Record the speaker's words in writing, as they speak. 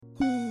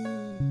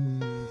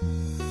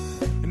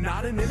I'm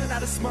nodding in and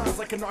out of smiles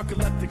like a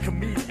narcoleptic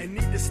comedian. And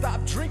need to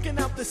stop drinking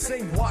out the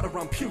same water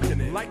I'm puking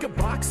in. Like a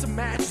box of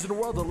matches in a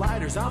world of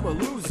lighters, I'm a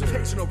loser.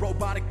 Occasional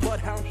robotic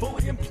bloodhound,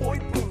 fully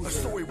employed boozer. A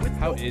story with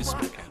How no is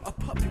plot, Spokane? a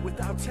puppy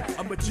without tag,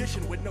 a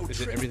magician with no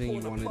Is it trick, everything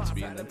you pulling a wanted to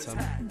be boss and out then of some?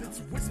 his hat. That's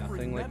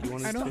whispering Nothing like you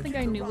wanted memories. to? I don't think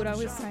I knew what I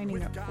was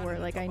signing up for.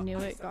 Like, I knew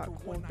it got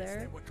cold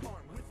there,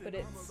 but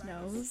it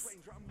snows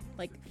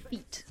like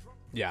feet.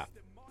 Yeah.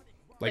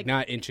 Like Like-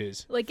 not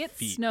inches. Like it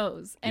Feet.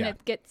 snows and Yeah.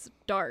 it gets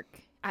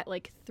dark at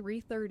like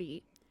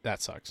 3:30, That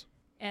sucks.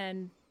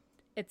 and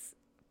it's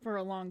for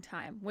a long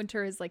time.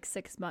 Winter is like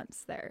 6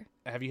 months there.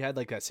 Have you had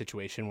like that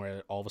situation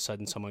where all of a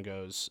sudden someone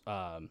goes,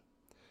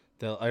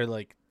 they'll are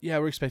like, yeah,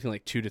 we're expecting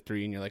like 2 to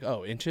 3, and you're like,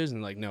 oh, inches,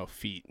 and like, no,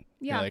 feet.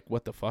 Yeah. You're like,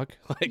 what the fuck?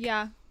 Like,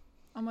 Yeah.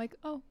 I'm like,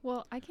 oh,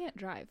 well, I can't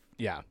drive.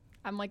 yeah.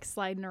 I'm like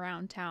sliding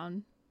around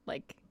town.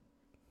 Like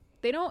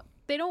they don't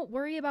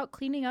worry about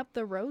cleaning up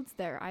the roads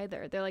there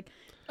either. They're like,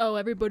 oh,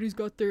 everybody's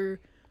got their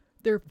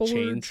Ford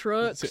Chains.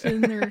 trucks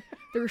and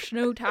their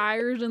snow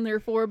tires and their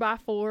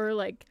 4x4.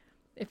 Like,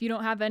 if you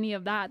don't have any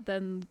of that,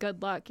 then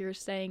good luck. You're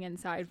staying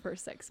inside for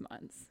 6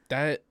 months.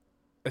 That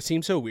it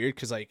seems so weird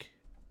because like,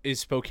 is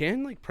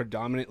Spokane like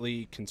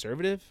predominantly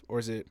conservative or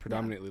is it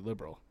predominantly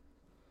liberal?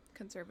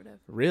 Conservative.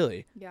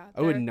 Really? Yeah.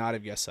 I would they're- not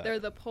have guessed that. They're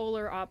the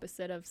polar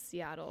opposite of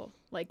Seattle.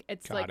 Like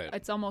it's Got like it.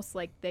 it's almost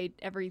like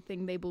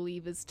everything they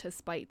believe is to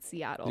spite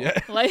Seattle. Yeah.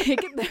 Like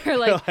they're They're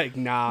like, like,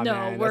 nah, no,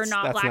 man, we're that's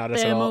not like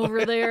us at them all.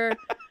 over there.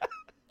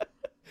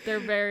 They're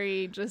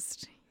very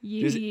just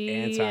Just yee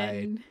anti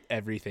and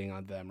everything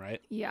on them, right?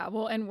 yeah.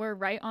 Well, and we're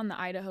right on the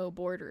Idaho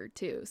border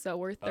too, so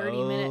we're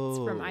 30 minutes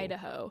from Oh.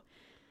 Idaho.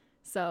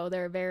 So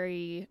they're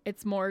very.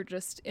 It's more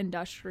just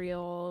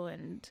industrial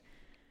and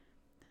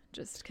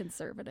just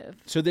conservative.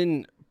 So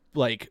then,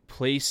 like,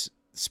 place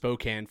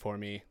Spokane for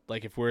me.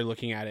 Like, if we're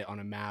looking at it on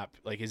a map,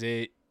 like, is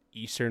it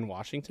Eastern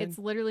Washington? It's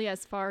literally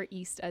as far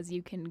east as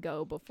you can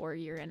go before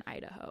you're in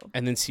Idaho.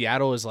 And then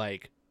Seattle is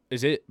like,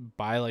 is it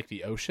by like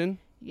the ocean?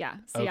 Yeah,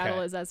 Seattle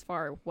Okay. is as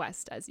far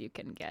west as you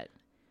can get.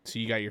 So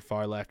you got your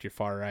far left, your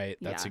far right.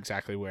 That's Yeah.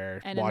 exactly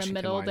where And Washington in the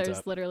middle, lines there's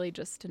up. literally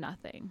just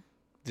nothing.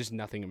 There's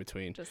nothing in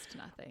between. Just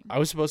nothing. I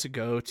was supposed to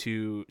go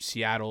to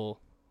Seattle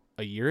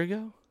a year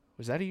ago.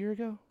 Was that a year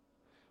ago?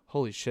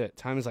 Holy shit,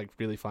 time is like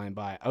really flying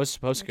by. I was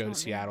supposed to go to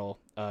That's not me. Seattle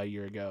a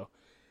year ago,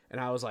 and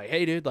I was like,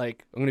 "Hey, dude,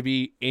 like I'm gonna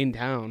be in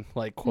town,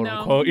 like quote no,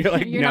 unquote." You're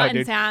like, you're "No, not in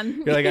dude."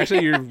 town. You're like,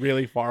 "Actually, you're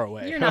really far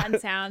away." You're not in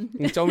town.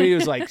 You told me it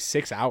was like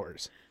 6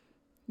 hours.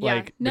 Yeah,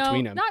 Like no,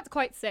 between them. not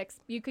quite 6.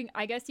 You can,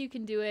 I guess, you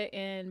can do it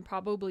in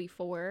probably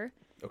 4.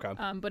 Okay.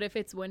 But if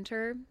it's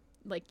winter,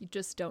 like you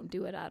just don't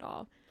do it at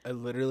all. I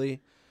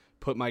literally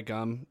put my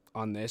gum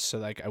on this so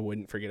like I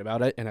wouldn't forget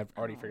about it, and I've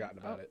already forgotten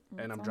about it,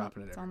 Well, and it's I'm on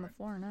dropping the, it It's on everywhere. the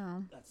floor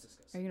now. That's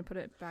disgusting. Are you gonna put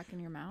it back in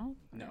your mouth?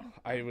 No,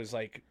 I was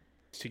like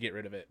to get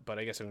rid of it, but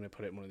I guess I'm gonna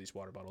put it in one of these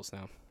water bottles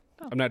now.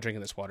 Oh. I'm not drinking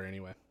this water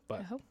anyway, I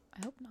but hope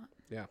not.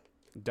 yeah,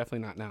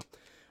 definitely not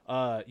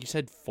now. You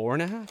said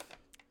 4.5?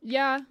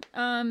 Yeah.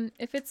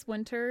 If it's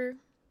winter,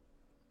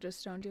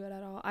 just don't do it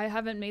at all. I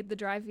haven't made the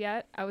drive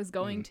yet. I was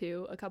going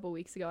to a couple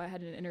weeks ago. I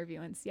had an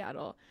interview in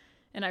Seattle,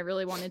 and I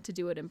really wanted to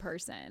do it in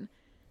person.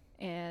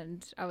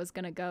 And I was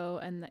gonna go,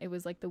 and it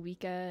was like the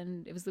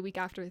weekend. It was the week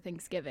after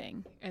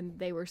Thanksgiving, and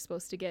they were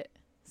supposed to get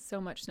so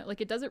much snow.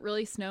 Like, it doesn't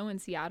really snow in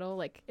Seattle.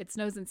 Like, it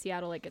snows in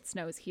Seattle like it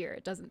snows here.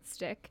 It doesn't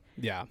stick,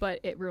 Yeah, but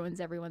it ruins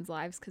everyone's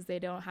lives because they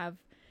don't have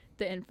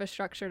the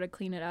infrastructure to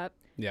clean it up.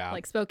 yeah.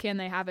 Like Spokane,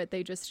 they have it.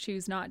 They just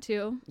choose not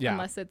to, Yeah.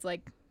 unless it's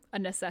like a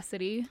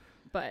necessity.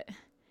 But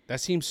That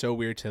seems so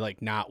weird to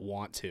like not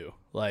want to.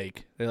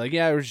 Like they're like,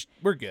 yeah,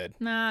 we're good.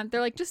 nah,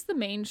 they're like just the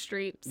main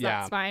streets. Yeah.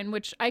 That's fine.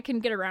 Which I can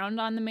get around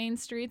on the main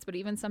streets, but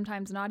even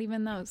sometimes not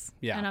even those.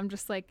 Yeah. And I'm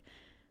just like,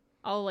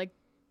 I'll like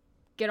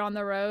get on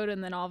the road,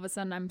 and then all of a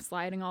sudden I'm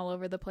sliding all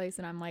over the place,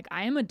 and I'm like,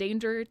 I am a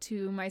danger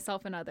to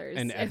myself and others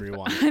And if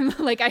everyone. I'm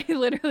like, I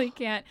literally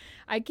can't.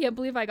 I can't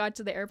believe I got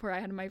to the airport. I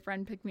had my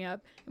friend pick me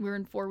up, and we were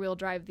in 4-wheel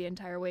drive the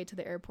entire way to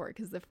the airport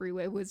because the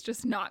freeway was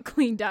just not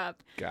cleaned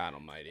up. God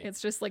Almighty.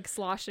 It's just like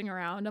sloshing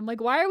around. I'm like,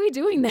 why are we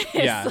doing this?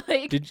 Yeah.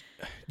 Like,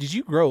 Did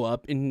you grow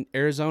up in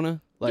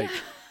Arizona? Like,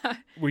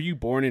 were you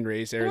born and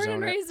raised Arizona?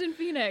 born and raised in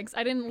Phoenix.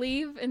 I didn't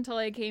leave until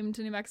I came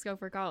to New Mexico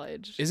for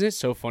college. Isn't it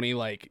so funny?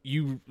 Like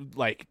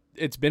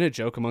it's been a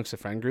joke amongst the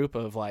friend group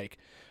of like,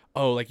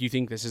 oh, like you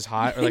think this is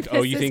hot, or like,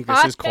 oh, This you is think hot.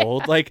 this is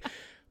cold, like.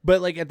 But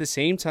like at the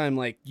same time,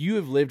 like you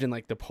have lived in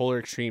like the polar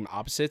extreme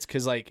opposites,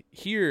 because like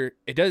here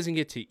it doesn't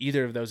get to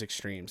either of those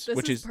extremes, This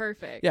which is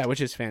perfect. yeah, which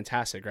is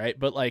fantastic, right?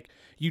 But like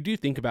you do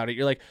think about it,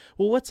 you're like,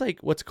 well,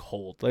 what's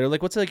cold? Or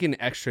like what's like an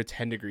extra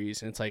 10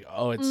 degrees? And it's like,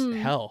 oh, it's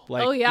hell.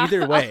 Like oh yeah.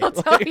 either way, I'll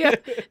tell you,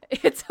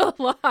 it's a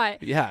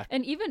lot. yeah,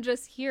 And even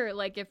just here,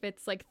 like if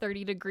it's like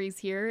 30 degrees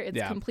here, it's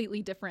Yeah.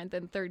 completely different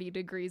than 30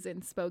 degrees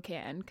in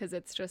Spokane, because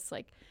it's just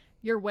like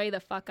you're way the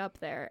fuck up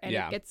there, and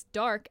Yeah. it gets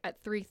dark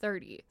at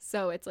 3:30.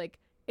 So it's like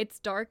it's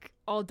dark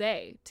all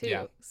day too.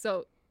 Yeah.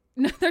 So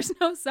there's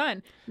no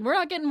sun. We're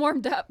not getting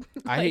warmed up.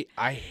 Like,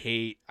 I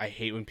hate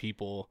when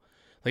people,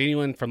 like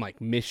anyone from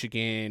like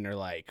Michigan or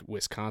like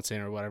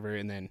Wisconsin or whatever,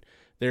 and then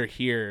they're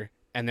here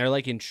and they're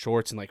like in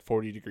shorts and like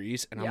 40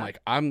 degrees, and I'm Yeah. like,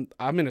 I'm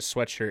in a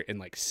sweatshirt in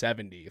like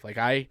 70. Like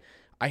I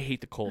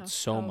hate the cold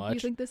so much. You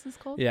think this is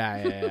cold?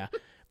 Yeah.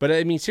 But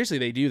I mean, seriously,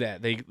 they do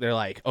that. They're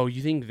like, oh,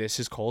 you think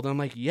this is cold? And I'm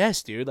like,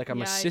 yes, dude. Like, I'm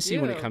a Yeah, I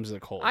sissy when it do. comes to the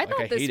cold. I Like,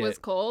 thought this hate was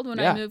it. cold when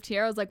Yeah. I moved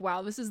here. I was like,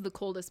 wow, this is the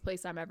coldest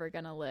place I'm ever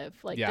going to live.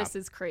 Like, Yeah. this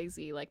is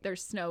crazy. Like,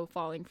 there's snow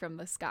falling from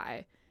the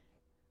sky.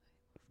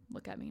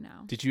 Look at me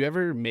now. Did you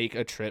ever make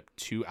a trip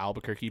to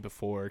Albuquerque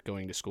before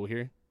going to school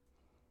here?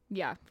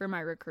 Yeah, for my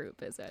recruit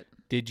visit.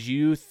 Did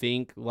you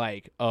think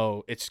like,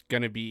 oh, it's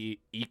gonna be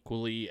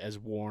equally as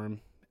warm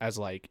as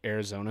like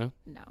Arizona?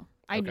 No.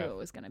 I knew Okay. it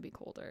was going to be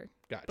colder.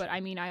 Gotcha. But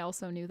I mean, I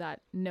also knew that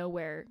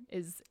nowhere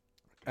is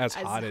as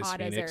as hot hot as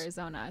as Phoenix.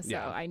 Arizona. So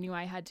Yeah. I knew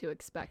I had to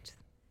expect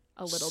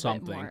a little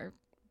Something. bit more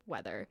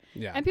weather.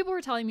 Yeah. And people were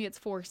telling me it's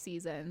 4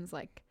 seasons.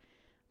 Like,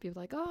 people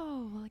were like,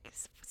 oh, like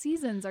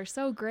seasons are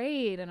so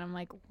great. And I'm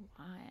like,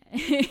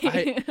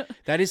 why?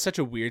 That is such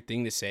a weird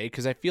thing to say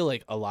because I feel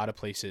like a lot of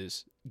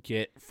places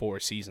get 4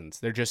 seasons.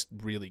 They're just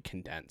really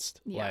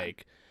condensed. Yeah.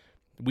 Like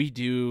we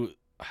do,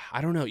 I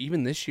don't know,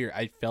 even this year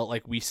I felt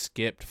like we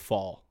skipped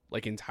fall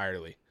like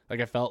entirely.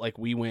 Like I felt like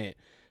we went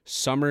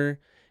summer,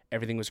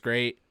 everything was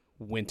great,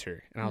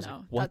 winter. And I was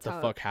like, what that's the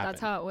how- fuck happened?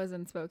 That's how it was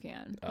in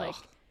Spokane. Like,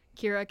 Ugh.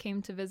 Kira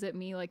came to visit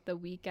me like the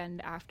weekend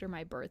after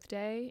my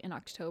birthday in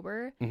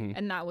October. Mhm.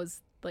 And that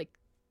was like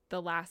the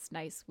last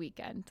nice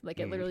weekend. Like,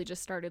 it Mhm. literally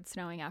just started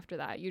snowing after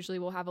that. Usually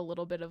we'll have a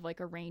little bit of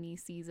like a rainy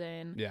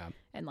season. Yeah.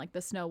 And like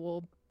the snow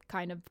will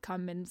kind of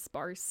come in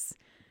sparse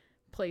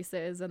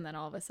places, and then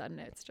all of a sudden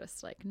it's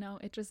just like, no,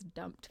 it just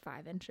dumped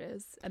 5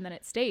 inches, and then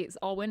it stays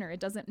all winter. It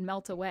doesn't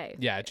melt away.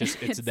 Yeah, it's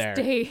it there.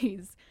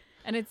 stays,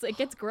 and it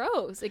gets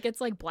gross. It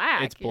gets like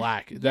black. It's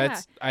black. Yeah.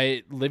 That's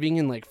I living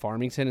in like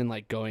Farmington and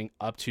like going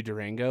up to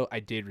Durango, I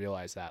did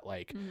realize that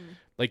like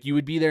you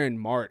would be there in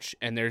March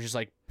and there's just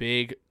like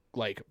big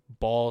like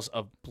balls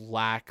of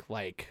black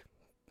like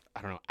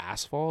I don't know,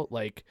 asphalt.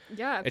 Like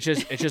Yeah. it's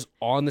just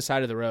on the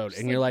side of the road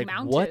Just, and you're like,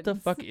 like what the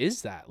mountains. fuck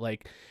is that?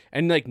 Like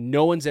and like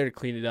no one's there to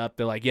clean it up.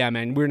 They're like, yeah,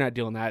 man, we're not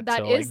doing that That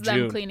till is like them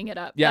June. cleaning it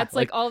up. Yeah, That's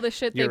like like, all the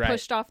shit they you're right.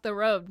 pushed off the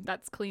road.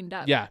 That's cleaned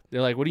up. Yeah,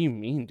 they're like, what do you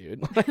mean,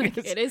 dude? Like, Like,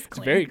 it's, it is it's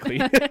clean. very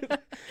clean.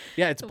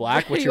 Yeah, it's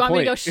black. What's you your want point?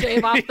 me to go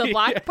shave off the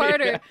black Yeah,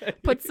 part or yeah.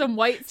 put some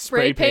white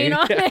spray paint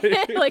on Yeah.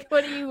 it? Like,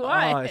 what do you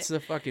want? Oh, it's the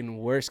fucking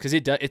worst because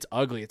it's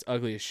ugly. It's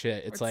ugly as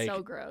shit. It's like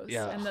so gross.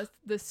 yeah. And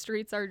the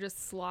streets are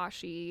just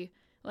sloshy.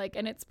 Like,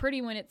 and it's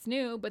pretty when it's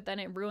new, but then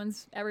it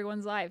ruins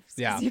everyone's lives because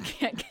Yeah. you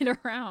can't get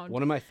around.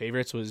 One of my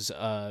favorites was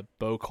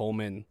Bo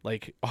Coleman,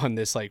 like on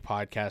this like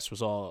podcast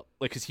was all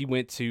like because he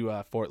went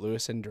to Fort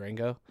Lewis and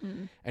Durango,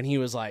 and he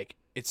was like,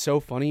 it's so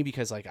funny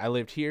because like I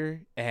lived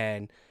here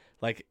and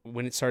like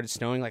when it started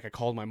snowing, like I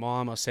called my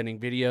mom, I was sending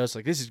videos,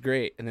 like this is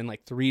great, and then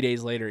like 3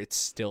 days later, it's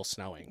still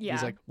snowing. Yeah,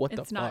 He's like, what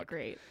the it's not fuck?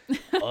 great.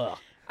 Ugh.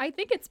 I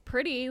think it's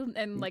pretty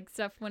and like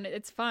stuff when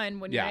it's fun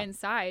when Yeah. you're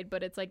inside,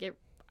 but it's like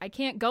I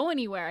can't go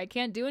anywhere. I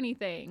can't do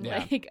anything.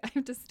 Yeah. Like, I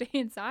have to stay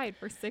inside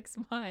for 6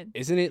 months.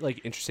 Isn't it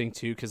like interesting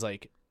too? Because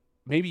like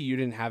maybe you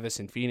didn't have this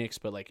in Phoenix,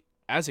 but like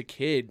as a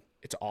kid,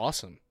 it's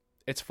awesome.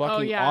 It's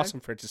fucking yeah. awesome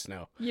for it to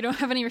snow. You don't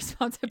have any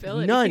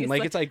responsibilities. None.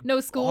 Like, it's like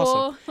no school.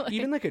 awesome. Like,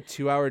 Even like a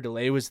 2-hour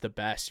delay was the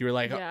best. You were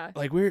like, Yeah.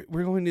 like we're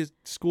going to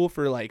school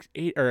for like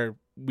 8, or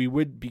we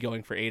would be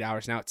going for 8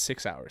 hours. Now it's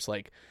 6 hours.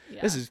 Like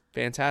this yeah. is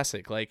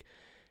fantastic. Like,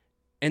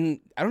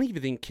 and I don't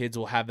even think kids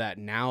will have that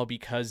now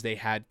because they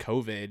had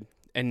COVID,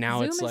 and now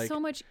Zoom it's is like, so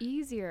much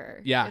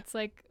easier. Yeah. It's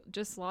like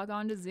just log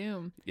on to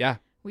Zoom. yeah,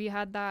 We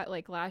had that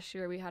like last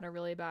year. We had a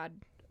really bad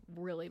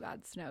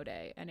snow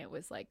day, and it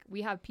was like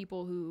we have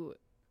people who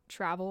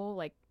travel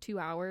like 2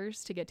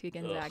 hours to get to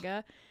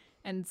Gonzaga,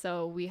 and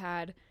so we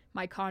had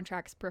my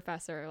contracts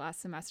professor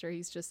last semester.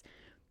 He's just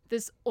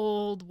this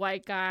old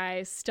white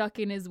guy stuck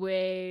in his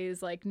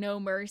ways, like no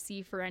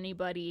mercy for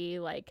anybody,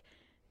 like.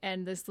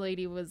 And this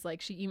lady was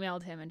like, she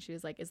emailed him and she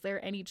was like, is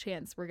there any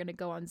chance we're going to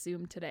go on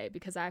Zoom today?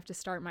 Because I have to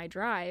start my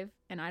drive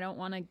and I don't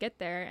want to get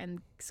there and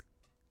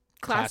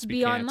class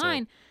be canceled.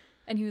 online.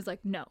 And he was like,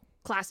 no,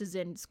 class is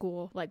in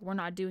school. Like, we're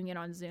not doing it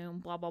on Zoom,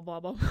 blah, blah, blah,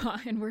 blah, blah.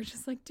 And we're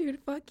just like, dude,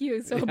 fuck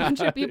you. So a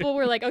bunch of people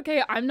were like,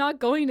 okay, I'm not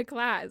going to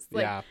class.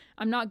 Like, yeah,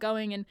 I'm not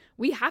going. And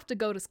we have to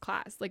go to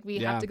class. Like, we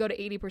Yeah. have to go to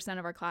 80%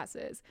 of our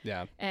classes.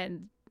 yeah.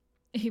 And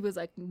he was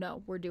like,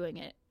 no, we're doing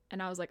it.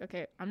 And I was like,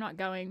 okay, I'm not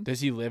going. Does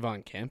he live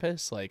on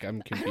campus? Like,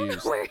 I'm I don't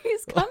confused. know where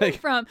he's coming Like-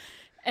 from.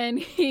 And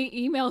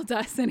he emailed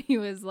us and he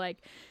was like,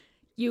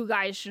 you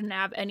guys shouldn't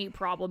have any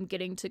problem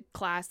getting to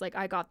class. Like,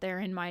 I got there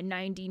in my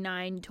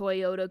 99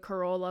 Toyota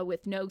Corolla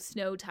with no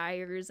snow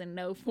tires and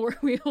no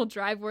 4-wheel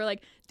drive. We're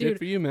like, Good dude,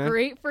 for you, man.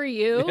 great for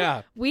you.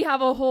 Yeah. We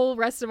have a whole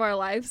rest of our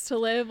lives to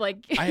live.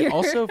 Like, I you're-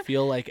 also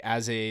feel like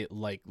as a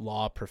like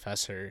law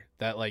professor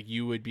that like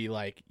you would be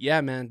like,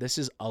 yeah, man, this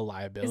is a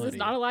liability. is this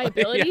not a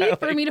liability Yeah,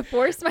 for like, me to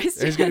force my students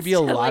There's going to be a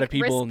to, lot like, of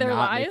people risk their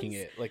not lives? making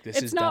it. Like this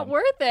It's is not dumb.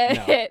 worth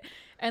it. No.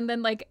 And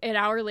then like an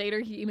hour later,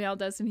 he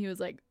emailed us and he was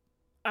like,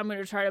 I'm going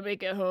to try to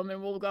make it home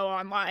and we'll go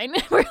online.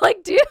 We're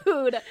like,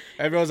 dude.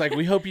 Everyone's like,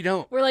 we hope you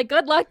don't. We're like,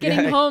 good luck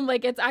getting home.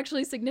 Like, it's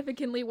actually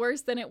significantly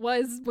worse than it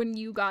was when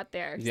you got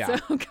there. Yeah.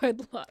 So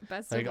good luck.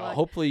 Best Like, of luck.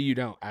 hopefully you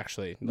don't,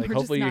 actually. Like, We're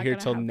hopefully just you're not here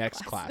gonna till have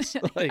next class.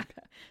 Like,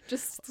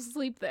 just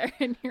sleep there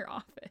in your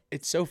office.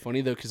 it's so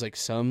funny, though, because, like,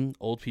 some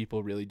old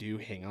people really do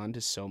hang on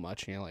to so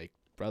much. And you're like,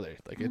 brother,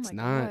 like, Oh it's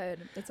my not. God.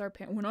 It's our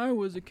when I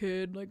was a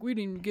kid, like, we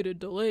didn't get a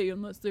delay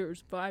unless there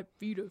was 5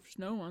 feet of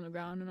snow on the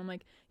ground. And I'm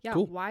like, yeah,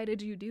 Cool. why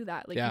did you do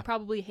that? Like, Yeah. you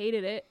probably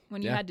hated it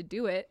when you Yeah. had to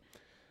do it.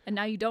 And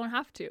now you don't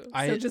have to.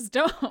 I- So just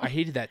don't. I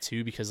hated that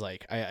too because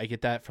like I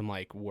get that from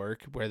like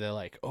work where they're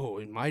like, oh,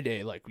 in my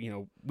day, like, you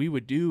know, we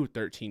would do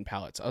 13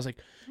 pallets. I was like,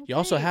 you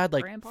also Okay, had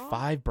like Grandpa.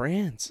 5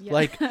 brands. Yeah.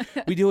 Like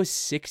we deal with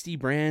 60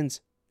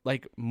 brands,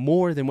 like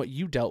more than what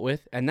you dealt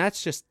with. And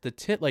that's just the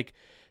tip. Like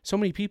so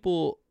many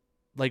people,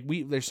 like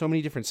there's so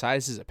many different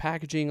sizes of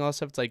packaging, all that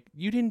stuff. It's like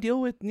you didn't deal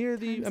with near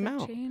the Times have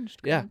amount.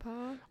 changed, Yeah. Grandpa.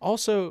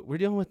 Also, we're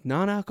dealing with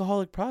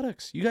non-alcoholic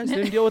products. You guys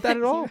didn't deal with that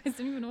at all. You guys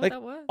didn't even know Like,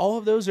 what that was. All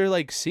of those are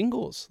like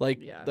singles, like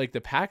Yeah. like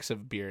the packs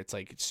of beer. It's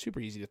like it's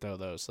super easy to throw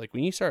those. Like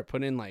when you start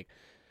putting in like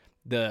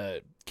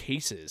the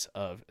cases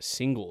of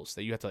singles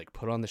that you have to like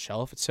put on the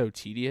shelf, it's so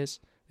tedious.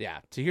 Yeah,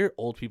 to hear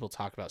old people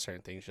talk about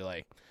certain things, you're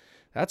like,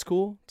 that's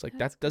cool. It's like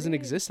That's that doesn't great.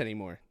 exist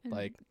anymore. And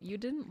Like, you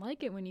didn't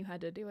like it when you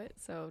had to do it,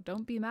 so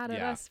don't be mad at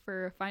Yeah. us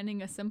for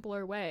finding a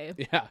simpler way.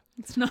 yeah,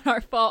 It's not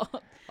our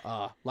fault.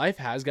 life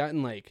has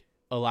gotten like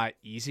a lot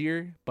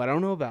easier, but I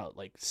don't know about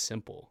like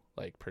simple,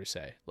 like per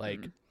se,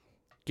 like.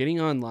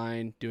 Getting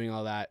online, doing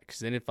all that, because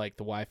then if like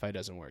the Wi-Fi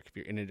doesn't work, if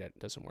your internet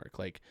doesn't work,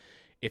 like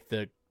if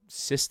the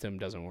system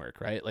doesn't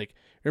work, right? Like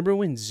remember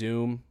when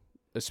Zoom,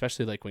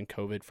 especially like when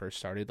COVID first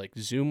started, like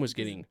Zoom was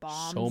getting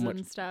Bombs so much,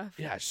 and stuff.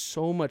 yeah,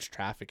 so much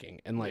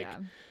trafficking, and like Yeah.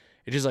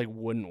 it just like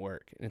wouldn't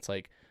work. And it's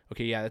like,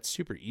 okay, yeah, that's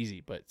super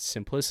easy, but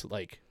simplicity,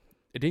 like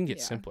it didn't get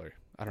Yeah. simpler.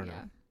 I don't know.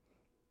 Yeah.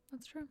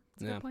 That's true.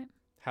 That's a Yeah. good point.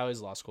 How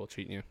is law school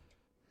treating you?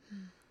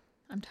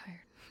 I'm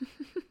tired.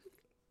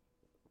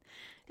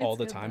 All It's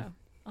the good, time? though.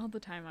 All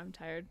the time I'm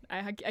tired.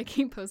 I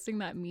keep posting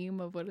that meme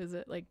of what is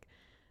it, like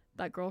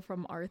that girl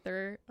from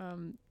Arthur,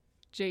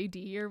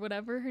 JD or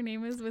whatever her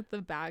name is, with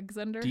the bags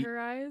under her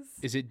eyes.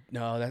 Is it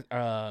no that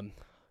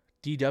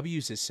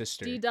DW's his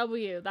sister?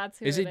 DW, that's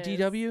who Is it it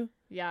DW?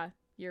 Yeah,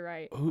 you're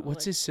right.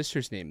 What's his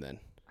sister's name then?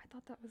 I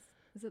thought that was.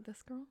 Is it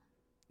this girl?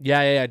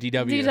 Yeah,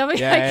 DW. DW.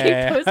 Yeah, I keep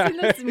yeah. posting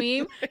this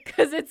meme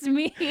because it's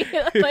me.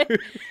 Like,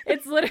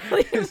 it's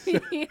literally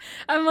me.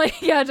 I'm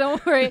like, yeah,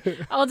 don't worry.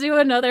 I'll do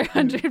another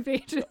 100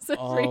 pages of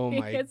Oh reading.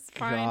 my It's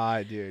fine.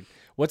 god, dude.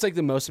 What's like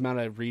the most amount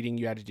of reading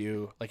you had to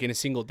do like in a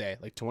single day?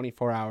 Like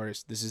 24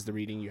 hours, this is the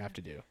reading you have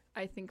to do.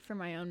 I think for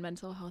my own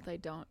mental health, I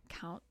don't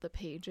count the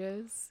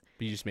pages.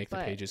 But you just make the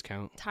But- pages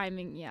count.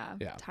 Timing, yeah.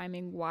 Yeah.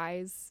 Timing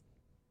wise,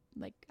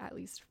 like at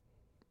least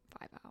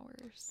 5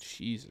 hours.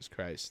 Jesus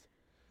Christ.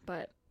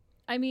 But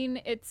I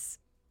mean,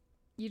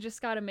 you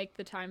just got to make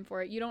the time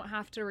for it. You don't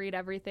have to read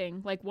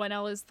everything. Like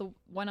 1L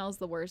is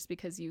the worst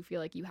because you feel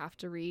like you have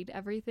to read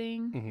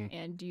everything, Mhm.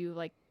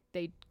 and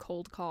they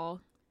cold call,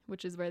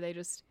 which is where they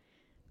just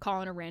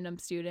call in a random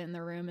student in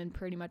the room and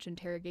pretty much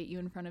interrogate you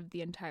in front of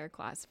the entire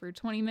class for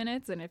 20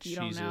 minutes. And if you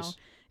don't know, Jesus.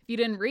 if you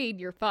didn't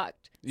read, you're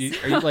fucked. Are you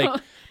So-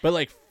 like, but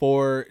like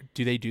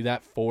do they do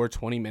that for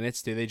 20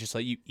 minutes? Do they just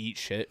let you eat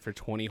shit for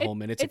 20 whole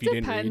minutes if you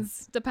didn't read?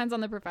 Depends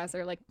on the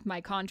professor. Like my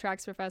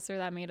contracts professor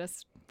that made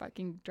us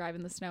fucking drive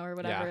in the snow or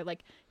whatever. Yeah.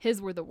 Like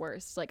his were the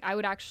worst. Like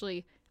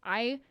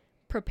I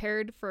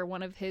prepared for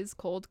one of his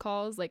cold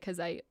calls, like because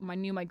I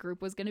knew my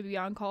group was going to be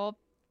on call.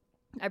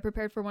 I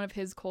prepared for one of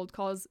his cold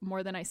calls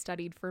more than I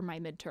studied for my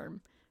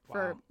midterm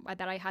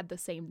that I had the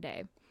same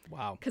day.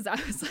 Wow. Because I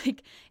was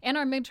like, and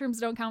our midterms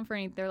don't count for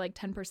anything. They're like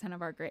 10%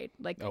 of our grade.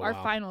 Like Oh, our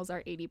wow. finals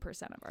are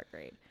 80% of our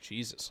grade.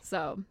 Jesus.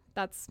 So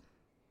that's,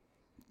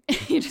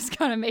 you just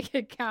gotta make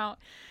it count.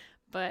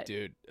 But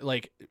Dude,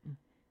 like,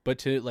 but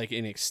to like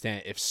an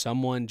extent, if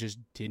someone just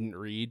didn't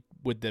read,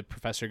 would the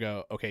professor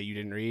go, okay, you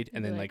didn't read,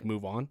 and Be then like, like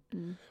move on?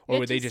 mm. Or It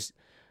would they just,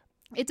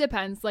 it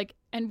depends. Like,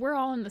 and we're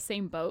all in the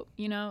same boat,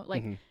 you know?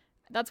 Like, Mhm.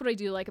 that's what I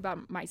do like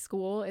about my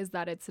school is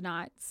that it's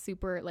not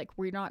super, like,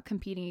 we're not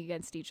competing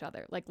against each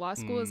other. Like, law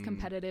school is Mm.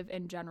 competitive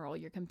in general.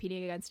 You're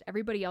competing against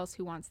everybody else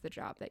who wants the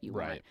job that you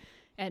want. Right.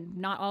 And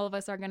not all of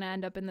us are going to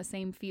end up in the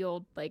same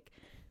field. Like,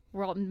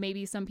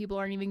 maybe some people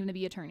aren't even going to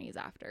be attorneys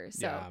after.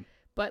 So, Yeah.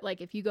 but like,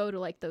 if you go to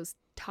like those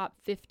top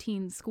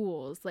 15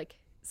 schools, like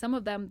some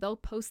of them, they'll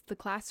post the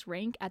class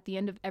rank at the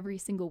end of every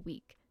single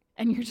week.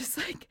 And you're just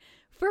like,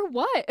 for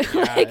what?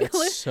 Yeah, Like,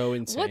 it's so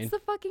insane. what's the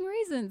fucking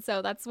reason?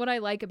 So that's what I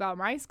like about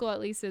my school, at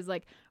least, is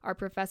like our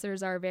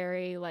professors are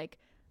very like,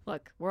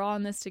 look, we're all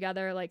in this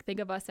together. Like, think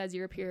of us as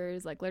your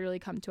peers. Like, literally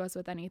come to us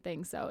with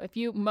anything. So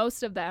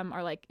most of them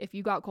are like, if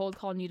you got cold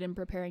called and you didn't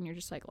prepare and you're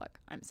just like, look,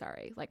 I'm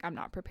sorry. Like, I'm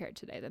not prepared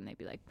today. Then they'd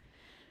be like,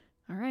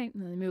 all right.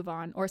 And then they move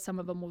on. Or some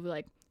of them will be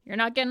like, you're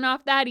not getting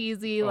off that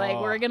easy. Like,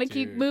 Oh, we're going to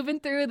keep dude. moving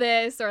through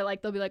this. Or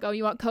like, they'll be like, oh,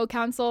 you want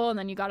co-counsel? And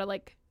then you got to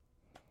like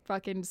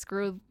fucking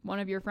screw one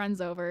of your friends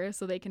over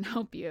so they can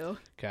help you.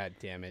 God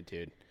damn it,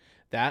 dude.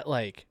 That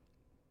like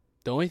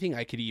the only thing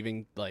I could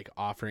even like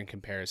offer in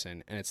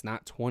comparison, and it's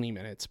not 20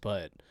 minutes,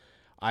 but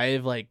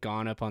I've like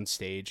gone up on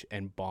stage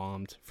and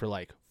bombed for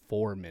like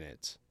 4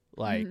 minutes.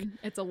 Like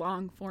it's a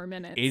long 4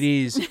 minutes. it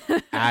is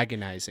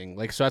agonizing.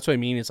 Like, so that's what I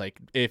mean. Is like,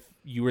 if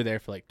you were there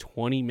for like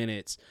 20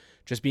 minutes,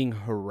 just being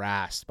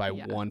harassed by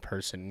one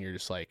person, and you're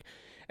just like,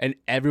 and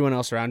everyone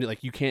else around you,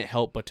 like, you can't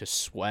help but to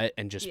sweat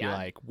and just be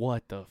like,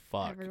 what the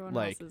fuck? Everyone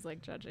like, else is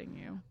like judging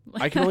you.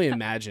 I can only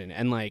imagine.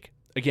 And like,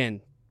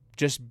 again,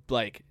 just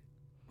like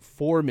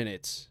 4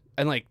 minutes,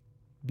 and like,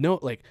 no,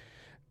 like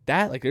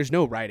that, like, there's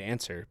no right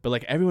answer, but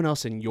like everyone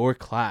else in your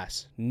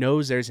class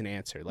knows there's an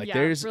answer. Like,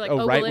 there's like, a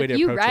right way to approach it. If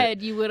you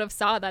read, you would have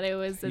saw that it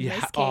was in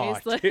this Oh,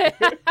 case.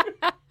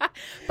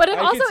 But I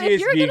also, could see if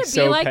us you're being gonna be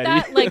so like petty.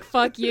 that, like,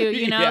 fuck you,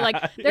 you know? Yeah.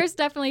 Like, there's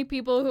definitely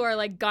people who are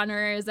like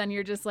gunners, and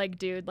you're just like,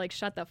 dude, like,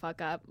 shut the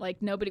fuck up.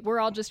 Like, nobody, we're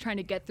all just trying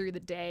to get through the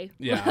day.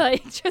 Yeah.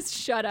 Like, just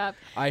shut up.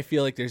 I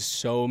feel like there's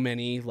so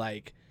many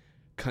like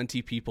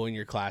cunty people in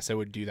your class that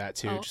would do that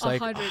too. Oh, Just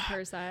like,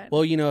 100%.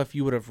 well, you know, if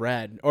you would have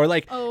read, or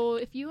like, Oh,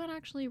 if you had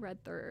actually read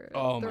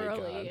Oh my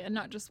thoroughly God. and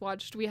not just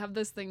watched, we have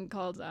this thing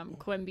called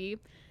Quimby,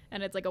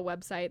 and it's like a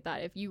website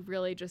that if you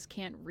really just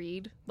can't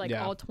read like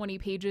all 20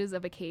 pages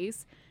of a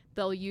case,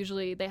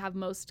 they have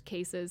most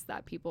cases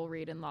that people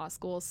read in law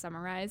school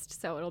summarized,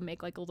 so it'll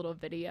make like a little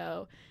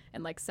video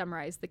and like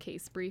summarize the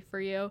case brief for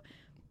you.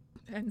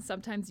 And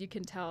sometimes you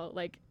can tell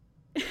like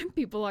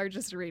people are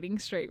just reading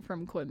straight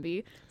from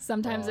Quimby.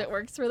 Sometimes it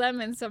works for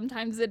them and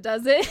sometimes it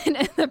doesn't,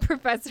 and the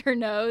professor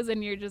knows,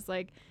 and you're just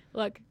like,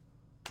 look,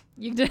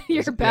 you did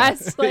your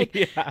best.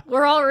 Like,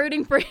 we're all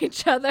rooting for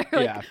each other.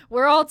 Like,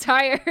 we're all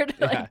tired.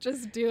 Like,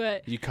 just do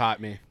it. You caught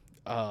me.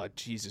 Oh,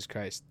 Jesus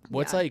Christ.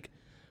 What's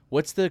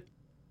the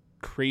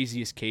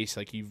craziest case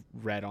like you've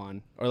read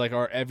on, or like,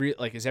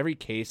 is every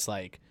case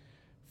like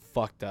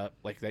fucked up,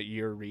 like, that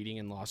you're reading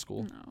in law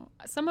school? No,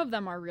 some of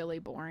them are really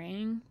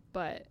boring,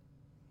 but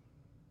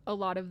a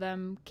lot of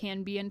them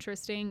can be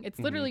interesting. It's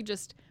literally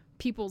just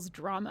people's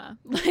drama.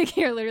 Like,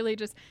 you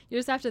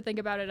just have to think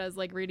about it as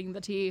like reading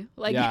the tea.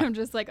 Like, I'm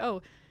just like,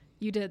 oh,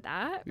 you did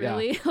that?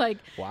 Really? Like,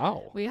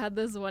 wow. We had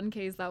this one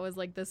case that was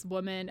like this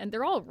woman, and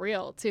they're all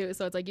real too.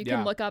 So it's like you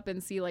can look up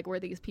and see like where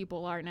these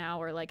people are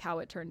now, or like how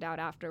it turned out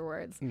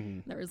afterwards.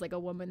 There was like a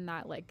woman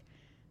that like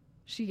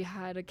she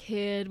had a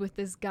kid with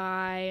this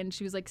guy, and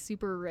she was like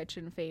super rich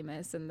and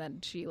famous, and then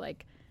she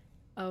like,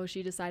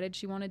 she decided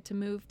she wanted to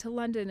move to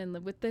London and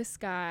live with this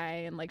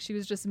guy, and like she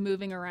was just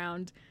moving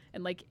around,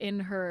 and like in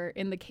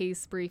the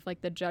case brief,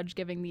 like the judge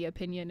giving the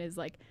opinion is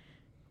like,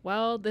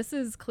 well, this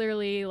is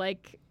clearly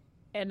like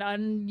an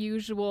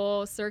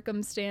unusual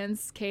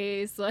circumstance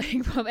case,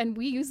 like, and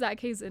we use that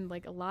case in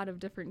like a lot of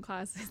different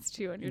classes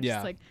too, and you're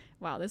just like,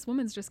 wow, this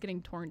woman's just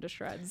getting torn to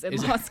shreds in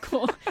law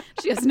school.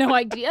 She has no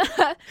idea.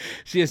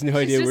 She has no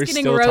idea. She's We're just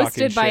getting still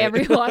roasted by shit.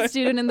 every law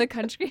student in the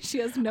country. She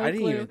has no clue. I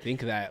didn't even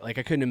think of that. Like,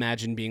 I couldn't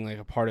imagine being like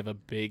a part of a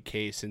big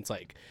case, and it's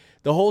like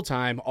the whole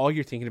time all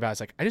you're thinking about is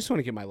like, I just want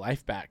to get my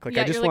life back. Like,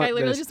 I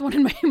literally just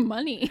wanted my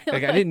money.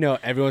 Like, I didn't know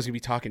everyone's gonna be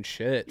talking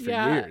shit for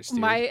years, dude.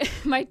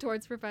 My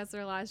torts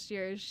professor last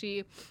year,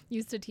 she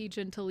used to teach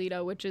in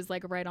Toledo, which is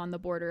like right on the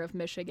border of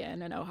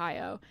Michigan and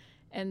Ohio.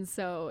 And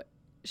so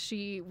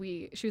she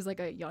was like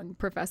a young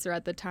professor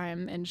at the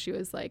time, and she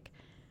was like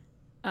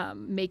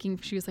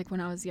she was like, when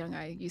I was young,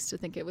 I used to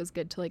think it was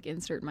good to like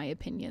insert my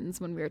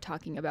opinions when we were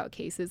talking about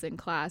cases in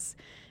class.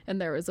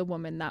 And there was a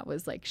woman that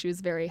was like, she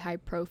was very high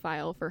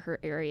profile for her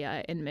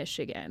area in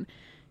Michigan,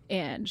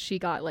 and she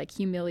got like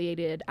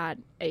humiliated at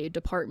a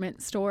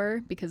department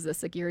store because the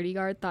security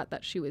guard thought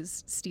that she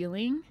was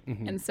stealing.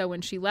 And so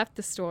when she left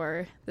the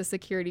store, the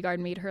security guard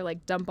made her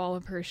like dump all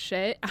of her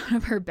shit out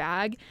of her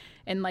bag,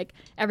 and like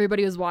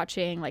everybody was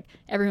watching, like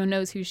everyone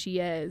knows who she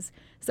is.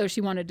 So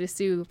she wanted to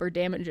sue for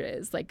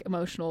damages, like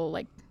emotional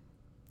like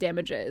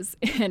damages.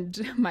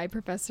 And my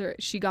professor,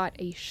 she got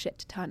a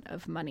shit ton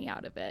of money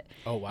out of it.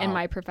 Oh, wow. And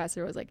my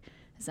professor was like,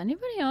 does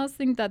anybody else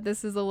think that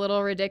this is a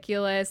little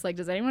ridiculous? Like,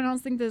 does anyone else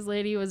think this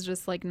lady was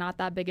just like not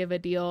that big of a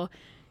deal?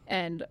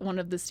 And one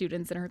of the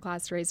students in her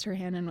class raised her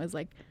hand and was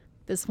like,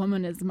 this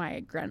woman is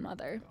my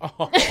grandmother.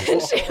 And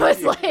she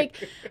was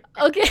like,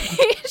 okay.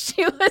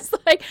 She was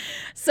like,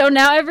 so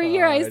now every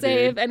year I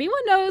say, if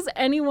anyone knows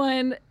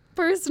anyone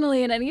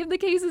personally in any of the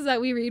cases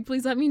that we read,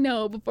 please let me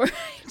know before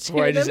I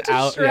tear them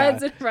to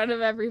shreds in front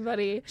of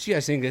everybody. She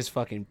guys think this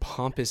fucking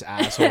pompous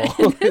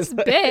asshole. This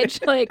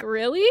bitch, like,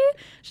 really?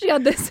 She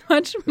got this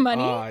much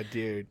money? Oh,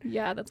 dude.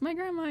 Yeah, that's my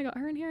grandma. I got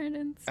her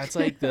inheritance. That's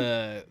like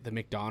the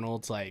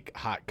McDonald's like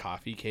hot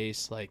coffee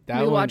case. Like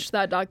that. We watched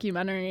that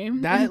documentary.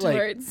 That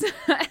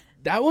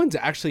that one's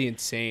actually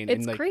insane. It's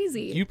and, like,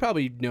 crazy. You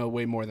probably know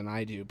way more than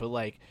I do, but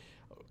like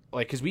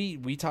because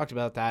we talked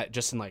about that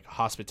just in like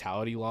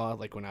hospitality law,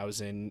 like when I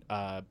was in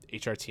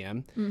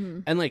HRTM,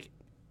 and like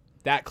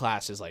that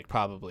class is like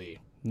probably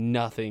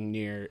nothing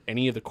near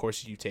any of the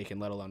courses you've taken,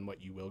 let alone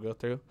what you will go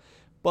through.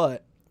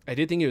 But I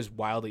did think it was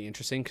wildly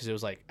interesting because it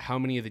was like how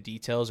many of the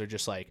details are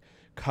just like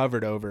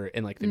covered over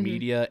in like the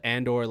media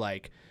and or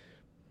like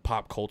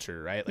pop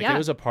culture, right? Like Yeah. it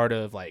was a part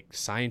of like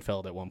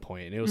Seinfeld at one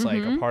point, and it was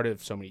like a part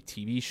of so many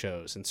TV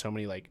shows and so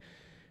many like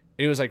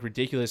it was like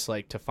ridiculous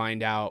like to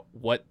find out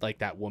what like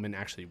that woman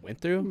actually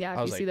went through. Yeah, I if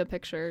was you like, see the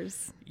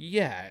pictures.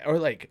 yeah, or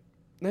like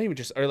not even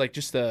just or like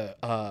just the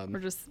Or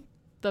just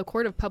the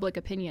court of public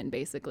opinion,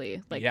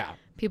 basically. Like, yeah.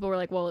 people were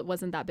like, well, it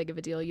wasn't that big of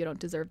a deal. You don't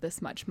deserve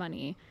this much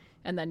money.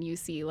 And then you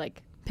see,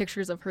 like,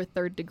 pictures of her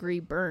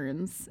 3rd-degree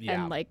burns. Yeah.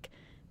 And, like,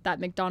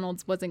 that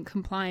McDonald's wasn't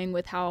complying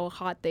with how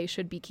hot they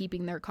should be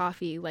keeping their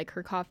coffee. Like,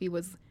 her coffee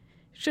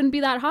shouldn't be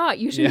that hot.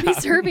 You shouldn't be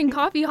serving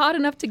coffee hot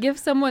enough to give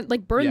someone,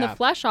 like, burn the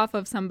flesh off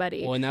of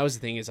somebody. Well, and that was the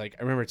thing is like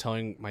I remember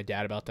telling my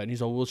dad about that, and he's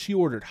like, "Well, she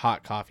ordered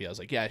hot coffee." I was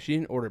like, "Yeah, she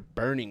didn't order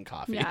burning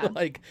coffee." Yeah.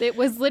 Like it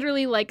was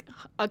literally, like,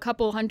 a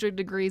couple hundred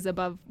degrees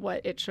above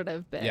what it should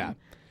have been. yeah,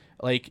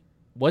 like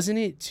wasn't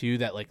it too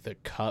that like the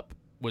cup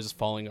was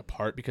falling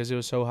apart because it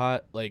was so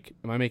hot? Like,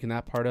 am I making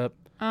that part up?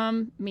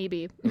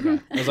 Maybe. Okay.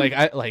 I was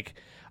like,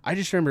 I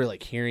just remember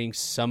like hearing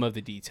some of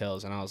the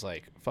details, and I was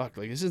like, "Fuck!"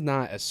 Like this is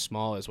not as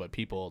small as what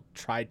people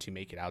tried to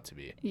make it out to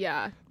be.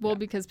 Yeah. Well,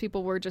 because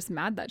people were just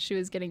mad that she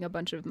was getting a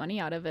bunch of money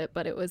out of it.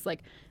 But it was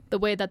like the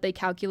way that they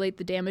calculate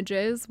the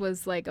damages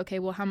was like, okay,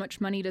 well, how much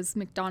money does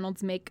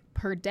McDonald's make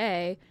per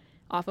day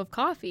off of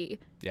coffee?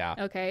 Yeah.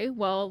 Okay,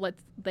 well,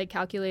 they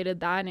calculated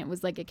that, and it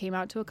was like it came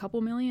out to a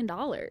couple $1 million.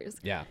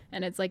 Yeah.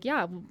 And it's like,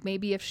 yeah,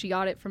 maybe if she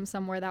got it from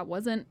somewhere that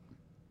wasn't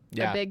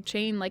a big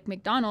chain like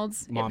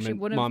McDonald's, Mom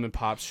and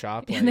pop's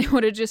shop. and they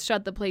would have just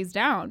shut the place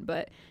down.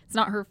 But it's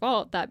not her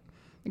fault that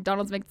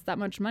McDonald's makes that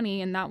much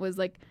money, and that was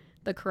like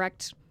the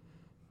correct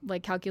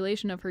like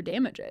calculation of her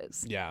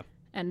damages. Yeah.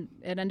 And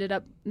it ended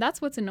up, that's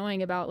what's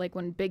annoying about like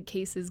when big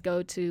cases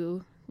go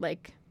to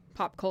like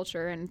pop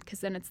culture, and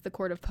because then it's the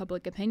court of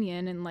public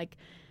opinion, and like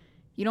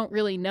you don't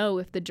really know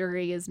if the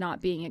jury is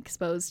not being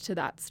exposed to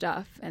that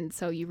stuff. And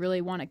so you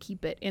really want to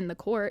keep it in the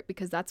court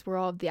because that's where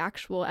all of the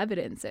actual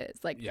evidence is.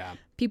 Like, Yeah.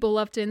 people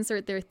love to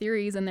insert their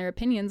theories and their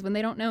opinions when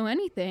they don't know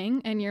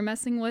anything, and you're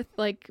messing with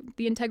like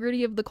the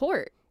integrity of the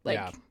court. Like,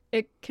 Yeah.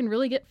 it can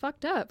really get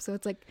fucked up. So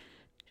it's like,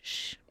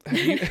 shh.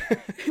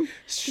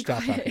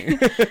 Stop talking.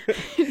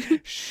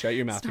 Shut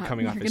your mouth. Stop. You're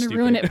coming off You're as gonna stupid.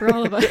 ruin it for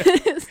all of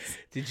us.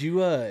 Did you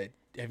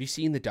have you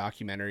seen the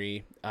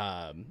documentary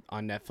on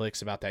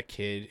Netflix about that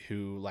kid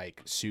who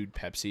like sued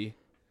Pepsi?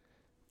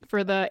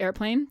 For the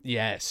airplane?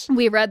 Yes.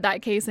 We read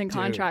that case in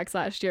contracts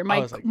last year.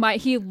 was like-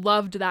 He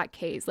loved that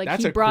case. Like,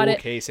 That's he a brought cool it.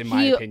 case in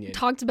my he opinion.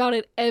 talked about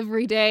it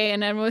every day,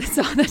 and everyone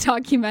saw the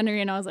documentary,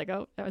 and I was like,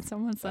 "Oh,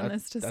 someone send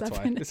this to That's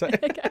Stefan."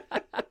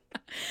 why.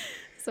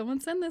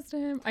 Someone send this to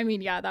him. I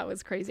mean, yeah, that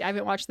was crazy. I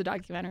haven't watched the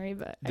documentary,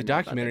 but I The knew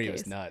about documentary the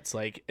was case. nuts.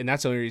 Like, and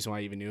that's the only reason why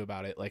I even knew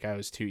about it. Like, I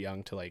was too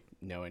young to like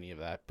know any of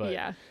that. But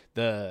Yeah.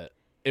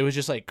 it was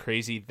just like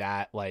crazy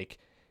that like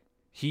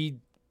he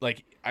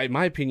like in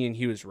my opinion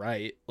he was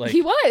right. Like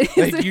He was.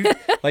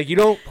 like you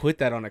don't put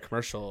that on a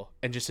commercial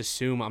and just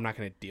assume I'm not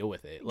going to deal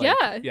with it. Like,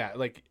 Yeah. Yeah.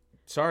 Like,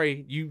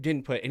 sorry, you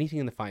didn't put anything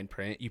in the fine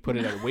print. You put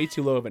it at way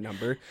too low of a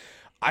number.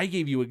 I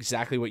gave you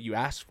exactly what you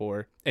asked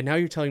for, and now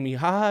you're telling me,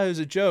 haha, it was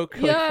a joke.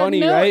 Like,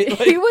 funny, no, right? Like,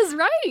 he was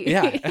right.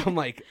 yeah. I'm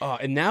like, oh,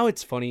 and now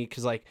it's funny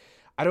because like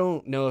I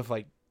don't know if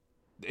like,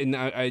 and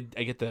I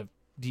get the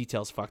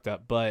details fucked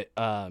up, but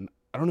I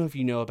don't know if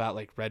you know about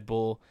like Red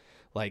Bull,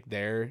 like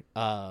their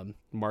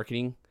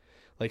marketing,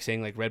 like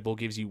saying like Red Bull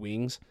gives you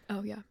wings.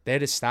 Oh yeah. They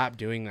had to stop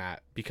doing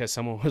that because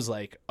someone was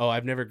like, oh,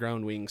 I've never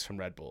grown wings from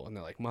Red Bull, and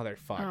they're like,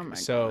 motherfucker. Oh my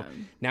So God.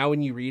 now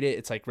when you read it,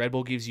 it's like Red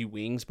Bull gives you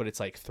wings, but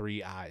it's like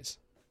 3 eyes,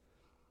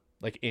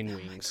 like in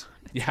wings.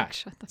 Yeah. Like,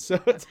 shut the So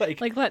it's like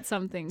let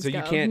some things so go.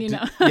 you can't.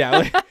 know? Yeah.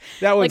 Like,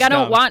 that was like, I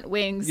don't dumb. want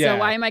wings, Yeah. so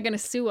why am I going to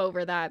sue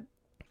over that?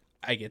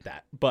 I get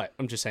that, but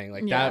I'm just saying,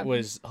 like, Yeah. that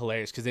was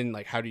hilarious because then,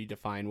 like, how do you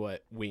define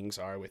what wings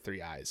are with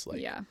 3 eyes?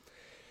 Like, Yeah.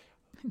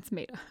 It's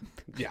made up.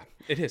 yeah,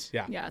 it is.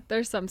 Yeah, Yeah,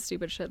 there's some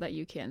stupid shit that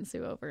you can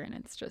sue over, and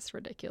it's just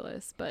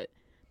ridiculous. But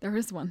there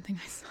was one thing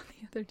I saw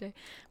the other day.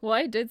 Well,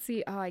 I did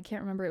see, I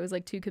can't remember. It was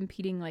like 2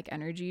 competing like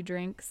energy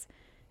drinks.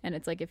 And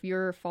it's like if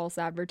you're false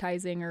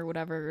advertising or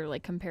whatever,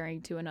 like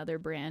comparing to another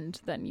brand,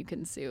 then you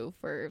can sue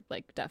for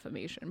like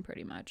defamation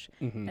pretty much.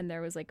 Mm-hmm. And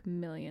there was like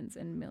millions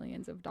and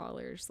millions of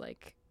dollars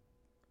like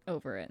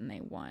over it, and they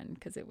won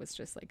because it was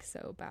just like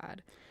so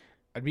bad.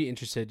 I'd be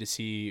interested to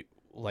see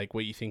like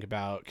what you think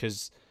about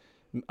because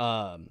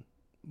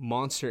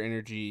Monster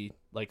Energy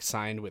like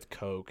signed with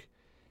Coke,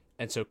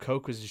 and so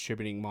Coke was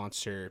distributing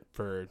Monster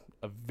for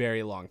a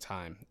very long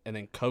time, and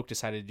then Coke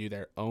decided to do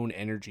their own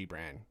energy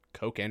brand,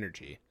 Coke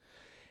Energy,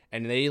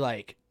 and they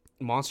like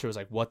Monster was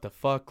like, what the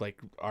fuck?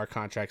 Like, our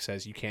contract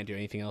says you can't do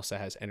anything else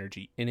that has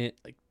energy in it.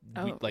 Like,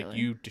 Really?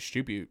 you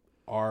distribute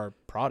our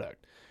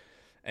product.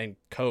 And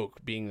Coke,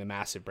 being the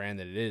massive brand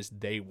that it is,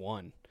 they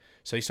won.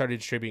 So they started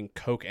distributing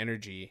Coke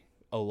Energy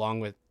along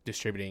with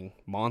distributing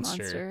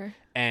Monster.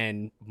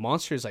 And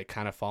Monster's like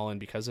kind of fallen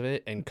because of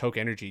it. And Coke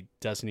Energy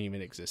doesn't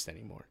even exist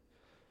anymore.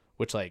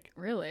 Which, like,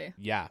 Really?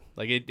 yeah,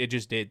 like it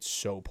just did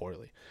so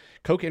poorly.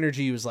 Coke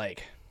Energy was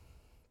like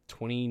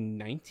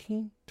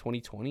 2019,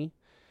 2020.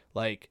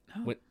 Like,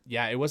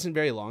 it wasn't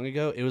very long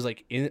ago. It was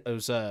like,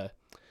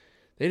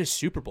 they They had a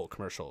Super Bowl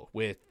commercial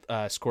with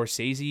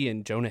Scorsese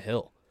and Jonah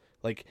Hill.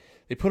 Like,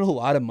 they put a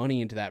lot of money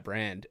into that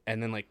brand,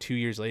 and then like 2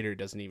 years later, it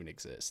doesn't even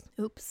exist.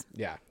 Oops.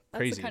 Yeah, That's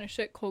crazy. the kind of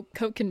shit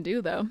Coke can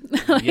do, though.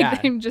 Like, Yeah.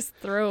 they can just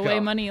throw away Yeah.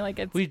 money like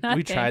it's we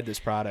nothing. tried this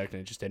product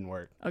and it just didn't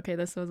work. Okay,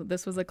 this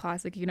was a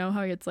classic. You know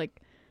how it's like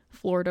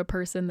Florida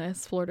person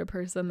this, Florida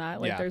person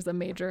that. Like, Yeah. there's a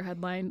major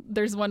headline.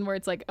 There's one where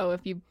it's like, oh,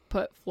 if you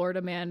put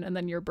Florida man and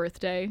then your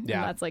birthday, Yeah.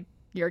 and that's like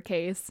your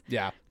case.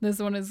 Yeah. This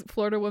one is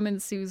Florida woman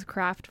sues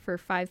Kraft for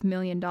 $5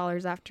 million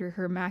after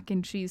her mac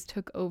and cheese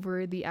took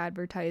over the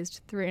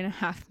advertised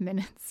 3.5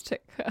 minutes to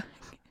cook.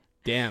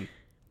 Damn.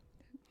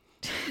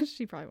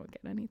 She probably won't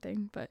get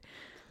anything, but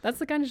that's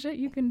the kind of shit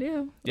you can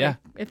do. Yeah.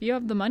 Like, if you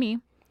have the money,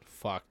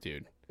 Fuck,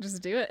 dude.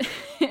 just do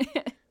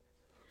it.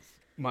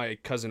 My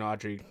cousin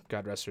Audrey,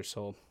 God rest her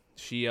soul,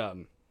 she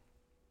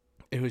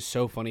it was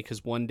so funny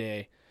because one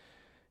day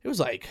it was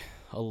like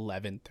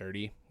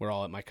 11:30. We're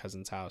all at my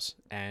cousin's house,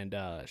 and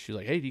she was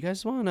like, "Hey, do you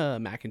guys want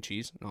mac and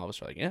cheese?" And all of us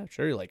were like, "Yeah,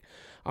 sure." Like,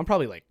 I'm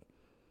probably like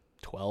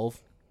 12,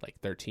 like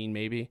 13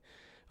 maybe,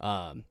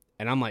 and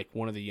I'm like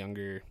one of the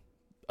younger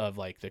of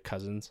like the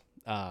cousins,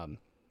 and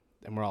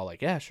we're all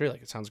like, "Yeah, sure."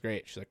 Like, it sounds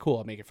great. She's like, "Cool,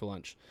 I'll make it for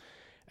lunch."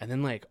 And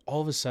then like all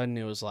of a sudden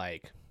it was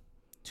like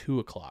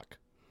 2:00.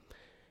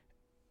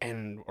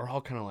 And we're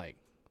all kind of like,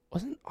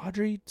 wasn't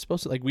Audrey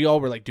supposed to, like, we all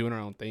were like doing our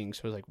own thing.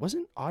 So it was like,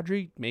 wasn't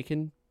Audrey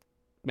making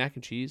mac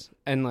and cheese?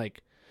 And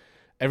like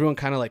everyone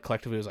kind of like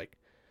collectively was like,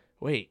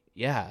 wait,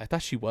 yeah, I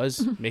thought she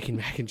was making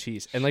mac and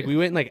cheese. And like we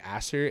went and like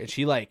asked her, and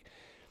she like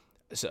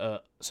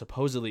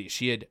supposedly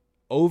she had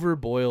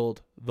overboiled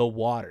the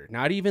water,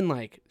 not even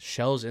like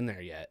shells in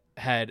there yet,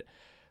 had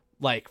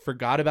like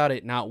forgot about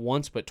it not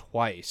once but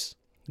twice,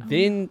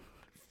 then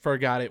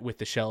forgot it with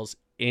the shells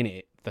in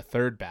it, the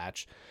third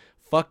batch,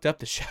 fucked up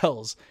the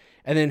shells,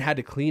 and then had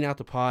to clean out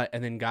the pot,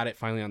 and then got it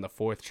finally on the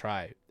 4th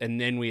try, and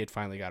then we had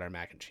finally got our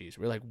mac and cheese.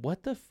 We're like,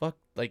 what the fuck,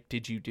 like,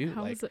 did you do?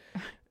 How like, is it?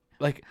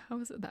 like, How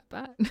is it that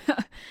bad?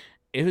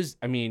 it was,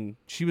 I mean,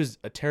 she was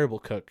a terrible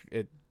cook.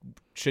 It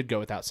should go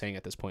without saying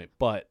at this point,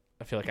 but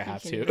I feel like I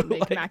have You to. can even make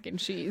Like, mac and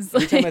cheese.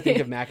 every time I think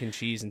of mac and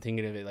cheese and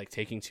thinking of it like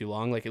taking too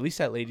long, like at least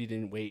that lady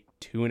didn't wait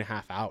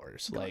 2.5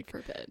 hours. God Like,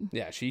 forbid.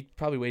 yeah, she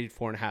probably waited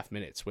 4.5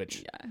 minutes, which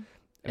Yeah,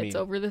 I it's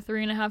mean, over the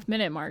 3.5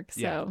 minute mark. So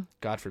yeah,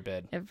 God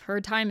forbid. if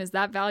her time is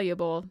that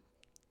valuable,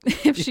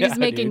 if she's Yeah,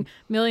 making dude.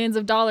 millions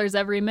of dollars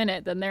every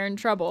minute, then they're in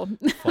trouble.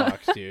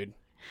 Fuck, dude.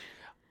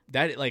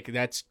 That like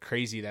that's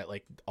crazy that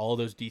like all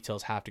those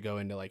details have to go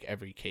into like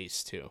every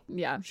case too.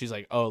 Yeah. She's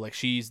like, oh, like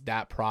she's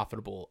that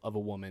profitable of a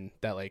woman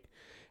that like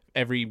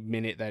every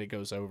minute that it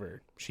goes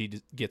over, she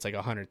gets like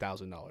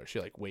 $100,000.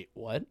 You're like, wait,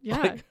 what? Yeah.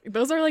 Like,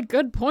 Those are like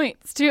good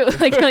points too.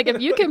 Like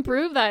if you can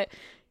prove that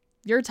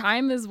your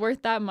time is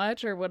worth that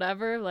much or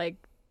whatever, like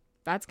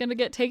that's gonna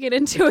get taken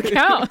into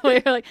account.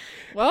 You're like,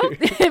 well,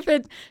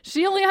 if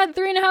she only had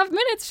 3.5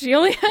 minutes, she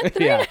only had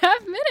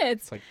 3.5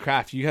 minutes. it's like,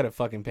 Kraft, you gotta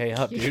fucking pay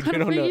up, You dude. gotta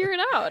We don't know. figure it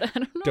out. I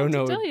don't know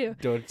what to tell you.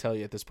 Don't tell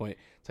you at this point.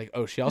 It's like,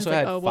 oh, she It's also like,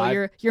 had oh well,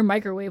 5. your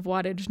microwave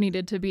wattage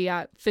needed to be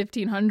at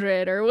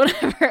 1500 or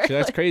whatever. So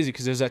that's crazy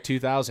because it was at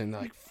 2000.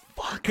 They're like,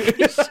 fuck.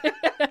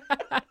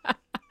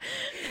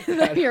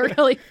 Then you're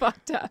really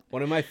fucked up.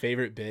 One of my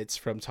favorite bits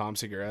from Tom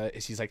Segura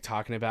is he's like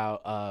talking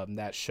about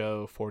that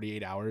show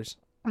 48 Hours.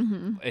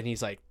 Mm-hmm. And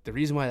he's like, the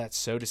reason why that's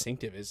so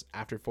distinctive is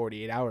after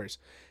 48 hours,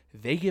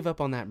 they give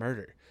up on that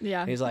murder.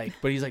 Yeah. And he's like,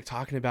 but he's like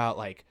talking about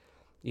like,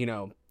 you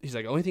know, he's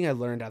like, only thing I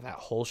learned out of that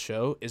whole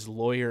show is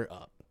lawyer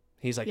up.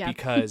 He's like, Yeah.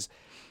 because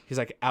he's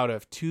like, out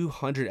of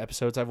 200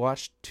 episodes I've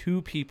watched,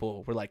 2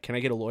 people were like, can I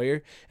get a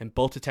lawyer? And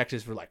both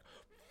detectives were like,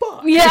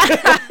 fuck.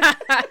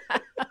 Yeah.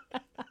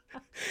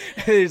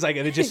 And it's like,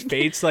 and it just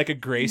fades to like a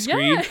gray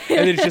screen, Yeah. and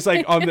then it's just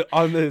like on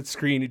the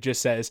screen it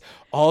just says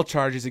all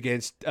charges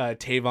against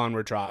Tavon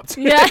were dropped.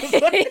 Yeah.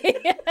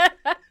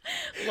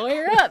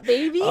 Lawyer up,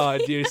 baby. Oh,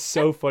 dude, it's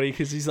so funny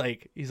because he's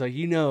like,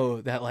 you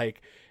know that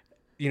like,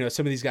 you know,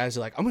 some of these guys are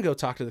like, I'm gonna go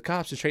talk to the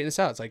cops to straighten this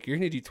out. It's like, you're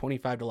gonna do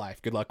 25 to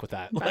life. Good luck with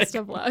that. Best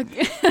Like, of luck.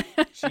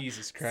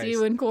 Jesus Christ. See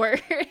you in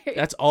court.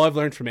 That's all I've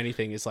learned from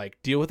anything is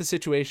like deal with the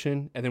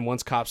situation, and then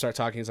once cops start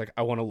talking, it's like,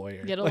 I want a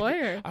lawyer. Get a Like,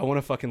 lawyer. I want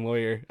a fucking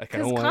lawyer. Like, I Because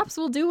don't want. cops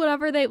will do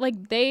whatever they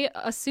like. They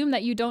assume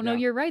that you don't know Yeah.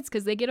 your rights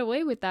because they get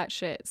away with that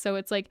shit. So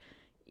it's like,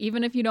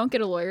 even if you don't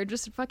get a lawyer,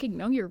 just fucking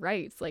know your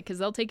rights. Like, because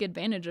they'll take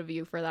advantage of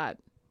you for that.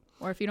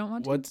 Or if you don't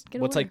want to, get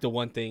a What's lawyer. like the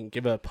one thing?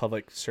 Give a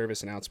public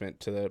service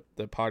announcement to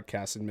the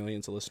podcast and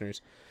millions of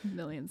listeners,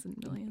 Millions and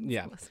millions.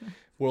 Yeah. Of listeners.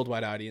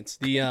 worldwide audience.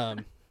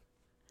 The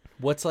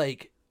what's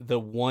like the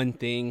one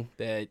thing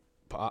that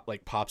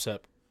pops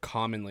up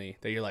commonly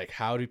that you're like,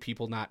 how do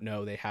people not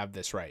know they have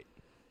this right?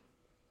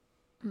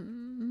 I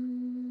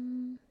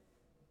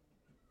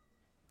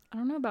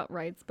don't know about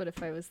rights, but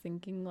if I was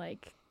thinking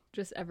like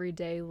just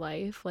everyday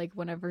life, like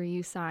whenever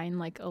you sign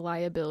like a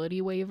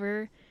liability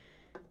waiver,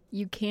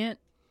 you can't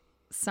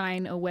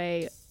sign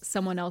away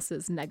someone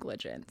else's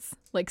negligence.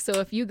 Like, so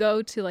if you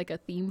go to like a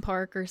theme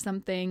park or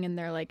something and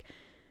they're like,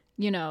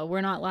 you know,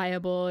 we're not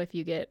liable if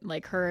you get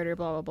like hurt or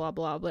blah, blah, blah,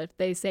 blah. But if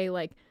they say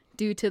like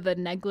due to the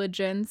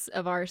negligence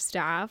of our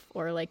staff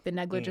or like the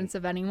negligence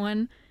of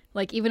anyone,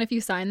 Like, even if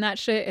you sign that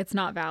shit, it's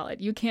not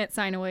valid. You can't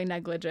sign away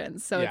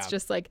negligence. So it's Yeah.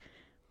 just like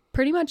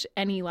pretty much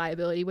any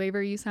liability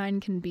waiver you sign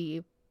can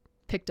be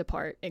picked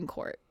apart in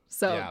court.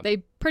 So Yeah. they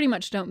pretty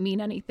much don't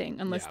mean anything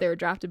unless Yeah. they were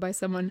drafted by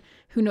someone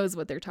who knows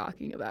what they're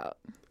talking about.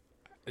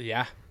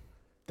 Yeah,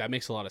 that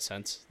makes a lot of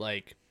sense.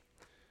 Like,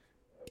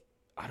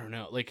 I don't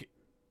know. Like,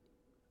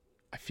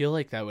 I feel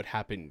like that would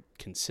happen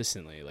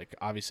consistently. Like,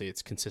 obviously,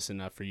 it's consistent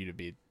enough for you to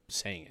be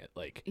saying it.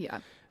 Like, Yeah.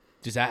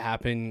 does that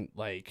happen?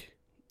 Like,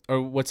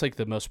 or what's like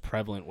the most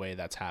prevalent way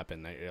that's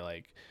happened that you're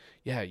like,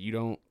 yeah, you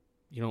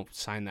don't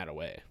sign that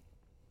away.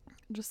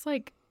 Just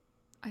like,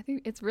 I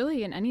think it's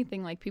really in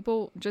anything. Like,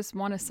 people just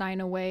want to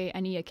sign away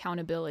any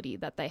accountability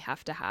that they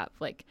have to have.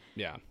 Like,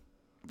 Yeah.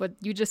 but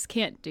you just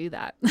can't do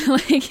that.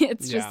 Like,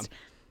 it's Yeah. just,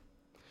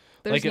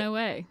 there's Like, no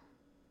way.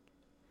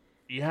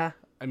 Yeah.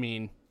 I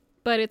mean,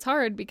 But it's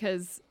hard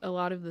because a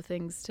lot of the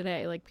things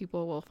today, like,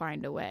 people will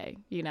find a way,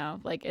 you know?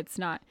 Like, it's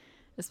not,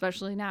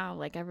 especially now,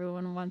 like,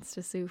 everyone wants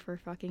to sue for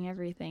fucking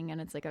everything. And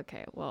it's like,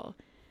 okay, well,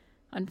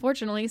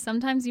 unfortunately,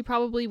 sometimes you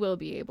probably will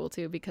be able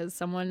to because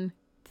someone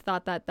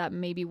thought that that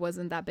maybe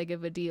wasn't that big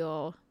of a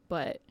deal.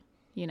 But,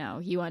 you know,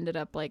 you ended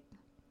up, like,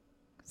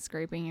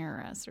 scraping your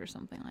wrist or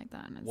something like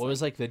that. And it's what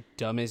was like the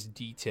dumbest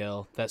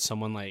detail that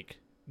someone like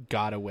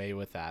got away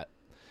with that?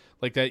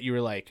 Like that you were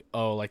like,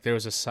 oh, like there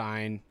was a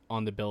sign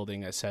on the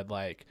building that said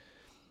like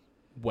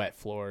wet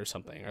floor or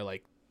something, or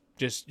like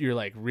just you're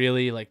like,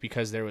 really, like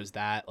because there was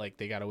that, like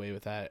they got away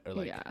with that, or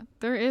like yeah,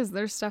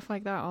 there's stuff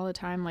like that all the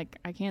time. Like,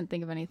 I can't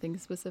think of anything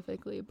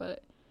specifically,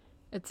 but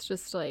it's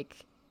just like,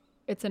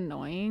 it's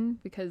annoying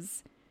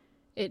because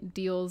it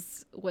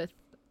deals with,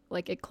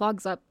 like, it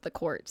clogs up the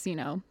courts, you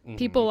know.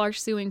 People are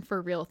suing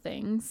for real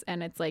things,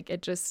 and it's like,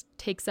 it just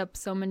takes up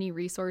so many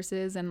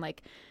resources. And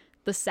like,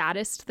 the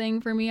saddest thing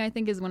for me, I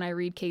think, is when I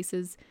read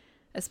cases,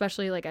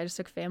 especially like I just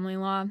took family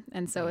law,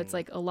 and so it's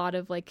like a lot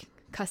of like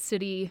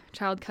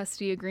child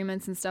custody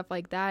agreements and stuff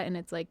like that. And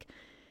it's like,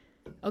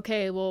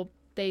 okay, well,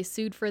 they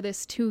sued for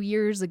this 2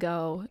 years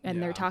ago and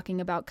Yeah. they're talking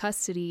about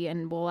custody,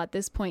 and well, at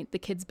this point the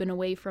kid's been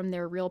away from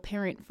their real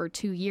parent for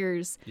 2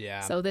 years.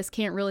 Yeah. So this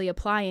can't really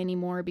apply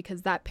anymore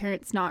because that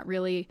parent's not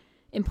really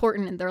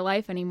important in their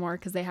life anymore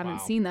because they haven't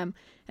Wow. seen them.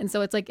 And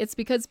so it's like, it's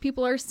because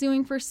people are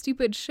suing for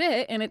stupid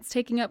shit and it's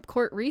taking up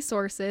court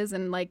resources.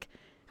 And like,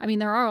 I mean,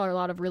 there are a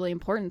lot of really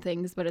important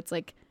things, but it's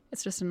like,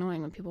 it's just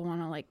annoying when people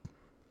want to like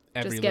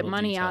every just get little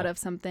money detail. out of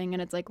something.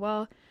 And it's like,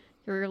 well,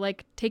 you're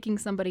like taking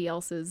somebody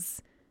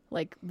else's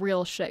like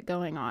real shit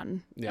going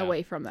on Yeah.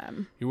 away from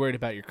them. You're worried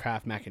about your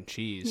Kraft mac and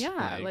cheese.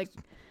 Yeah. Like,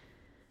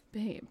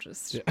 babe,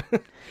 just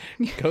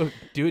go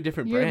do a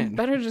different you brand.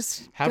 better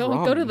just Have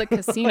go to rum. the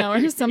casino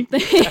or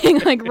something.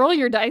 Like, roll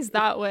your dice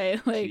that way.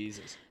 Like,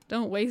 Jesus.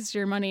 don't waste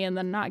your money and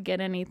then not get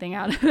anything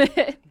out of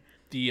it.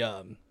 The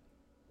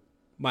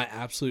my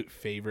absolute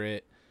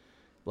favorite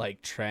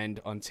like trend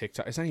on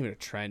TikTok. It's not even a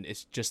trend.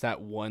 It's just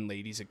that one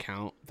lady's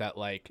account that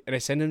like, and I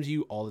send them to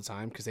you all the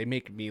time because they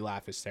make me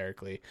laugh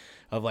hysterically.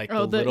 Of like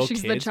the little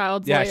she's kids. the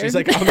child's yeah, lawyer. she's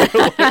like, I'm your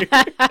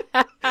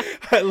lawyer.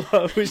 I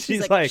love when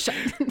she's like, "Shut-"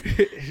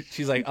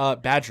 she's like,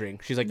 badgering.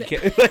 She's like, you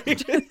can't, like,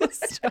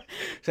 she's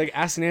like,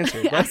 ask and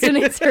answer. Asked and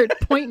answered,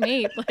 point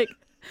made. Like,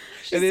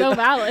 she's And then- so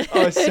valid.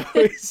 Oh,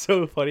 it's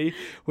so funny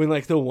when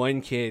like the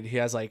one kid, he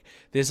has like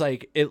this,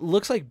 like it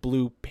looks like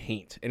blue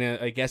paint, and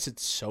I guess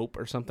it's soap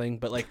or something.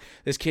 But like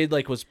this kid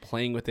like was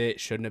playing with it,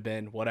 shouldn't have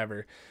been,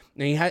 whatever.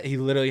 And he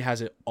literally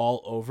has it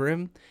all over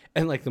him.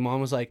 And like the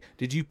mom was like,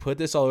 "Did you put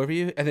this all over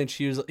you?" And then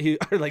she looked,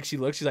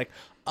 she's like,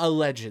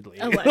 "Allegedly."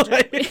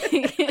 Allegedly.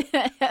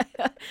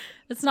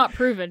 It's not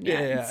proven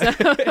yet.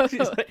 Yeah. So She's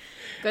like-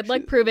 good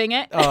luck proving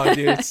it. Oh,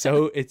 dude,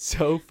 it's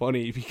so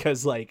funny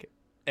because like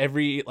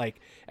every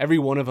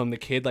one of them, the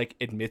kid like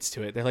admits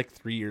to it. They're like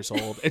 3 years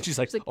old, and she's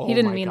like, She's like, "Oh he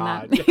didn't my mean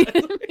god."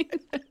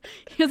 that.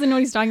 He doesn't know what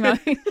he's talking about.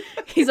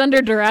 He's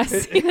under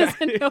duress. He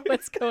doesn't know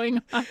what's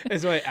going on.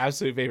 It's my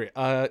absolute favorite.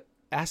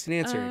 Asked and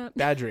answered.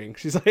 Badgering.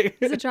 She's like,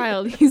 He's a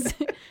child.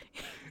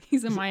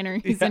 He's a minor.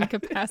 He's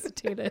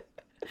incapacitated.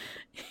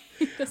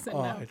 He doesn't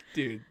oh, know.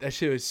 dude, that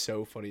shit was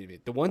so funny to me.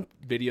 The one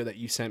video that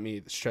you sent me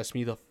that stressed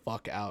me the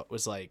fuck out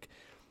was like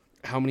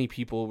how many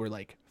people were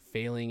like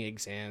failing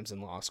exams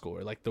in law school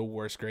or like the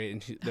worst grade,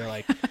 and they're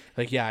like,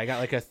 yeah, I got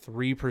like a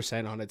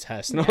 3% on a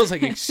test, and I was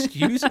like,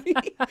 excuse me,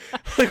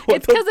 like what?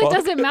 It's because it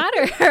doesn't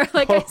matter.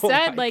 Like I Oh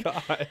said, my like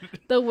God.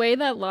 the way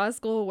that law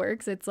school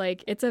works, it's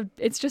like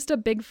it's just a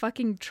big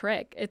fucking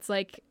trick. It's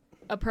like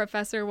a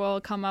professor will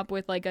come up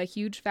with like a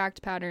huge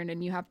fact pattern,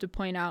 and you have to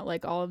point out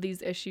like all of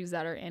these issues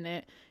that are in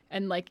it,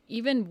 and like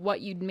even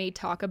what you may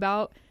talk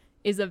about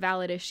is a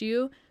valid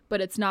issue,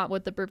 but it's not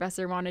what the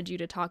professor wanted you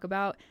to talk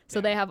about.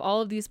 So they have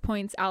all of these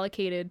points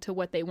allocated to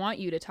what they want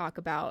you to talk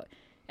about.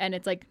 And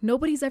it's like,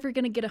 nobody's ever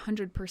going to get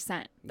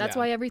 100%. That's Yeah.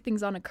 why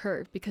everything's on a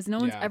curve, because no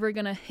one's Yeah. ever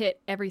going to hit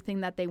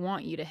everything that they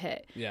want you to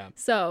hit. Yeah.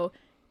 So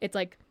it's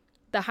like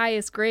the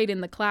highest grade in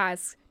the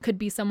class could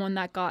be someone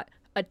that got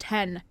a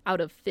 10 out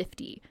of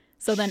 50.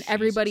 So then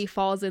everybody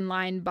falls in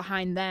line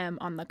behind them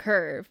on the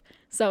curve.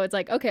 So it's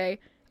like, okay,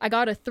 I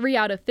got a 3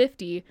 out of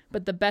 50,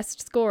 but the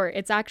best score,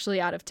 it's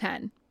actually out of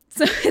 10.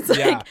 So it's like,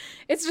 Yeah.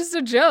 it's just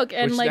a joke.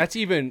 And Which like, that's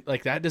even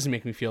like that doesn't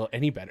make me feel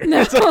any better.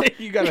 No, It's like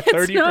you got a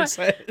it's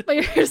 30%. but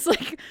you're just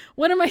like,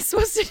 what am I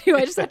supposed to do?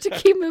 I just have to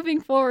keep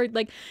moving forward.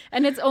 Like,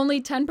 and it's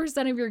only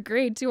 10% of your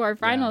grade too. Our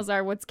finals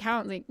are what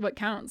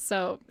counts.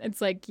 So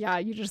it's like, yeah,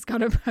 you just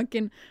gotta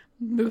fucking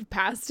move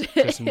past it.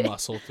 Just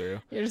muscle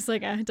through. You're just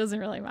like, it doesn't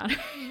really matter.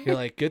 You're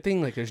like, good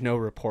thing like there's no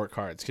report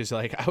cards because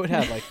like I would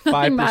have like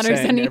Nothing 5% matters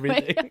and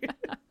anyway. everything.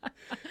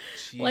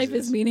 Life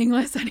is Jesus,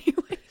 meaningless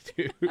anyway.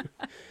 dude.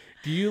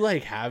 Do you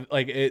like have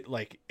like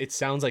it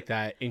sounds like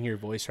that in your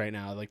voice right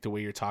now, like the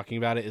way you're talking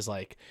about it is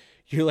like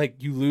you're like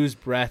you lose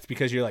breath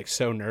because you're like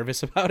so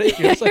nervous about it.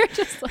 You're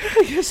just like,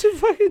 I guess it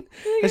fucking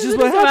that's just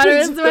what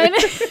happens.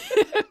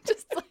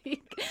 Just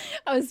like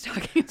I was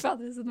talking about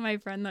this with my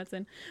friend that's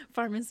in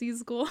pharmacy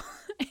school,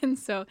 and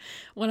so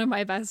one of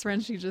my best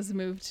friends, she just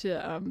moved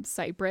to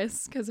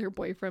Cyprus because her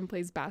boyfriend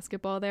plays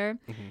basketball there,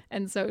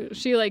 and so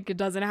she like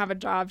doesn't have a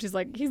job. She's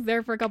like, he's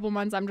there for a couple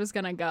months, I'm just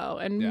gonna go.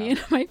 And me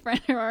and my friend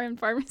who are in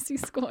pharmacy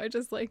school are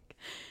just like,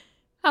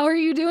 how are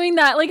you doing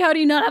that? Like, how do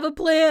you not have a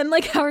plan?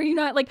 Like, how are you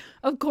not like,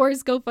 of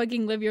course, go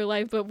fucking live your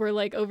life. But we're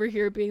like over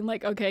here being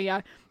like, okay,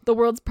 yeah, the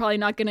world's probably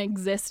not going to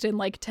exist in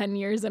like 10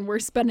 years. And we're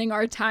spending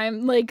our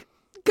time like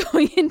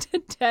going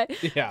into debt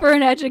for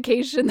an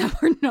education that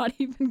we're not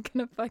even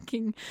going to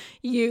fucking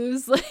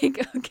use.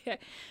 Like, okay.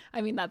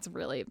 I mean, that's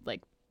really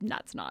like,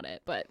 that's not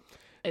it. But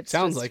it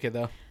sounds like it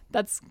though.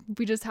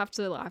 We just have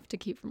to laugh to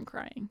keep from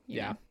crying.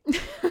 You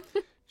know?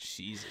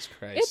 Jesus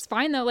Christ. It's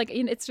fine though. Like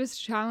it's just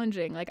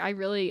challenging. Like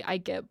I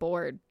get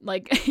bored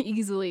like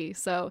easily.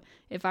 So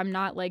if I'm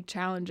not like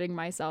challenging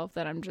myself,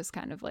 then I'm just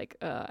kind of like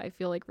I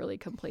feel like really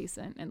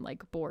complacent and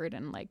like bored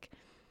and like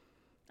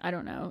I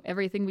don't know.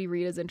 Everything we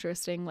read is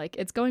interesting. Like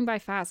it's going by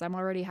fast. I'm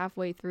already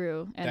halfway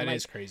through. And that like,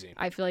 is crazy.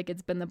 I feel like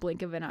it's been the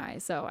blink of an eye.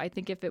 So I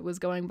think if it was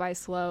going by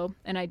slow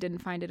and I didn't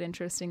find it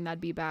interesting,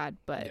 that'd be bad.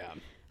 But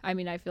I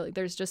mean, I feel like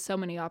there's just so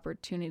many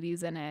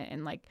opportunities in it,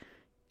 and like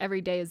every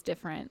day is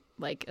different,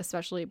 like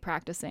especially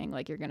practicing,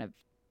 like you're gonna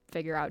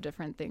figure out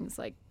different things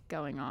like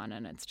going on,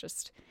 and it's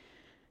just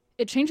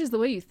it changes the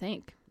way you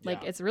think.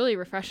 Like it's really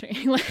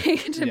refreshing like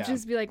to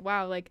just be like,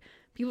 wow, like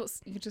people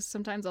just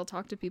sometimes I'll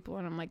talk to people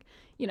and I'm like,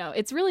 you know,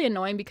 it's really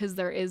annoying because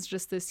there is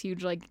just this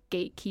huge like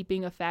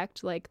gatekeeping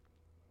effect. Like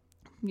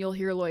you'll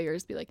hear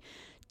lawyers be like,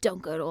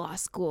 don't go to law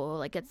school,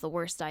 like it's the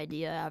worst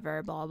idea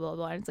ever, blah blah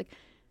blah, and it's like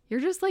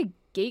you're just like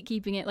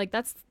gatekeeping it. Like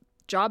that's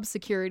job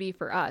security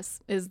for us,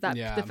 is that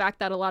the fact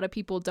that a lot of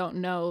people don't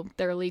know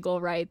their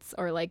legal rights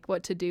or like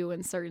what to do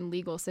in certain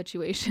legal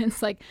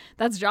situations. Like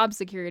that's job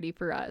security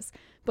for us.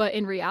 But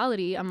in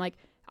reality, I'm like,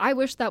 I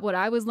wish that what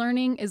I was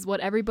learning is what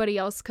everybody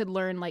else could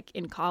learn like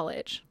in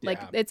college. Like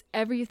it's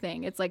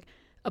everything. It's like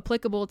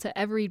applicable to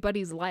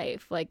everybody's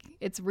life. Like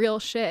it's real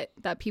shit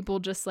that people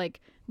just like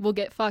will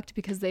get fucked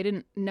because they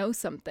didn't know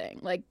something.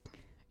 Like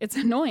it's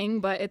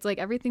annoying, but it's like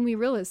everything we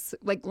realize,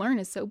 like learn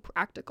is so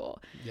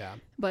practical. Yeah.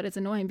 But it's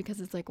annoying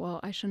because it's like, well,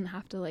 I shouldn't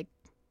have to like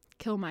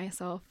kill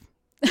myself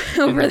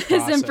over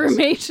this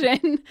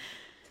information.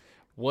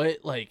 What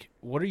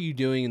are you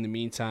doing in the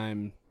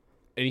meantime?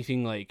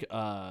 Anything like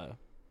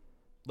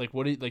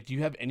what do you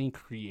have any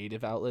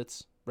creative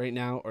outlets right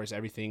now, or is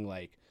everything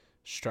like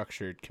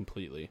structured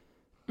completely?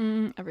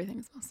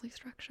 Everything's mostly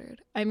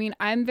structured. I mean,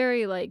 I'm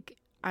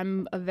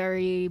a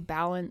very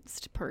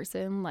balanced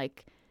person.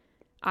 Like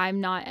I'm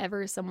not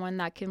ever someone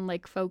that can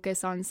like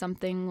focus on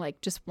something,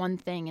 like just one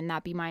thing and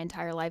that be my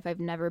entire life. I've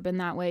never been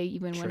that way.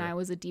 Even when I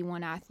was a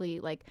D1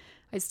 athlete, like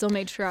I still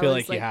made sure I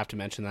was like you have to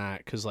mention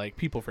that because like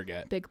people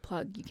forget. Big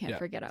plug. You can't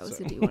forget I was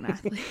a D1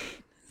 athlete.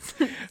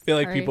 I feel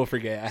like people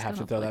forget. I have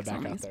to throw that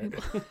back out there.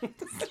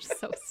 It's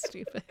so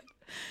stupid.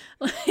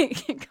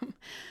 Like,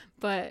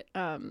 but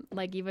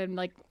like even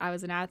like I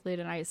was an athlete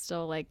and I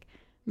still like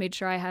made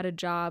sure I had a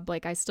job.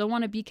 Like I still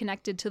want to be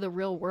connected to the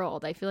real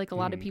world. I feel like a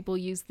lot of people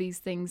use these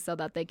things so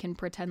that they can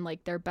pretend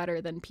like they're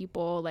better than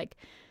people. Like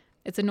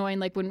it's annoying.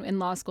 Like when in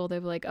law school, they're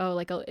like, oh,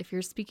 like if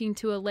you're speaking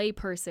to a lay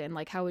person,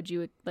 like how would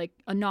you, like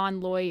a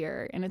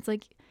non-lawyer? And it's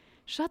like,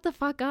 shut the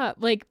fuck up.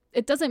 Like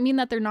it doesn't mean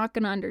that they're not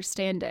going to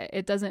understand it.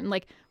 It doesn't,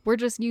 like, we're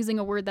just using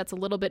a word that's a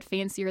little bit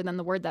fancier than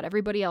the word that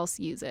everybody else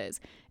uses.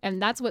 And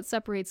that's what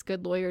separates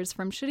good lawyers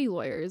from shitty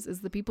lawyers,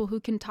 is the people who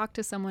can talk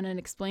to someone and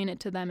explain it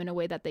to them in a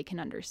way that they can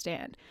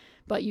understand.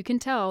 But you can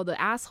tell the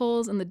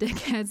assholes and the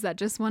dickheads that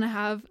just want to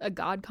have a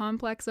God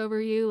complex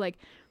over you, like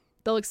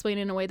they'll explain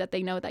it in a way that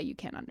they know that you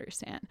can't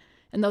understand.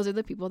 And those are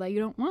the people that you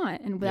don't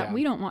want, and that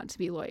we don't want to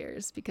be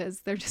lawyers,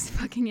 because they're just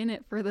fucking in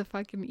it for the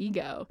fucking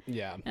ego.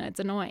 Yeah. And it's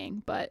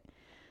annoying. But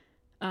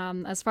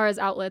as far as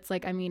outlets,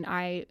 like, I mean,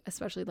 I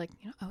especially, like,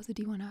 you know, I was a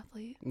D1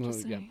 athlete.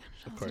 Just saying,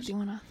 of course. I was a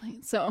D1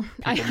 athlete. So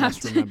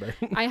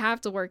I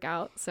have to work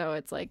out. So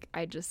it's like,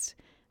 I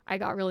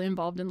got really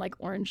involved in like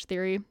Orange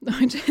Theory,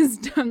 which is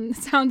dumb.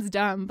 Sounds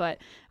dumb, but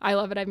I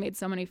love it. I've made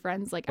so many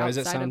friends like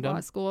outside of law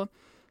school.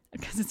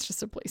 Because it's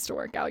just a place to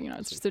work out, you know,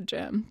 it's just a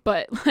gym.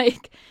 But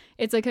like,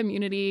 it's a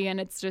community, and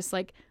it's just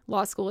like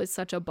law school is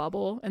such a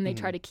bubble, and they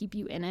try to keep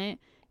you in it.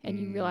 And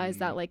you realize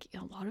that like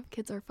a lot of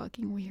kids are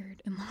fucking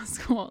weird in law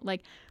school.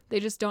 Like they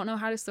just don't know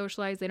how to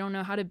socialize. They don't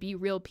know how to be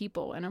real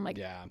people. And I'm like,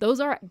 those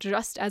are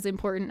just as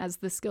important as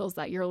the skills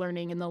that you're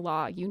learning in the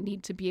law. You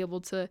need to be able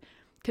to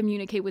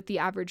communicate with the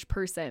average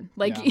person.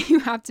 Like you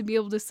have to be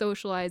able to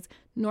socialize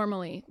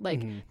normally.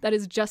 Like that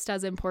is just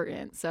as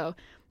important. So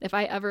if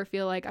I ever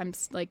feel like I'm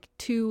like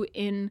too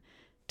in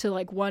to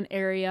like one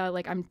area,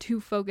 like I'm too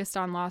focused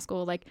on law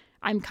school, like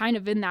I'm kind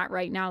of in that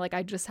right now. Like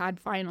I just had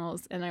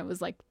finals and I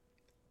was like,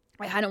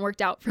 I hadn't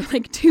worked out for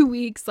like 2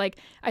 weeks. Like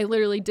I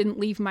literally didn't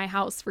leave my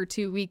house for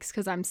 2 weeks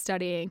because I'm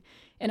studying.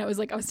 And I was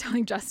like, I was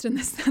telling Justin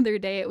this the other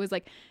day, it was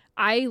like,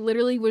 I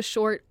literally was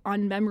short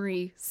on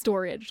memory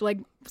storage. Like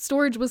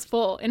storage was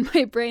full in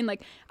my brain.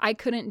 Like I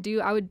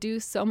would do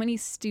so many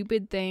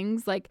stupid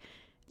things like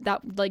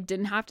that like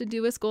didn't have to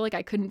do with school. Like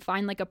I couldn't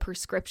find like a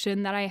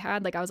prescription that I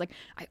had. Like I was like,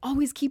 I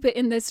always keep it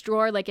in this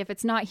drawer. Like if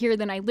it's not here,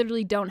 then I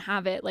literally don't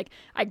have it. Like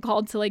I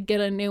called to like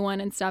get a new one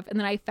and stuff. And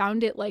then I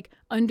found it like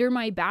under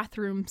my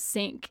bathroom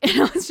sink.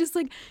 And I was just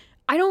like,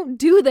 I don't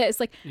do this.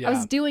 Like I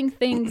was doing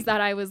things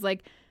that I was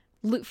like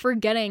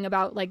forgetting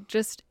about, like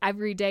just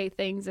everyday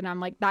things. And I'm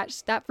like,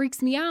 that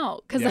freaks me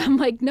out. Cause I'm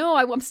like, no,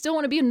 I still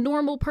want to be a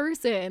normal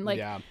person.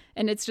 Like,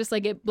 and it's just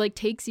like, it like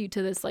takes you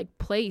to this like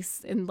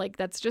place and like,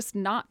 that's just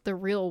not the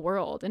real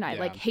world. And I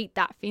like hate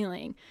that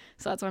feeling.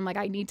 So that's why I'm like,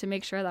 I need to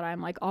make sure that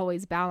I'm like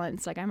always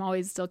balanced. Like I'm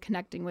always still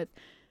connecting with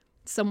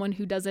someone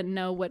who doesn't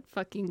know what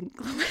fucking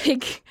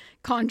like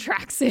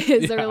contracts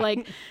is or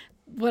like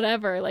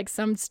whatever, like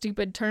some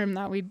stupid term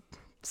that we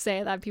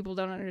say that people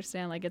don't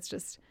understand. Like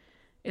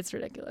it's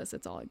ridiculous.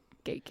 It's all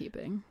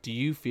gatekeeping. Do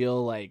you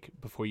feel like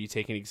before you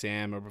take an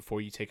exam or before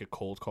you take a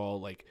cold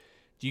call, like,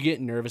 do you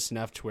get nervous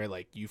enough to where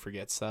like you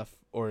forget stuff,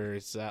 or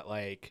is that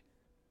like?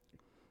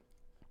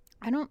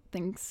 I don't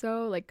think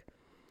so. Like,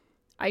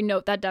 I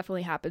know that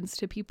definitely happens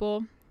to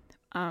people.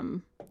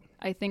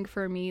 I think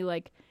for me,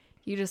 like,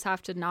 you just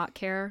have to not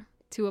care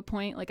to a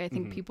point. Like, I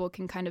think people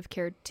can kind of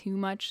care too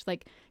much.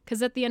 Like,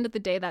 because at the end of the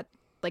day, that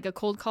like a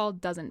cold call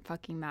doesn't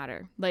fucking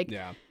matter. Like,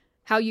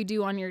 how you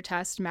do on your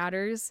test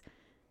matters.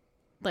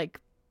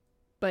 Like,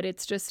 but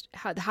it's just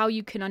how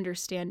you can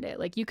understand it.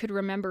 Like you could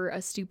remember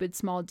a stupid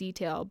small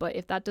detail, but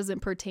if that doesn't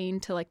pertain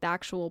to like the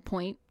actual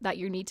point that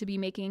you need to be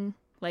making,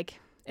 like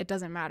it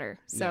doesn't matter.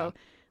 So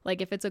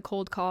like if it's a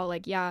cold call,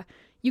 like,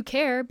 you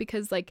care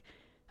because like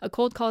a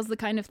cold call is the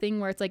kind of thing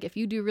where it's like, if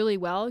you do really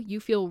well,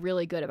 you feel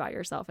really good about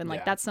yourself. And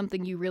like, that's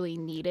something you really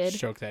needed.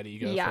 Stroke that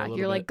ego. Yeah. For a little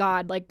You're bit. like,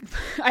 God, like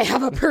I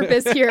have a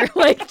purpose here.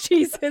 Like,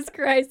 Jesus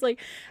Christ.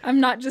 Like, I'm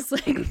not just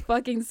like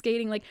fucking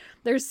skating. Like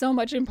there's so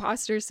much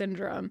imposter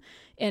syndrome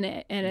in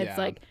it. And it's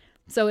like,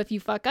 so if you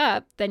fuck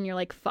up, then you're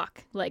like,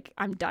 fuck, like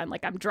I'm done.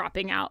 Like I'm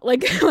dropping out.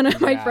 Like one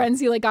of my friends,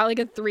 he like got like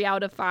a 3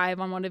 out of 5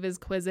 on one of his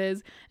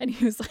quizzes. And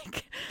he was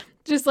like,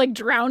 just like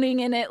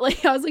drowning in it.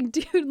 Like, I was like,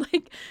 dude,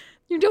 like,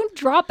 you don't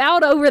drop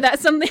out over that,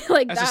 something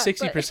like that's that.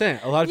 That's a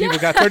 60%. A lot of people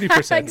got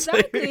 30%.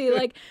 Exactly.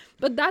 Like,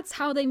 but that's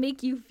how they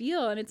make you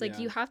feel. And it's like,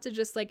 you have to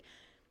just like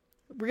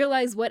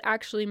realize what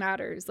actually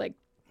matters. Like,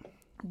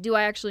 do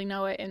I actually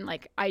know it? And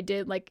like, I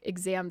did like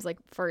exams, like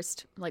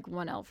first, like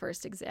 1L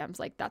first exams.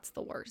 Like that's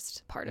the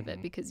worst part of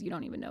it because you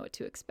don't even know what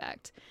to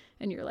expect.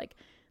 And you're like,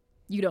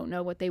 you don't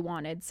know what they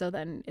wanted. So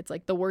then it's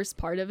like the worst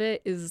part of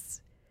it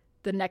is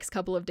the next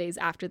couple of days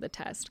after the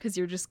test, because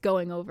you're just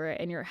going over it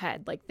in your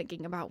head, like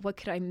thinking about what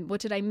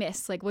did I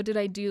miss? Like, what did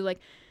I do? Like,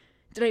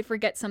 did I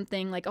forget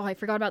something? Like, oh, I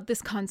forgot about this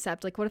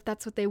concept. Like, what if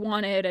that's what they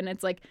wanted? And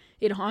it's like,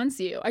 it haunts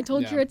you. I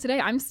told Kira today,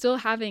 I'm still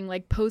having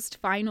like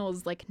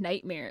post-finals, like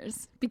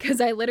nightmares, because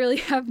I literally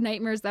have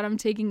nightmares that I'm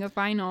taking a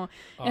final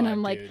and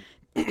I'm like,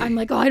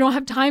 oh, I don't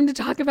have time to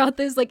talk about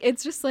this. Like,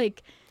 it's just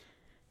like,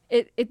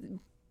 it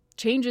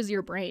changes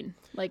your brain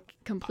like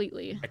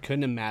completely. I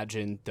couldn't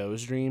imagine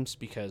those dreams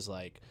because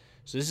like,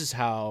 so this is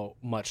how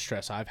much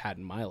stress I've had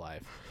in my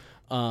life.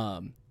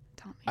 I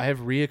have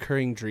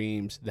reoccurring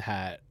dreams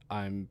that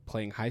I'm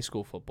playing high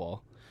school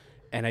football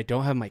and I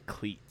don't have my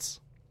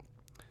cleats.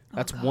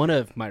 That's one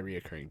of my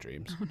reoccurring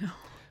dreams. Oh no.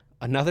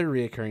 Another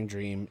reoccurring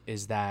dream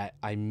is that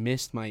I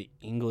missed my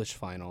English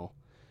final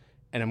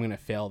and I'm going to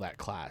fail that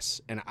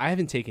class. And I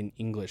haven't taken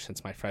English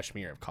since my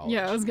freshman year of college.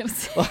 Yeah, I was going to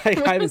say.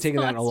 Like, I haven't taken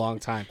that in a long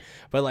time.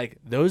 But, like,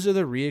 those are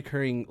the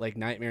reoccurring, like,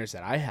 nightmares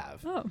that I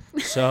have. Oh.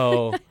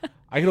 So,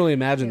 I can only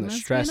imagine the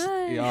stress.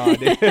 Oh,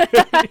 dude.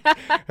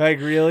 Like,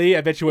 really?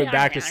 I bet you went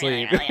back to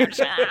sleep.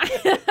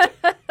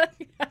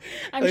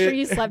 I'm sure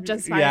you slept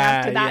just fine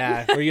after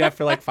that. Yeah, were you up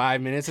for, like,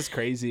 5 minutes? It's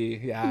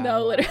crazy. Yeah.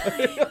 No,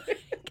 literally.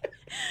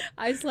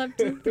 I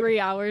slept 3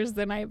 hours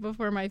the night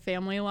before my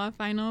family law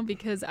final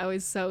because I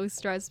was so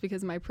stressed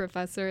because my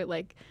professor,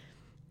 like,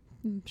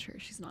 I'm sure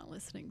she's not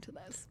listening to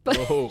this, but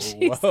whoa.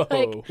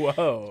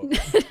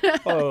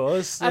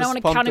 I don't want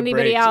to count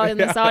anybody out in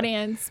this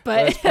audience,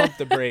 but let's pump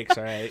the brakes.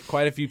 All right,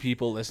 quite a few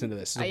people listen to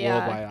this. It's a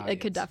worldwide audience.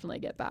 It could definitely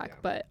get back,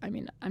 but I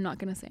mean, I'm not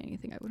gonna say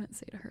anything I wouldn't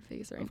say to her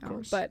face right now.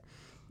 Course. But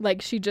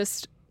like, she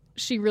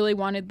really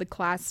wanted the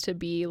class to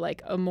be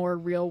like a more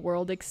real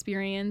world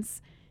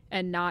experience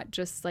and not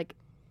just like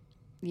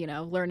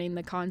learning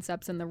the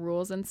concepts and the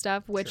rules and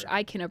stuff, which Sure.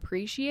 I can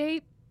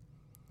appreciate.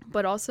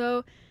 But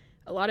also,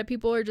 a lot of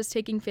people are just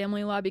taking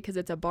family law because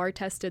it's a bar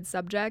tested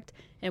subject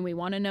and we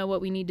want to know what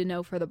we need to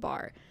know for the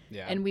bar.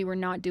 Yeah. And we were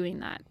not doing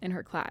that in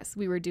her class.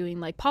 We were doing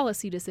like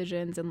policy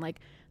decisions and like,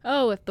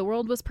 oh, if the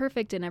world was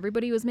perfect and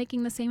everybody was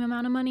making the same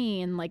amount of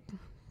money and like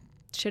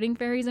shitting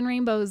fairies and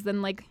rainbows,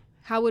 then like,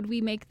 how would we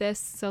make this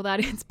so that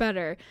it's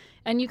better?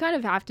 And you kind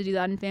of have to do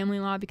that in family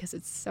law because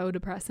it's so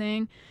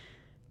depressing.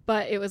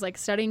 But it was like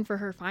studying for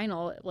her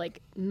final,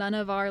 like none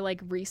of our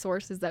like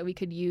resources that we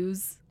could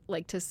use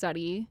like to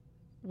study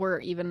were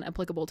even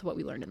applicable to what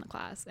we learned in the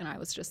class. And I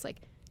was just like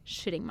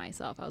shitting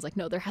myself. I was like,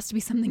 no, there has to be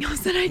something else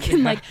that I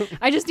can like,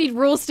 I just need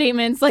rule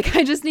statements. Like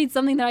I just need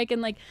something that I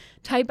can like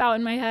type out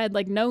in my head,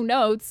 like no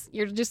notes.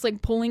 You're just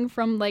like pulling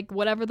from like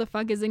whatever the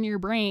fuck is in your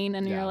brain.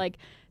 And you're like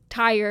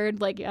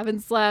tired, like you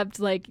haven't slept,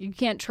 like you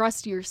can't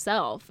trust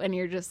yourself. And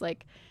you're just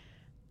like,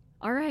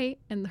 all right.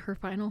 And her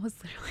final was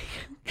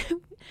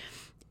literally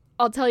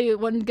I'll tell you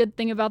one good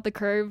thing about the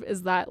curve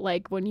is that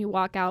like when you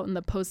walk out in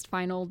the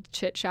post-final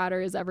chit chatter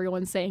is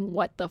everyone saying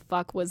what the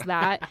fuck was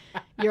that,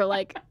 you're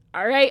like,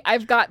 all right,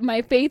 I've got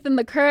my faith in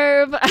the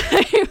curve.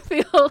 I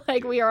feel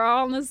like we are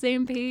all on the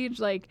same page.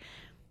 Like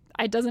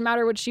it doesn't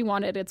matter what she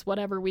wanted, it's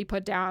whatever we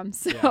put down.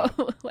 So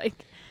like,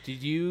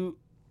 did you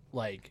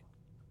like,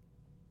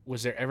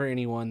 was there ever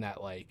anyone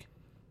that like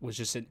was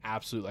just an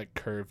absolute like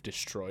curve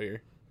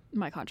destroyer?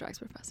 My contracts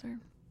professor.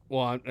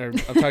 Well, I'm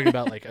talking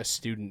about like a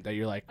student that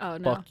you're like, Oh,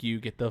 no. fuck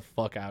you, get the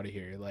fuck out of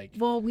here. Like,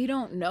 Well, we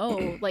don't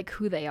know like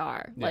who they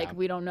are. Yeah. Like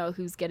we don't know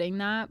who's getting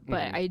that.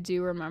 But Mhm. I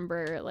do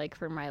remember like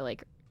for my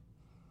like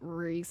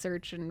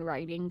research and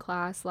writing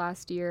class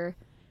last year,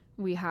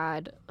 we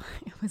had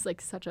it was like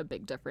such a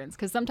big difference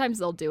because sometimes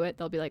they'll do it.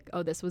 They'll be like,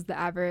 oh, this was the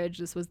average,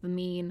 this was the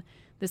mean,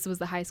 this was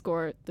the high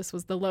score, this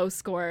was the low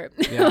score.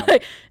 Yeah. Like,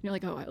 and you're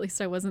like, oh, at least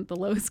I wasn't the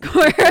low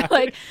score.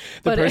 Like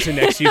the but person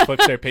next to you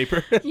flips their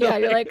paper. yeah,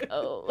 you're like,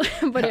 oh.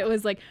 But it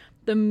was like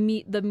the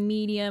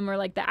medium or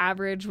like the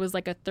average was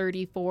like a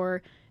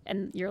 34,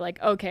 and you're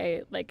like,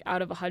 okay, like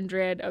out of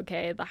 100,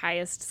 okay, the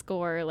highest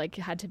score like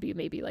had to be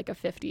maybe like a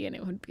 50, and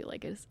it would be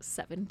like a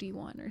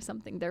 71 or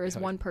something. There was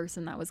Okay. one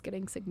person that was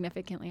getting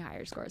significantly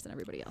higher scores than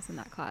everybody else in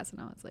that class, and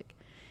I was like,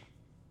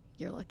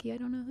 you're lucky I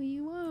don't know who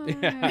you are.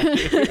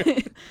 Yeah.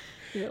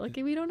 You're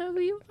lucky we don't know who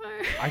you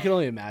are. I can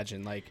only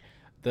imagine like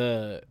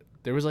there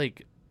was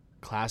like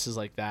classes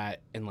like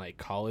that in like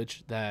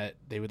college that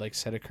they would like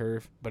set a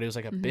curve, but it was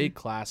like a big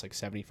class, like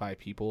 75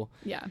 people.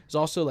 Yeah. It's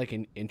also like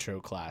an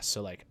intro class,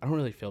 so like I don't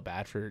really feel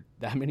bad for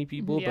that many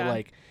people, but Yeah.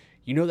 like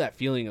you know that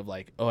feeling of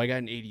like, oh, I got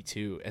an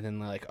 82, and then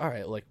they're like, all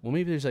right, like, well,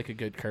 maybe there's like a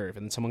good curve,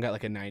 and then someone got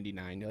like a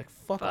 99. You're like,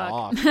 fuck.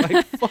 off,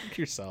 like fuck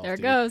yourself. There it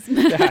dude. goes.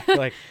 Yeah,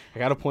 like I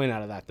got a point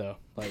out of that though.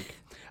 Like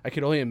I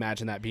could only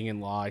imagine that being in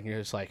law, and you're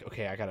just like,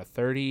 okay, I got a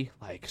 30,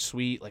 like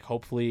sweet, like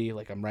hopefully,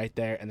 like I'm right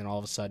there, and then all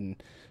of a sudden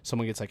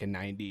someone gets like a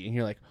 90, and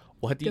you're like,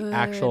 what the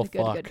actual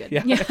fuck? Good.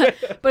 Yeah. Yeah.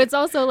 But it's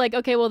also like,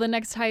 okay, well, the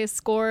next highest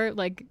score,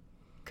 like,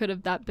 could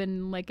have that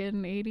been like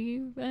an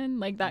 80 then?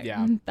 Like that,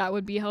 Yeah. that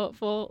would be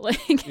helpful.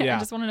 Like, Yeah. I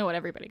just want to know what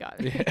everybody got.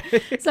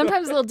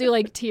 Sometimes they'll do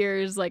like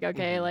tiers, like,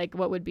 okay, like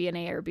what would be an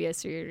A or B, a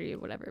C or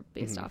whatever,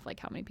 based off like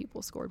how many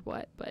people scored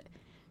what. But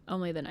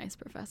only the nice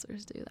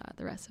professors do that.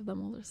 The rest of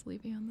them will just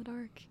leave you in the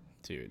dark.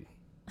 Dude.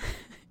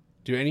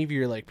 Do any of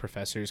your like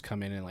professors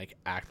come in and like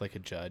act like a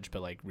judge,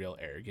 but like real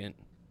arrogant?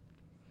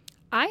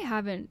 I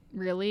haven't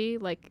really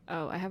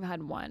I have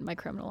had one, my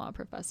criminal law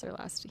professor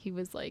he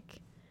was like,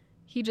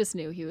 he just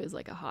knew he was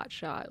like a hot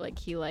shot. Like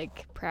he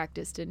like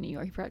practiced in New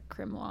York, he practiced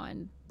crim law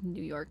in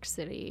New York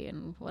City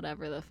and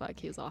whatever the fuck.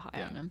 He was all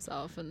high on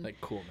himself, and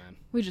Like, cool, man.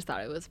 we just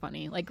thought it was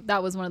funny. Like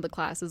that was one of the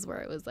classes where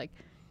it was like,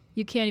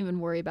 you can't even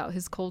worry about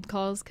his cold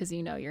calls because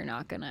you know you're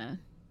not gonna.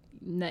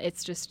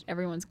 It's just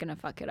everyone's gonna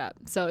fuck it up.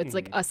 So it's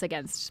like us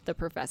against the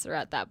professor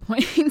at that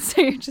point.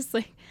 So you're just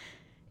like,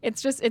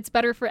 it's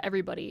better for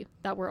everybody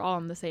that we're all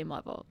on the same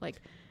level.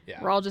 Like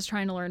Yeah. we're all just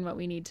trying to learn what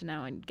we need to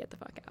know and get the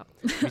fuck out.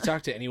 Have you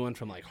talked to anyone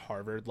from like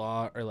Harvard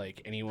Law or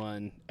like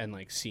anyone and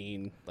like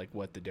seen like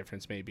what the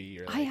difference may be?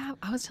 Or like,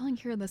 I was telling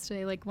Kira this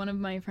today. Like one of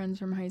my friends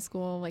from high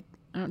school. Like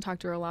I don't talk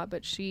to her a lot,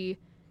 but she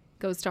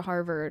goes to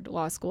Harvard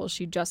Law School.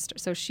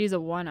 So she's a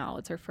 1L.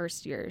 It's her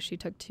first year. She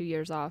took 2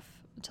 years off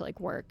to like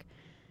work.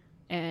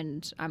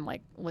 And I'm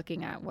like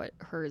looking at what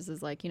hers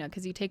is like, you know,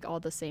 because you take all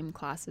the same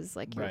classes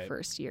like your Right.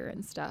 first year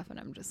and stuff. And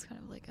I'm just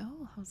kind of like,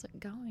 oh, how's it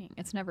going?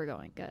 It's never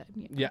going good.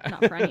 You know, Yeah.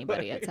 Not for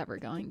anybody. It's ever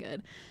going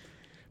good.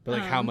 but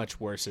like, how much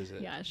worse is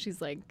it? Yeah.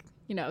 She's like,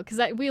 you know, because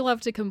we love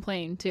to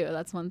complain too.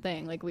 That's one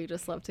thing. Like we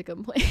just love to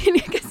complain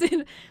because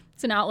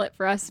it's an outlet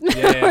for us.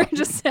 Yeah. We're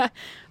just,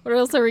 what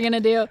else are we going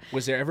to do?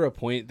 Was there ever a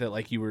point that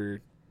like you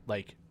were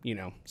like, you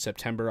know,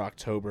 September,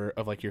 October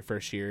of like your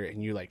first year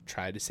and you like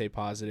tried to stay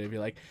positive?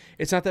 You're like,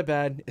 it's not that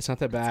bad. It's not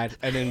that bad.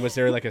 And then was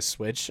there like a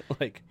switch?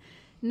 Like,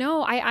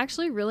 No, I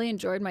actually really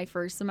enjoyed my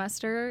first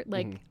semester.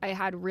 Like I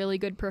had really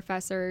good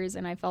professors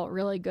and I felt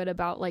really good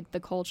about like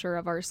the culture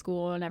of our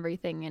school and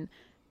everything. And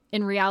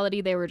in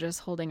reality, they were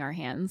just holding our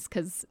hands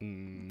because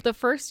the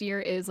first year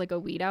is like a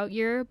weed out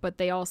year, but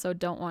they also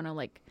don't want to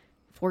like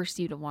force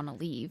you to want to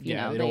leave. You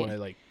know? They don't want to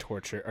like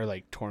torture or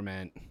like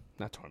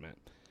not torment.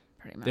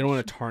 Pretty much. They don't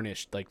want to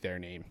tarnish like their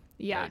name.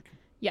 Yeah. Like,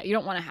 yeah. You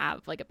don't want to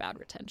have like a bad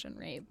retention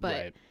rate, but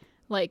right.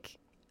 like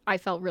I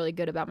felt really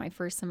good about my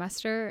first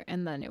semester.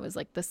 And then it was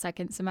like the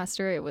second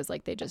semester, it was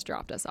like they just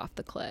dropped us off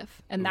the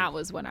cliff. And that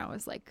was when I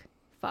was like,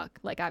 fuck,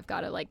 like I've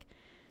got to like,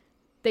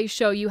 they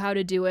show you how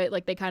to do it.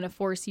 Like they kind of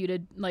force you to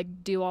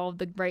like do all of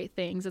the right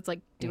things. It's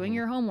like doing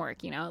your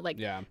homework, you know, like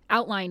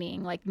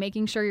outlining, like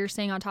making sure you're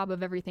staying on top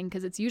of everything.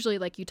 Cause it's usually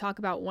like you talk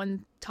about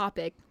one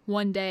topic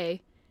one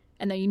day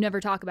and then you never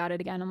talk about it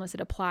again unless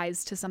it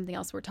applies to something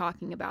else we're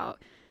talking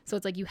about. So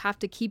it's like you have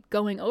to keep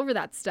going over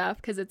that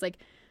stuff. Cause it's like,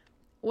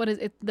 what is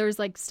it? There's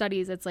like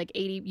studies. It's like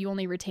 80, you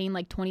only retain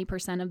like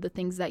 20% of the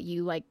things that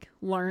you like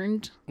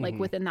learned like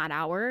within that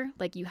hour.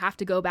 Like you have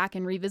to go back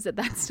and revisit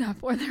that stuff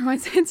or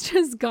otherwise it's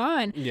just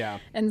gone. Yeah.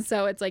 And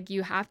so it's like,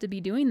 you have to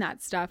be doing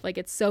that stuff. Like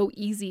it's so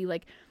easy.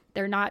 Like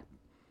they're not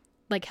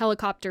like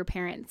helicopter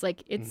parents.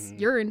 Like it's,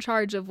 you're in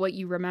charge of what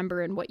you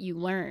remember and what you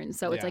learn.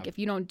 So it's like, if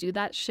you don't do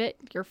that shit,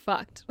 you're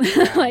fucked.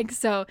 Yeah. Like,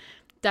 so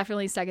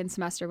definitely second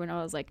semester when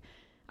I was like,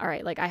 all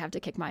right, like I have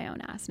to kick my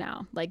own ass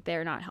now. Like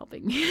they're not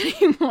helping me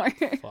anymore.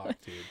 Fuck,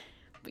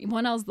 dude.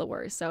 1L's the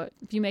worst. So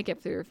if you make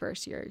it through your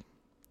first year,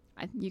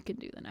 you can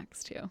do the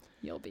next two.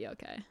 You'll be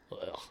okay.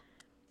 Ugh.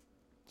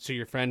 So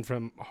your friend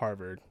from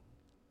Harvard,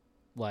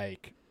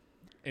 like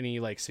any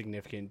like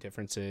significant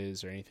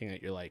differences or anything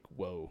that you're like,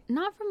 whoa?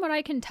 Not from what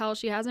I can tell.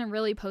 She hasn't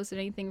really posted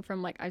anything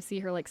from like, I see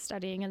her like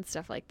studying and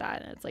stuff like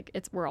that. And it's like,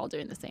 we're all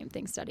doing the same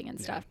thing, studying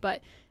and stuff.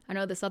 But I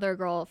know this other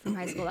girl from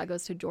high school that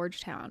goes to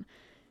Georgetown.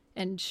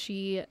 And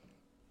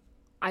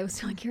I was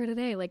telling Kira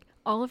today, like,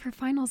 all of her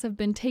finals have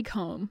been take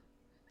home.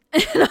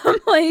 And I'm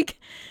like,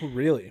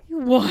 really?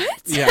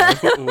 What? Yeah.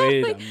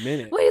 Wait a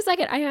minute. Wait a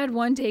second. I had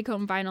one take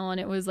home final and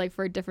it was like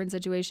for a different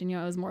situation. You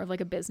know, it was more of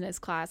like a business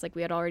class. Like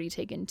we had already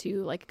taken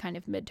 2 like kind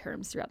of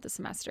midterms throughout the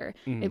semester.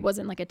 It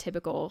wasn't like a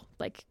typical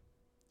like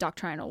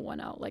doctrinal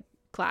 1L like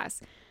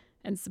class.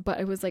 But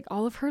it was like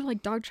all of her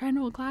like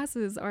doctrinal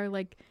classes are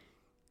like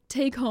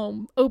take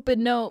home,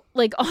 open note,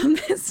 like all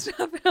this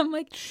stuff. And I'm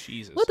like,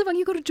 Jesus, what the fuck?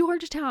 You go to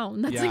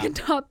Georgetown. That's like a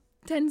top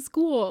 10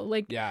 school.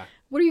 Like,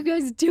 what are you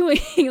guys doing?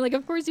 Like,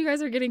 of course you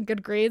guys are getting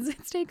good grades.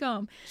 It's take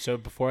home. So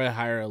before I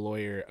hire a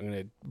lawyer, I'm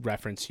going to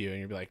reference you and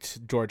you'll be like,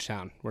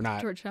 Georgetown. We're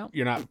not, Georgetown.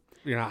 You're not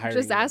hiring.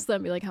 Just ask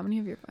them, be like, how many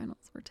of your finals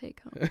were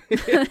take home?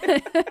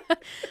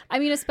 I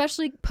mean,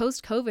 especially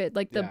post COVID,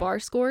 like the bar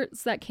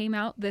scores that came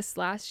out this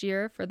last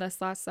year for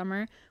this last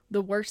summer,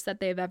 the worst that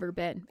they've ever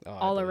been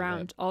all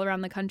around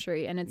the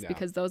country. And it's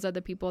because those are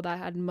the people that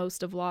had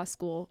most of law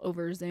school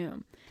over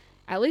Zoom.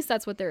 At least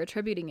that's what they're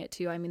attributing it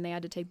to. I mean, they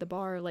had to take the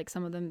bar, like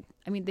some of them,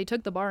 I mean, they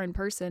took the bar in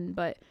person,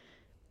 but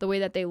the way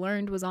that they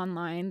learned was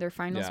online. Their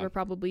finals were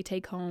probably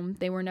take home.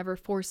 They were never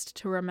forced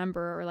to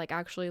remember or like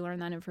actually learn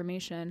that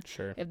information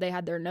if they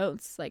had their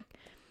notes. Like,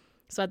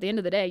 so at the end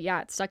of the day,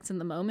 it sucks in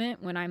the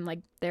moment when I'm like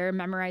there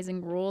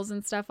memorizing rules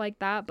and stuff like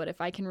that. But if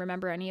I can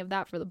remember any of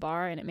that for the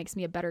bar and it makes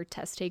me a better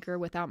test taker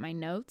without my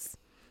notes,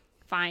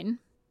 fine,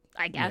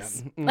 I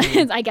guess.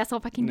 I guess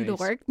if I can do the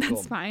work,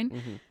 that's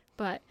fine.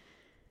 But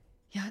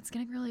yeah, it's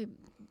getting really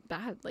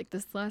bad. Like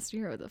this last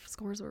year, the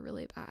scores were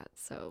really bad.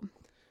 So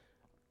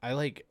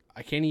I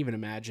can't even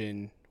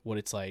imagine what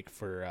it's like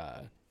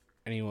for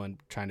anyone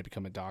trying to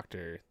become a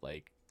doctor,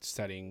 like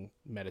studying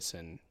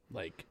medicine.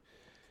 Like,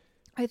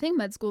 I think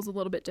med school is a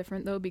little bit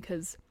different though,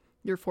 because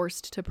you're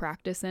forced to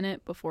practice in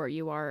it before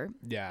you are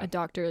a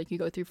doctor. Like you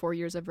go through 4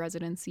 years of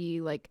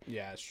residency. Like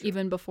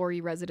even before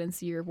you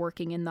residency, you're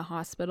working in the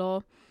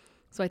hospital.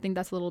 So I think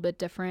that's a little bit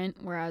different.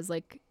 Whereas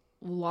like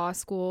law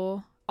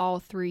school, all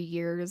 3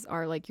 years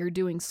are like you're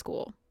doing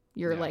school.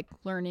 You're like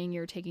learning,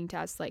 you're taking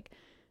tests. Like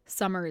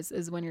summers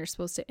is when you're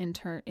supposed to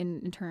intern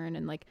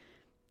and like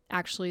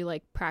actually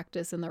like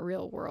practice in the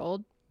real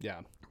world. Yeah.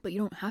 But you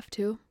don't have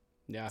to.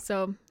 Yeah.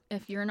 So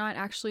if you're not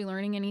actually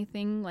learning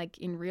anything like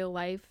in real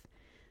life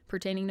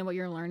pertaining to what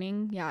you're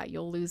learning,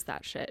 you'll lose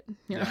that shit.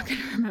 You're not going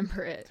to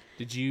remember it.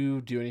 Did you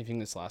do anything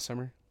this last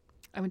summer?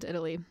 I went to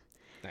Italy.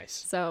 Nice.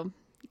 So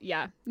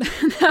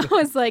that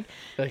was like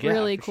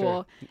really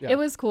cool. Sure. Yeah. It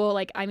was cool.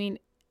 Like, I mean,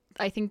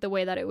 I think the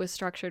way that it was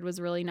structured was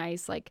really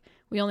nice. Like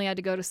we only had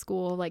to go to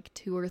school like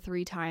 2 or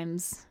 3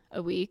 times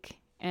a week,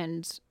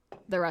 and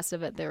the rest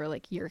of it they were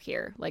like, you're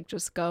here, like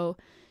just go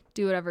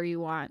do whatever you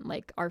want.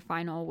 Like our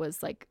final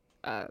was like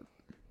a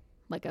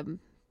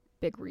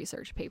big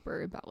research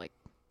paper about like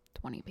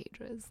 20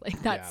 pages.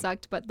 Like that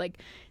sucked, but like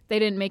they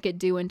didn't make it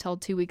due until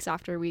 2 weeks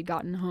after we'd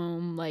gotten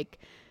home. Like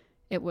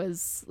it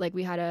was like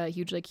we had a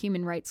huge like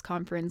human rights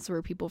conference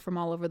where people from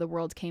all over the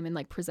world came and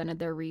like presented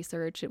their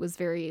research. It was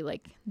very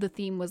like the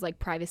theme was like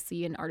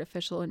privacy and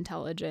artificial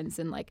intelligence,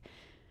 and like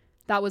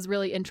that was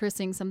really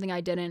interesting, something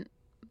I didn't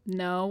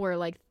know or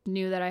like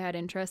knew that I had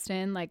interest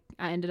in. Like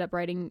I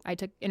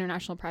took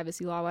international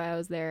privacy law while I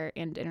was there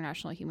and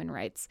international human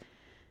rights,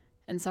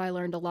 and so I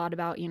learned a lot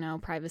about, you know,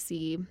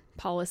 privacy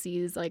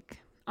policies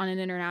like on an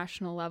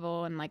international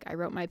level, and like I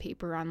wrote my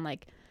paper on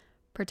like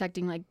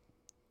protecting like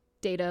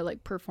data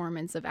like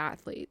performance of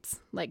athletes.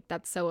 Like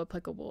that's so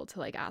applicable to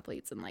like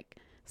athletes and like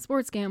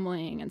sports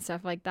gambling and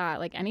stuff like that.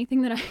 Like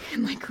anything that I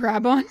can like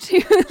grab onto.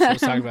 So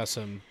let's talk about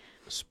some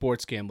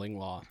sports gambling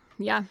law.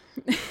 Yeah.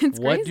 It's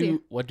crazy.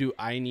 What do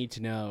I need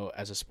to know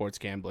as a sports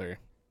gambler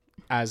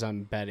as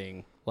I'm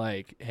betting?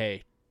 Like,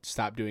 hey,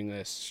 stop doing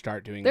this,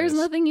 start doing There's this.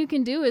 nothing you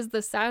can do is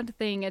the sad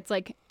thing. It's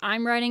like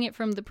I'm writing it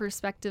from the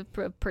perspective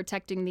of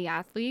protecting the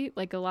athlete.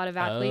 Like a lot of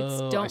athletes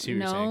Oh, I don't see what you're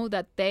know saying.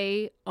 that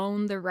they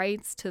own the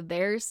rights to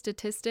their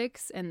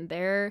statistics and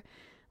their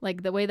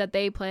like the way that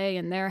they play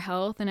and their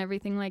health and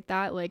everything like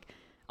that. Like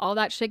all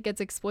that shit gets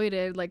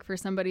exploited like for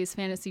somebody's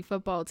fantasy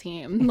football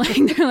team. Like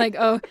they're like,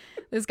 oh,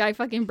 this guy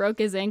fucking broke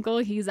his ankle,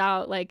 he's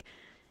out. Like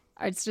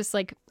it's just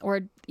like,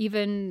 or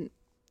even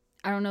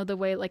I don't know, the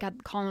way like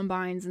at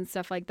Columbines and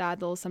stuff like that,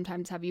 they'll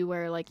sometimes have you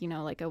wear like, you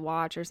know, like a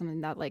watch or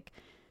something that like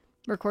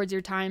records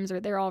your times, or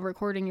they're all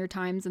recording your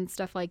times and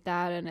stuff like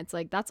that. And it's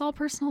like, that's all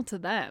personal to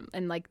them.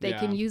 And like they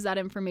can use that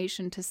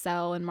information to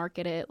sell and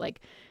market it.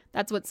 Like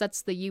that's what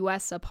sets the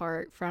US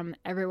apart from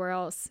everywhere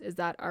else, is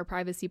that our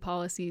privacy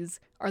policies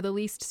are the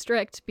least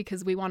strict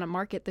because we want to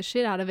market the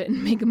shit out of it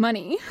and make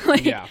money.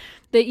 Like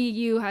the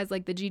EU has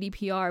like the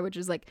GDPR, which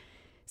is like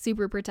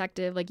super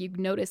protective. Like you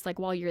notice like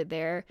while you're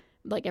there,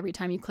 like every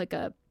time you click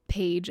a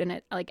page and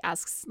it like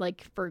asks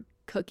like for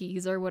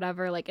cookies or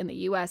whatever, like in the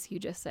US you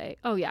just say,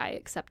 oh yeah, I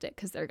accept it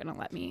because they're gonna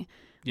let me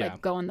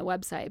like go on the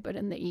website. But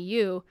in the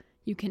EU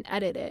you can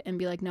edit it and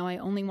be like, no, I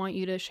only want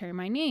you to share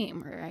my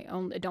name, or I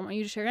don't want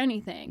you to share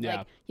anything.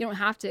 Like you don't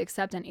have to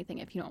accept anything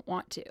if you don't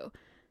want to.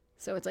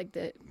 So it's like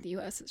the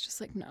US is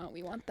just like, no,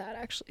 we want that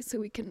actually so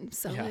we can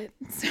sell it.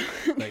 So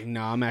like,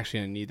 no, I'm actually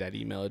gonna need that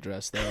email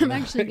address though. I'm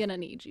actually gonna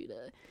need you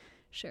to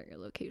share your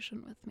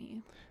location with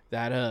me.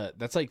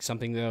 That's like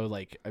something though,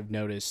 like I've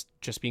noticed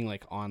just being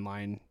like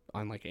online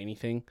on like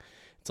anything.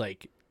 It's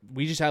like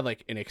we just have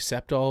like an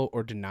accept all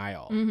or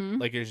denial.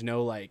 Like there's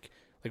no like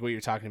what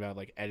you're talking about,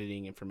 like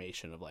editing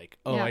information of like,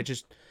 oh, I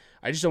just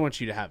don't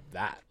want you to have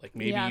that. Like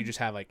maybe you just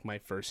have like my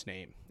first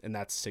name and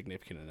that's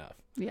significant enough.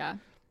 Yeah.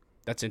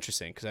 That's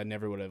interesting because I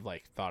never would have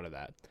like thought of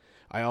that.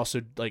 I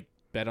also like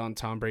bet on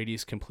Tom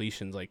Brady's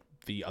completions like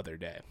the other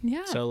day.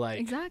 Yeah. So like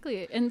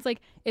exactly. And it's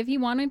like if he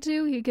wanted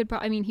to, he could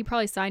he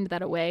probably signed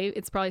that away.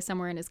 It's probably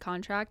somewhere in his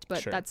contract,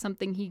 but that's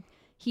something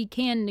he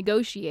can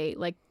negotiate.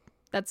 Like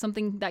that's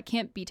something that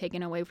can't be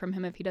taken away from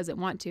him if he doesn't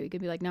want to. He could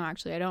be like, no,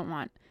 actually I don't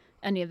want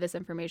any of this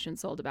information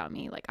sold about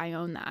me. Like I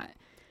own that.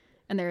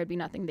 And there would be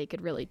nothing they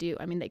could really do.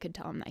 I mean, they could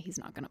tell him that he's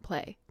not going to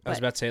play. I was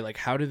about to say, like,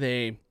 how would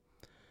they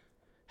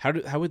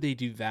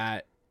do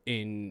that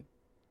in,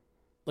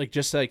 like,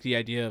 just like the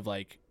idea of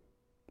like,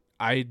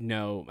 I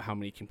know how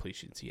many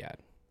completions he had.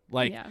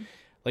 Like,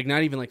 like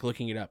not even like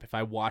looking it up. If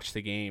I watch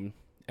the game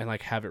and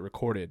like have it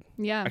recorded,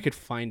 I could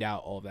find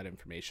out all of that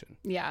information.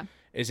 Yeah.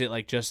 Is it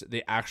like just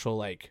the actual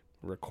like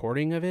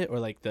recording of it, or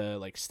like the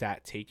like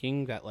stat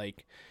taking that,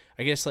 like,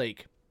 I guess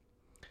like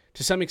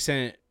to some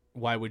extent,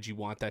 why would you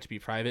want that to be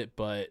private?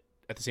 But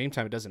at the same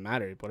time, it doesn't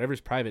matter.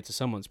 Whatever's private to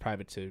someone's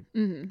private to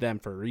them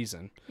for a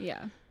reason.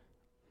 Yeah.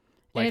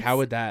 Like, how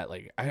would that,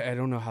 like, I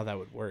don't know how that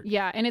would work.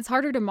 Yeah, and it's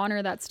harder to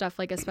monitor that stuff,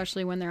 like,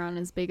 especially when they're on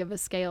as big of a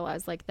scale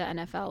as, like, the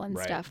NFL and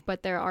stuff.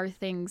 But there are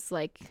things,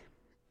 like,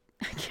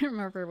 I can't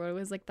remember what it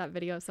was, like, that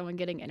video of someone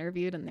getting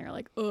interviewed, and they're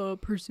like, oh,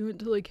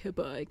 pursuant to, like,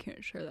 HIPAA, I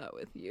can't share that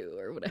with you,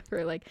 or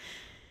whatever. Like,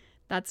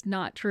 that's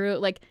not true.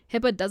 Like,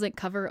 HIPAA doesn't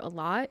cover a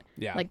lot.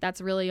 Yeah. Like,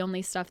 that's really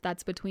only stuff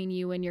that's between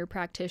you and your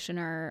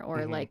practitioner,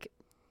 or, like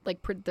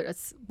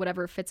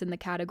whatever fits in the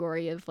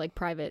category of, like,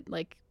 private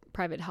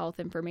health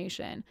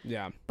information.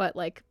 Yeah. But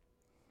like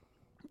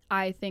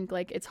I think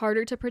like it's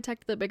harder to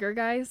protect the bigger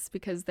guys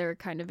because they're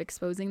kind of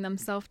exposing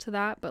themselves to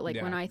that. But like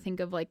when I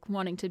think of like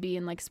wanting to be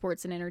in like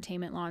sports and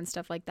entertainment law and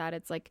stuff like that,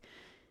 it's like,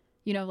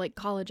 you know, like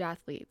college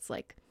athletes,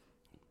 like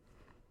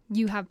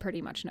you have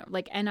pretty much no,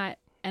 like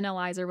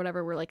NLIs or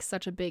whatever were like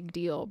such a big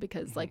deal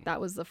because like that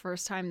was the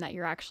first time that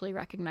you're actually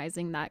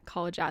recognizing that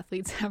college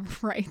athletes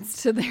have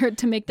rights to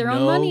make their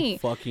own money.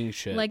 Fucking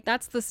shit. Like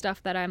that's the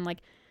stuff that I'm like,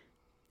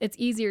 it's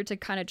easier to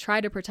kind of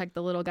try to protect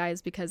the little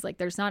guys because like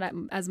there's not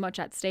as much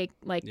at stake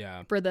like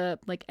for the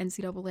like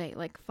NCAA,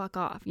 like fuck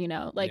off, you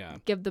know,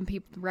 like give them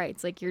people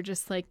rights. Like you're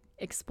just like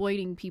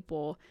exploiting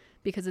people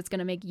because it's going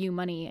to make you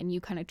money and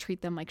you kind of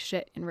treat them like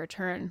shit in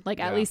return.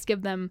 Like at least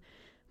give them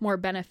more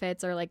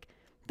benefits, or like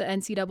the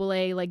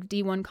NCAA like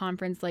D1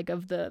 conference, like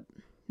of the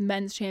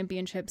men's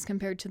championships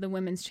compared to the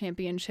women's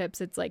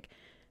championships. It's like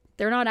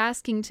they're not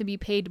asking to be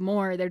paid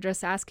more. They're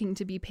just asking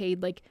to be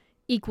paid like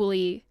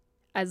equally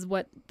as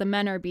what the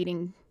men are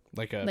beating,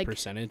 like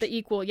percentage,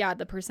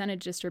 the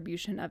percentage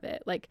distribution of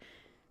it, like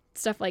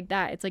stuff like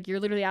that. It's like you're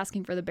literally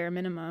asking for the bare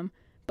minimum,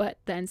 but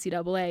the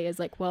NCAA is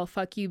like, well,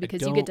 fuck you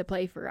because you get to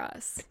play for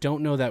us. I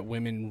don't know that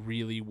women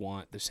really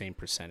want the same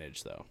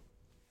percentage though.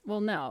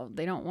 Well, no,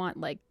 they don't want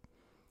like,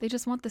 they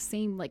just want the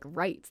same like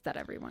rights that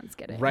everyone's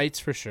getting. Rights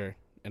for sure,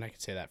 and I can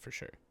say that for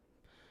sure.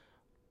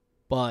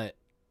 But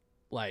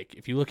like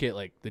if you look at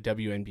like the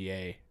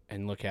WNBA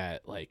and look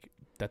at like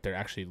that they're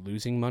actually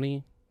losing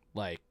money,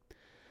 like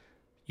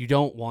you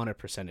don't want a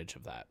percentage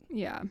of that.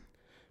 Yeah.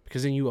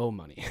 Because then you owe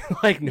money.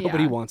 Like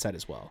nobody Yeah. wants that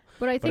as well.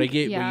 But I But I think,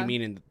 get yeah. what you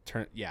mean in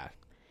turn. Yeah.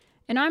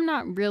 And I'm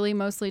not really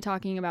mostly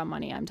talking about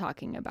money. I'm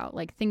talking about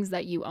like things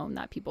that you own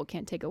that people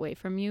can't take away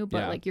from you, but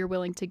Yeah. like you're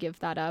willing to give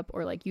that up,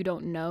 or like you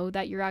don't know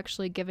that you're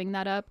actually giving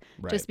that up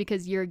Right. just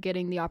because you're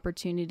getting the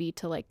opportunity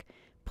to like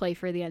play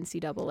for the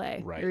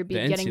NCAA. Right. You're The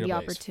getting the NCAA is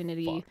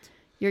opportunity. fucked.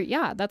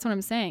 Yeah, that's what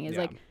I'm saying. Is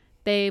Yeah. like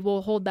they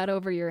will hold that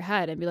over your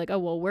head and be like, oh,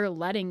 well, we're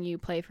letting you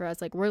play for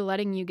us. Like we're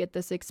letting you get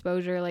this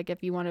exposure. Like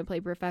if you want to play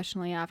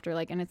professionally after,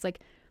 like, and it's like,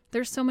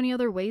 there's so many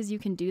other ways you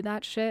can do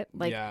that shit.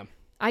 Like yeah.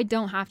 I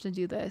don't have to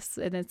do this.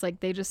 And it's like,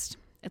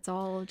 it's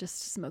all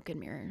just smoke and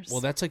mirrors.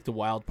 Well, that's like the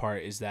wild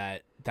part is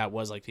that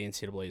was like the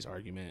NCAA's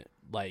argument.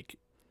 Like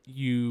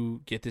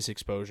you get this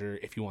exposure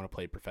if you want to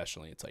play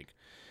professionally. It's like,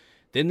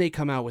 then they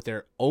come out with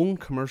their own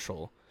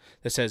commercial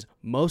that says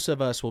most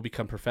of us will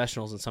become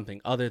professionals in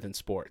something other than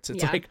sports.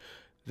 It's Yeah. like,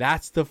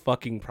 that's the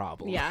fucking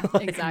problem. Yeah,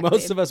 Like, exactly.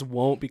 Most of us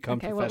won't become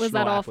Okay, professional what was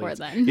that all for athletes.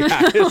 then?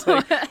 Yeah, it's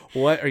like,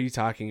 what are you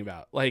talking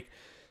about? Like,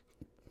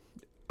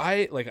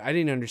 I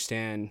didn't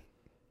understand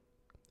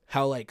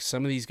how like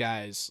some of these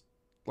guys,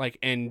 like,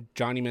 and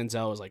Johnny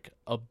Manziel is like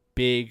a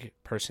big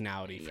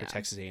personality for Yeah.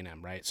 Texas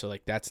A&M, right? So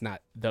like that's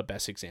not the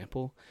best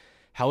example.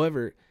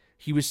 However,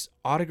 he was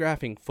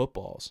autographing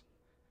footballs,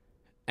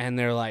 and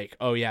they're like,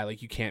 "Oh yeah,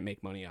 like you can't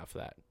make money off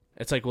of that."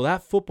 It's like, well,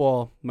 that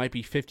football might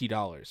be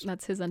 $50,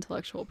 That's his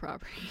intellectual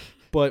property.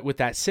 but with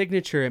that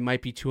signature, it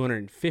might be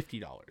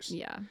 $250.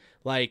 Yeah.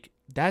 Like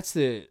that's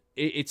it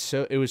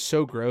was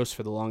so gross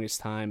for the longest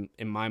time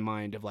in my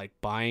mind of like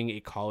buying a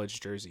college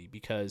jersey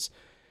because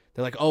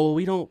they're like, oh, well,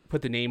 we don't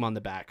put the name on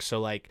the back, so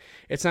like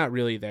it's not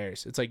really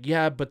theirs. It's like,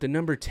 yeah, but the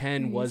number 10 You're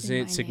using my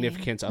wasn't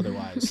significant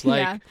otherwise.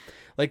 Yeah.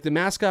 Like the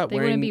mascot They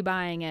wearing wouldn't be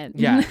buying it.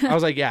 yeah, I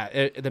was like,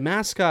 yeah, the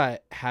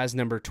mascot has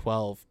number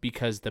 12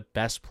 because the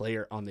best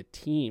player on the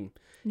team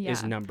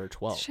is Yeah. number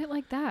 12. Shit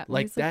like that.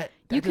 Like It's that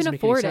you can doesn't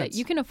make any afford it. sense.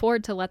 You can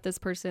afford to let this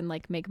person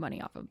like make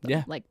money off of them.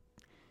 Yeah. Like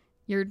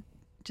you're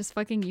just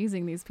fucking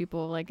using these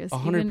people. Like it's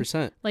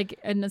 100%. like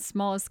in the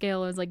smallest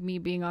scale, it was like me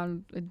being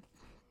on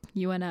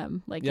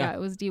UNM. Like Yeah. yeah, it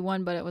was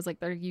D1, but it was like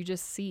there you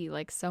just see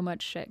like so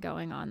much shit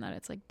going on that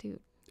it's like,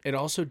 dude. It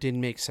also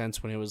didn't make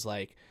sense when it was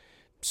like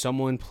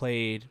someone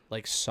played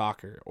like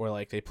soccer or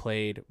like they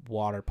played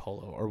water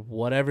polo or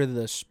whatever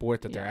the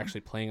sport that they're Yeah.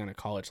 actually playing on a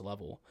college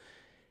level,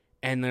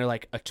 and they're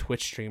like a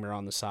Twitch streamer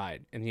on the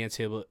side, and the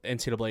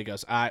NCAA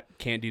goes, I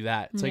can't do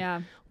that. It's like,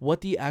 Yeah. what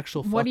the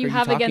actual fuck What do you are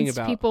have you talking against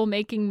about? people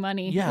making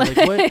money? Yeah,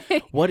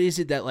 like what is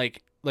it that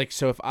like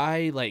so if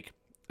I like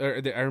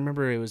I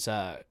remember it was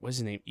what's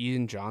his name,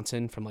 Ian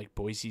Johnson from like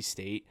Boise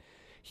State.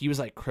 He was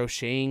like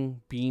crocheting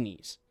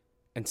beanies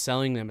and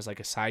selling them as like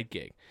a side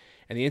gig,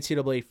 and the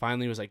NCAA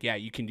finally was like, yeah,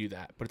 you can do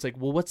that. But it's like,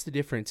 well, what's the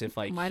difference if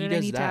like Why he did I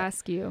does need that? to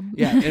ask you?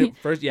 Yeah, and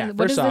first what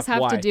first does off, this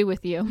have why? to do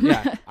with you?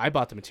 Yeah, I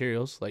bought the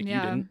materials, like you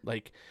Yeah. didn't,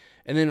 like,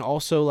 and then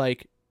also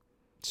like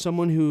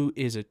someone who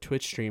is a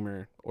Twitch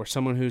streamer or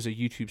someone who's a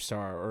YouTube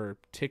star or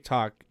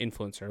TikTok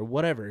influencer or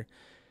whatever,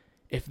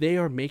 if they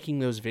are making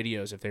those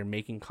videos, if they're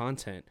making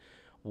content,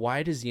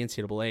 why does the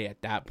NCAA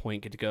at that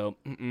point get to go,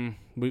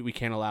 we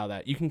can't allow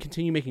that? You can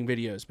continue making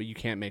videos, but you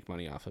can't make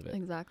money off of it.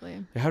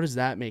 Exactly. How does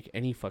that make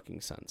any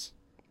fucking sense?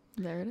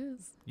 There it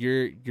is.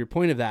 Your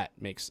point of that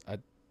makes a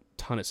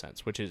ton of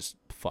sense, which is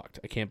fucked.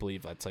 I can't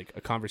believe that's like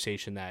a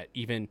conversation that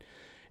even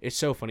it's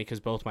so funny because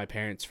both my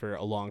parents for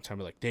a long time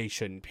were like, they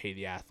shouldn't pay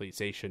the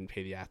athletes,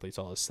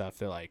 all this stuff.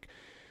 They're like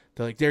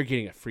they're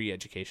getting a free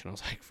education. I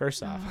was like,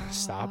 first off,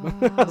 stop.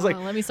 I was like,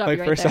 let me stop like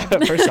you right first there.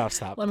 first off,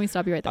 stop. Let me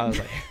stop you right there. I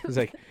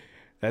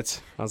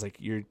was like,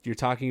 you're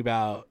talking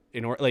about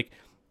like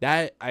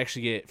that. I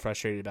actually get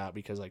frustrated about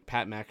because like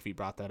Pat McAfee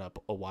brought that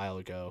up a while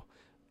ago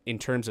in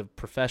terms of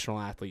professional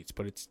athletes,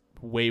 but it's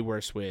way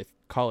worse with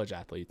college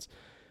athletes.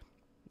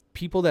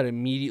 People that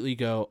immediately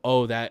go,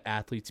 oh, that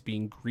athlete's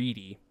being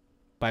greedy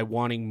by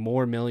wanting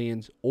more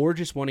millions or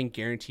just wanting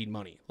guaranteed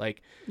money.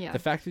 Like Yeah. the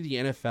fact that the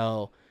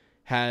NFL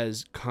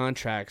has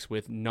contracts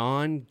with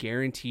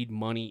non-guaranteed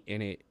money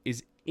in it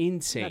is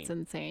insane. That's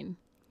insane.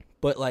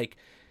 But like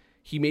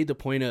he made the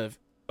point of,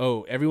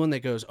 oh, everyone that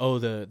goes, oh,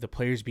 the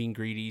player's being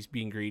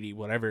greedy,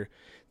 whatever.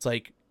 It's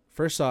like,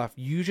 first off,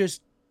 you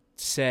just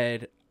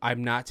said,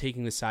 I'm not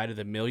taking the side of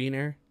the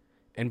millionaire.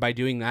 And by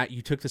doing that,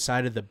 you took the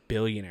side of the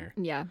billionaire.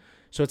 Yeah.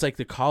 So it's like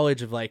the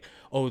college of like,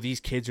 oh, these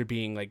kids are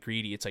being like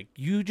greedy. It's like,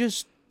 you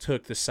just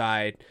took the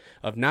side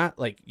of not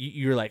like,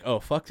 you're like, oh,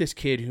 fuck this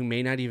kid who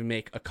may not even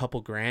make a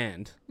couple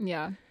grand,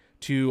 Yeah.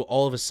 to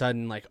all of a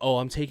sudden like, oh,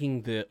 I'm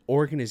taking the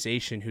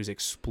organization who's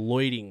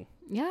exploiting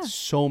Yeah.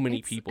 so many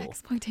It's people.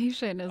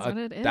 Exploitation is what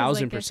it is.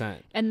 1,000%.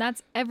 And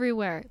that's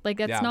everywhere. Like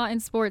that's Yeah. not in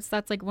sports.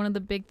 That's like one of the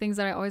big things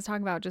that I always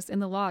talk about, just in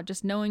the law,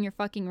 just knowing your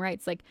fucking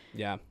rights. Like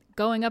Yeah.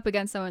 going up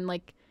against someone,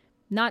 like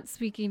not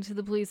speaking to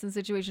the police in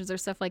situations or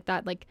stuff like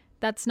that. Like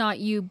that's not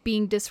you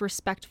being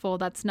disrespectful.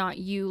 That's not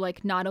you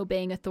like not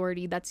obeying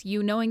authority. That's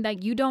you knowing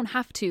that you don't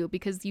have to,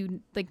 because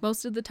you like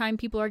most of the time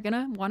people are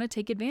gonna want to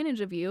take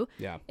advantage of you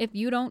Yeah. if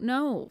you don't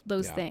know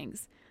those Yeah.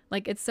 things.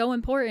 Like, it's so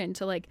important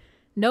to like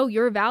know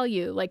your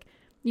value. Like,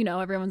 you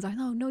know, everyone's like,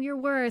 oh, know your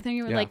worth. And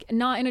you're like,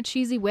 not in a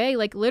cheesy way,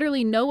 like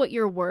literally know what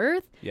you're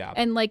worth. Yeah.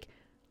 And like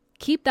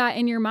keep that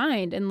in your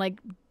mind and like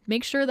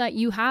make sure that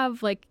you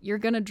have like, you're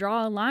going to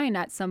draw a line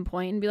at some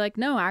point and be like,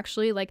 no,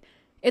 actually, like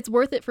it's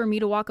worth it for me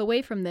to walk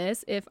away from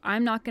this if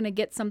I'm not going to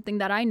get something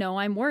that I know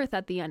I'm worth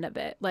at the end of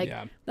it. Like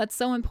that's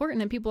so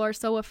important. And people are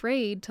so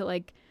afraid to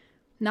like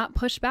not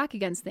push back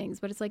against things.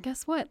 But it's like,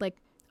 guess what? Like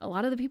a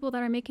lot of the people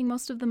that are making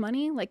most of the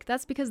money, like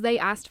that's because they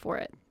asked for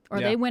it or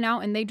they went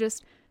out and they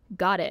just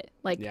got it.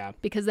 Like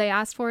because they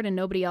asked for it and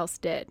nobody else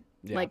did.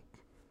 Like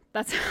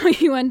that's how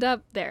you end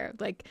up there.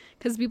 Like,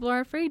 because people are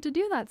afraid to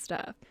do that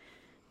stuff.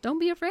 Don't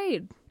be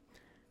afraid.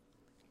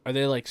 Are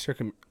there like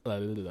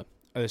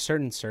are there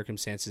certain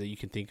circumstances that you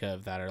can think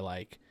of that are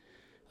like,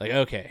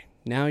 okay,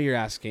 now you're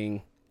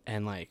asking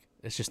and like,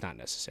 it's just not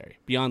necessary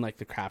beyond like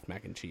the Kraft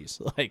mac and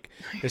cheese. Like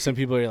there's some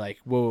people who are like,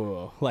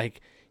 whoa,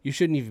 like you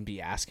shouldn't even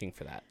be asking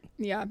for that.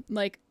 Yeah.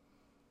 Like,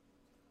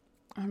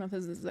 I don't know if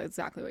this is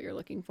exactly what you're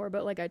looking for,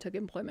 but like I took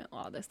employment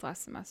law this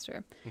last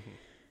semester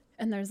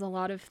and there's a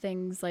lot of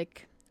things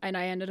like, and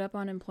I ended up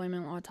on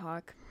employment law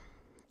talk.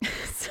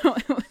 So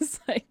it was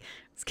like,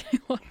 I was getting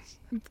a lot of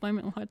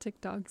employment law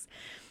TikToks.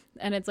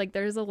 And it's like,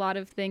 there's a lot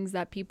of things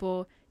that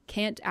people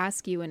can't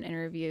ask you in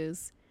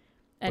interviews.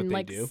 And but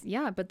like, they do.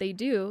 yeah, but they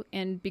do.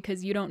 And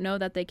because you don't know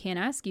that they can't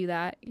ask you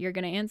that, you're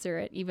going to answer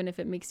it, even if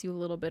it makes you a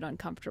little bit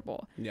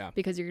uncomfortable. Yeah.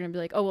 Because you're going to be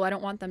like, oh, well, I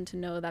don't want them to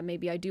know that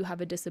maybe I do have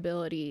a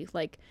disability,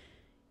 like,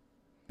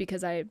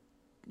 because I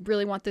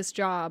really want this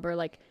job, or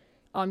like,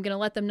 oh, I'm going to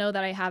let them know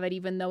that I have it,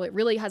 even though it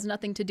really has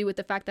nothing to do with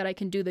the fact that I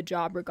can do the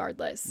job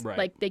regardless. Right.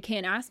 Like, they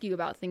can't ask you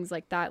about things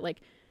like that. Like,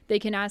 they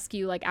can ask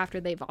you like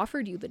after they've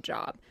offered you the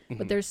job,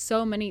 but there's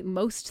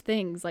most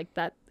things like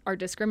that are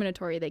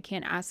discriminatory. They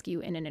can't ask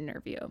you in an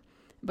interview.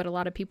 But a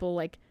lot of people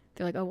like,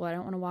 they're like, oh, well, I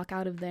don't want to walk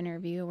out of the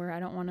interview, or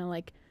I don't want to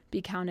like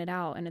be counted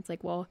out. And it's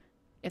like, well,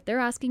 if they're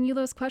asking you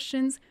those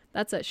questions,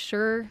 that's a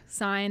sure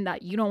sign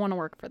that you don't want to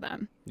work for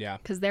them. Yeah.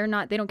 Because they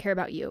don't care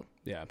about you.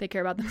 Yeah. They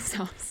care about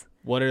themselves.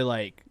 What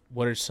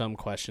are some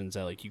questions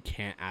that like you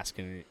can't ask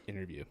in an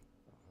interview?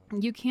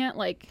 You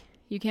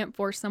can't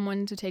force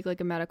someone to take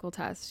like a medical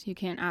test. You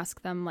can't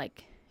ask them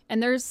like,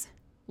 and there's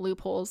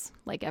loopholes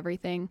like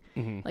everything.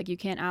 Like you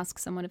can't ask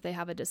someone if they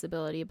have a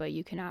disability, but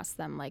you can ask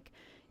them like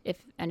if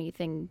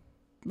anything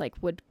like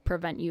would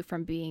prevent you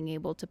from being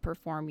able to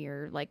perform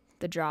your like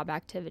the job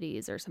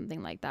activities or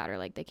something like that. Or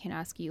like they can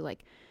ask you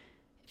like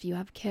if you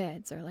have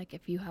kids, or like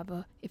if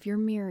you're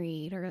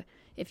married, or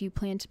if you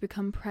plan to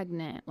become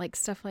pregnant, like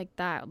stuff like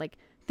that, like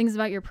things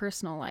about your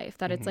personal life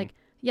that it's like,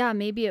 yeah,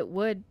 maybe it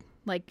would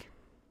like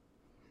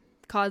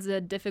cause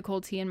a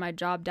difficulty in my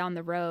job down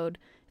the road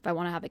if I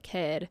want to have a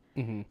kid,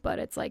 but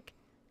it's like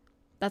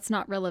that's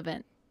not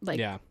relevant.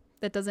 Like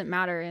that doesn't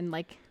matter. And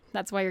like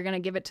that's why you're gonna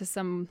give it to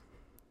some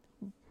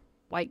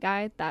white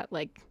guy that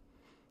like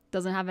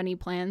doesn't have any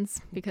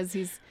plans because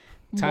he's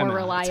more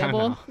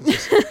reliable.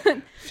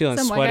 Feeling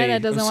some sweaty. White guy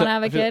that doesn't want to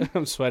have a kid.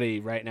 I'm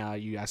sweaty right now.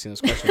 You asking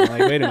this question? I'm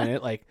like, wait a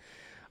minute. Like,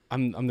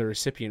 I'm the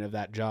recipient of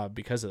that job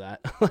because of that.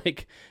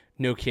 Like,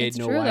 no kid, it's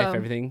no true, wife, though.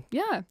 everything.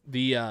 Yeah.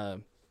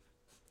 The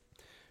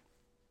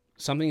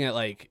something that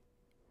like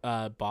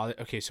bother.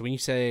 Okay, so when you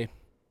say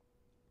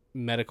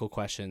medical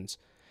questions,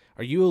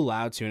 are you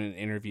allowed to in an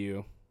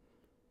interview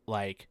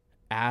like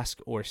ask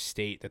or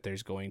state that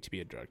there's going to be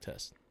a drug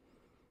test?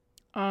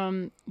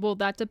 Well,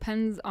 that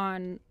depends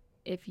on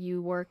if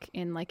you work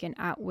in like an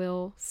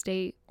at-will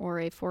state or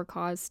a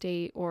for-cause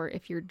state, or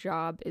if your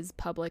job is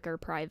public or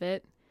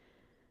private.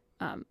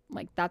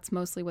 Like that's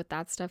mostly what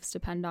that stuff's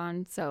depend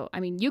on. So, I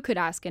mean, you could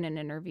ask in an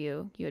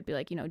interview, you would be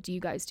like, do you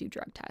guys do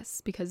drug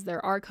tests? Because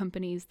there are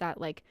companies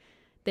that like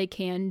they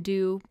can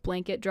do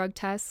blanket drug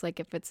tests, like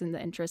if it's in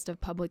the interest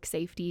of public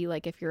safety,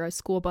 like if you're a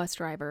school bus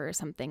driver or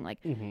something, like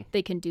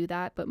they can do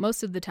that, but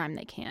most of the time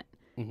they can't.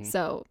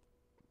 So,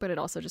 but it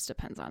also just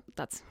depends on,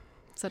 that's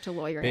such a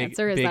lawyer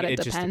answer is that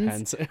it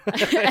depends.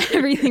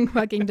 Everything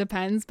fucking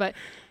depends. But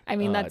I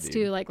mean, that's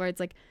too like where it's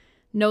like,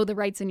 know the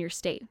rights in your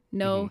state,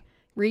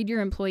 read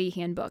your employee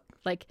handbook.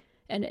 Like,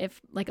 and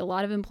if like a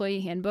lot of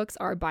employee handbooks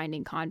are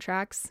binding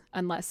contracts,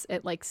 unless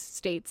it like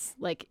states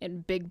like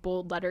in big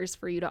bold letters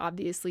for you to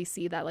obviously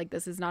see that like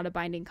this is not a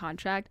binding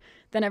contract,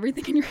 then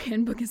everything in your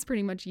handbook is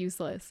pretty much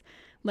useless.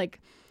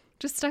 Like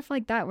just stuff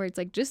like that where it's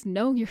like, just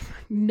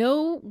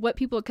know what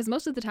people, because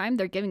most of the time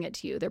they're giving it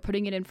to you, they're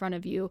putting it in front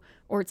of you,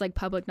 or it's like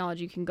public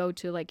knowledge. You can go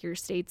to like your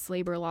state's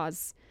labor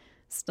laws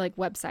like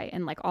website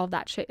and like all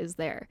that shit is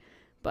there.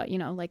 But,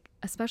 like,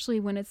 especially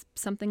when it's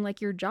something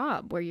like your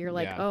job where you're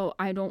like, oh,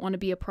 I don't want to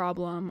be a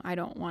problem. I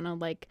don't want to,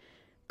 like,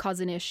 cause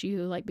an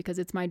issue, like, because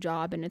it's my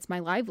job and it's my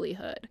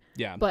livelihood.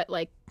 Yeah. But,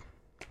 like,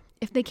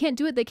 if they can't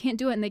do it, they can't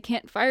do it. And they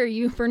can't fire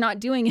you for not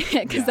doing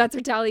it because that's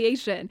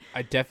retaliation.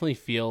 I definitely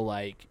feel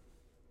like,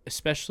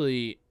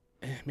 especially,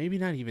 maybe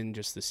not even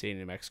just the state of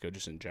New Mexico,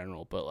 just in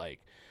general, but, like,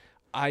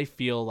 I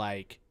feel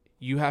like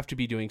you have to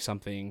be doing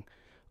something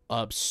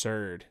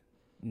absurd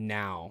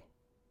now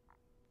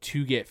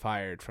to get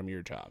fired from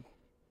your job.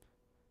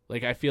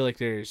 Like, I feel like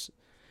there's,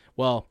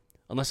 well,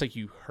 unless like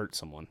you hurt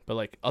someone. But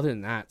like other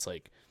than that, it's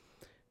like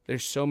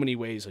there's so many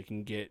ways like you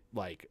can get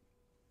like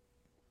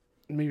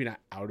maybe not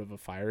out of a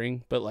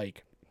firing, but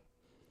like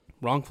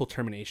wrongful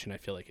termination I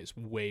feel like is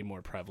way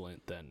more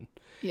prevalent than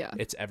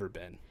it's ever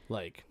been.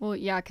 Like, well,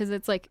 yeah, because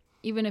it's like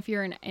even if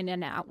you're in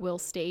an at-will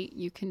state,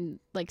 you can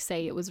like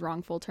say it was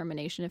wrongful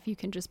termination if you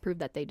can just prove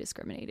that they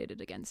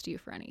discriminated against you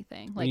for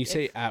anything. Like when you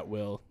say at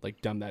will, like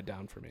dumb that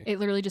down for me. It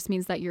literally just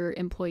means that your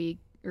employee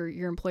or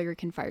your employer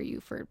can fire you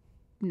for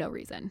no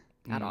reason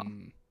at all.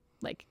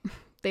 Like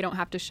they don't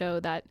have to show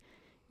that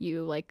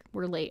you like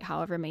were late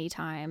however many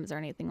times or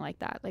anything like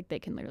that. Like they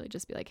can literally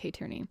just be like, hey,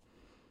 Tierney,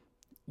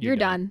 you're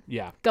done.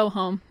 Yeah. Go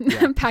home.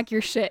 Pack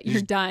your shit.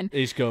 You're done.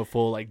 They just go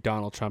full like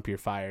Donald Trump, you're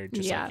fired.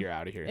 Just like you're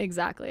out of here.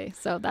 Exactly.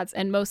 So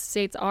and most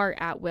states are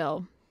at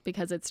will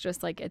because it's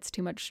just like it's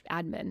too much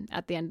admin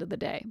at the end of the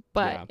day.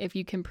 But if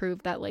you can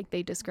prove that like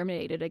they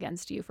discriminated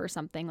against you for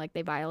something, like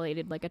they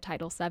violated like a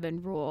Title VII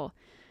rule,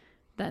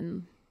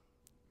 then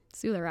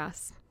sue their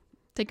ass.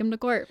 Take them to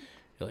court.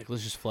 You're like,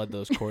 let's just flood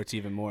those courts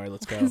even more.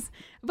 Let's go.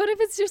 But if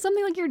it's just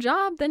something like your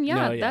job, then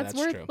that's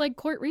worth true. like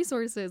court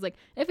resources. Like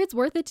if it's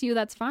worth it to you,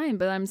 that's fine.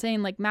 But I'm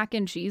saying like mac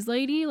and cheese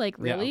lady, like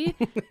really,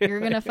 you're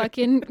gonna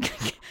fucking,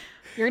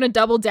 you're gonna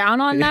double down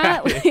on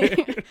that.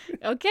 Like,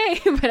 okay,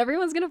 but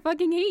everyone's gonna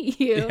fucking hate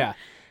you. Yeah,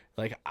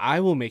 like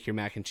I will make your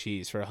mac and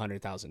cheese for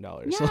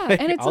 $100,000. Yeah,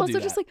 like, and it's also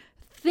just like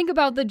think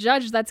about the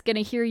judge that's gonna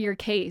hear your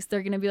case.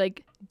 They're gonna be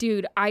like,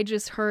 dude, I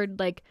just heard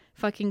like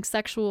fucking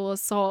sexual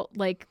assault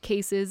like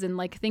cases and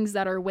like things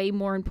that are way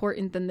more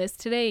important than this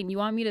today, and you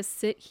want me to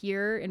sit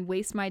here and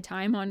waste my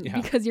time on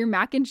because your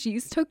mac and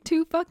cheese took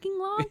too fucking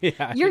long?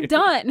 You're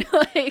done.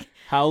 Like,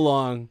 how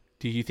long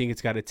do you think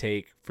it's got to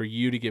take for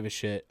you to give a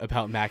shit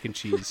about mac and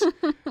cheese?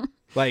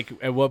 Like,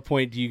 at what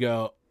point do you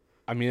go,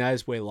 I mean, that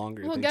is way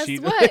longer well, than guess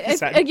cheese. what?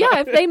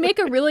 If they make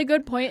a really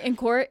good point in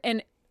court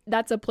and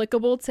that's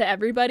applicable to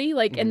everybody,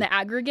 like in the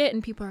aggregate,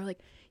 and people are like,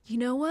 you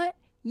know what?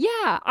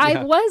 Yeah,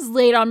 I was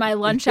late on my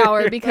lunch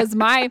hour because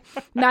my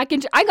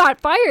I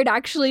got fired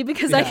actually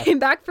because I came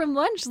back from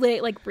lunch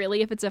late. Like,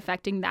 really, if it's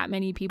affecting that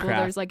many people,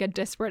 there's like a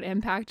disparate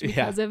impact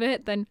because of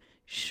it, then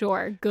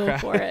sure, go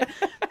for it.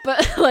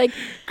 But like,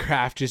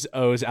 Kraft just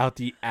owes out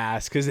the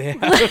ass because they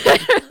have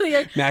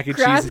like, mac and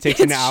Kraft cheese that takes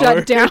an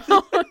hour. Shut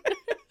down.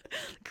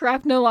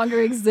 Kraft no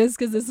longer exists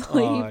because this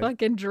lady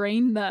fucking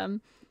drained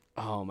them.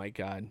 Oh my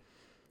god.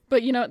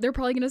 But, you know, they're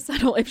probably going to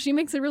settle. If she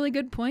makes a really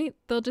good point,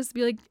 they'll just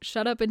be like,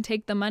 shut up and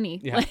take the money.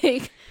 Yeah.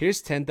 Like,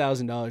 here's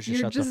 $10,000.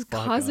 You're just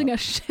causing a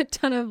shit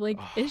ton of, like,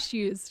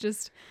 issues.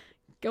 Just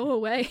go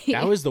away.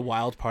 That was the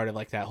wild part of,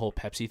 like, that whole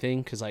Pepsi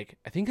thing. Because, like,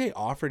 I think they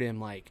offered him,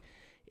 like,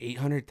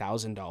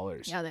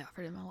 $800,000. Yeah, they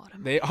offered him a lot of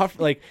money. They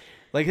offer, like,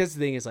 that's the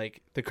thing is,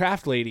 like, the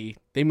Kraft lady,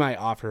 they might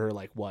offer her,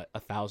 like, what,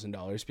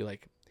 $1,000? Be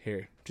like,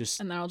 here, just.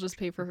 And then I'll just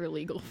pay for her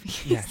legal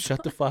fees. Yeah,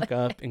 shut the fuck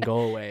up and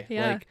go away.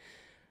 Yeah. Like,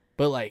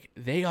 but like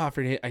they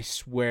offered it, I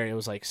swear it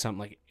was like something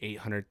like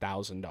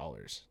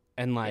 $800,000,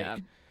 and like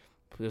it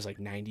was like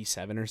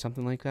 97 or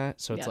something like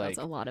that. So it's like that's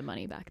a lot of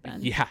money back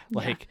then. Yeah,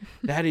 like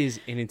that is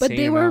an insane. But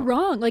they were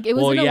wrong. Like it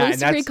was an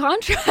illusory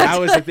contract.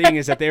 That was the thing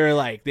is that they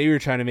were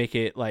trying to make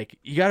it like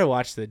you got to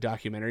watch the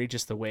documentary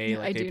just the way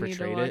like they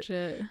portrayed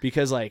it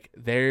because like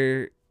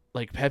they're.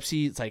 Like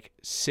Pepsi, it's like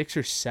 6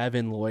 or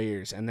 7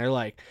 lawyers, and they're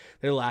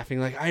laughing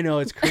like, I know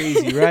it's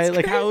crazy, right?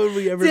 Like, how would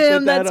we ever put that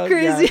on? That's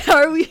crazy. How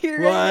are we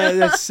here? What?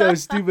 That's so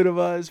stupid of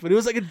us. But it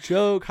was like a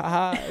joke,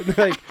 haha.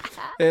 And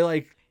they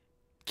like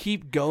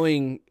keep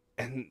going,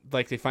 and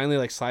like they finally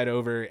like slide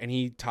over, and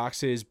he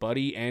talks to his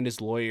buddy and his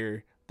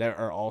lawyer that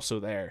are also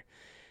there,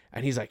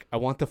 and he's like, I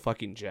want the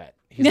fucking jet.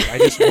 He's like, I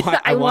just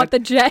want, I want the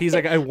jet. He's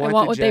like, I want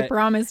what jet. They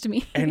promised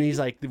me. And he's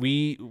like,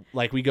 we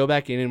go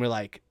back in, and we're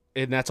like.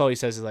 And that's all he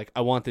says is like,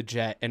 I want the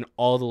jet. And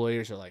all the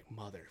lawyers are like,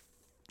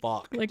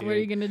 motherfuck. Like, dude. what are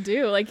you going to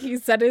do? Like, he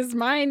set his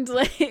mind.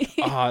 Like,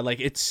 like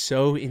it's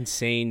so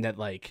insane that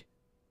like,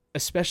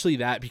 especially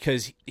that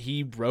because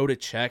he wrote a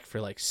check for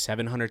like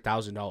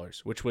 $700,000,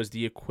 which was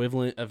the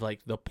equivalent of like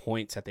the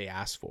points that they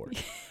asked for.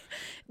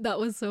 That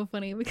was so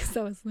funny because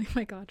that was like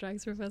my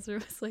contracts professor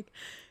was like,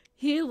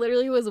 he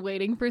literally was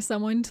waiting for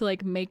someone to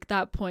like make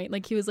that point.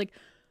 Like, he's like,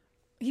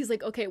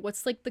 okay,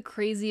 what's like the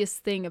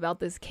craziest thing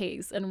about this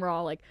case? And we're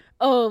all like,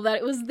 oh, that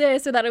it was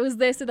this or that it was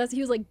this or that. He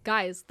was like,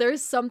 guys,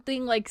 there's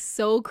something like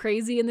so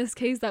crazy in this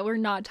case that we're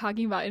not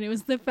talking about. And it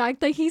was the fact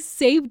that he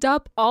saved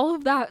up all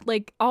of that,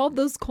 like all of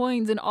those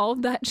coins and all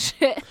of that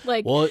shit.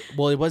 Like, well,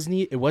 it wasn't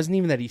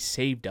even that he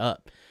saved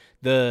up.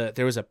 There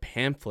was a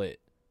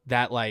pamphlet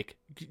that like,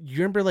 you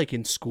remember like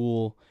in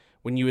school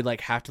when you would like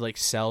have to like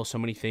sell so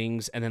many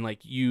things, and then like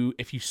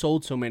if you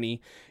sold so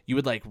many, you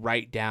would like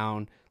write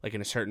down like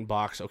in a certain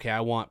box, okay,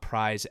 I want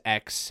prize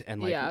X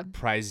and like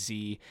prize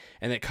Z,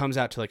 and it comes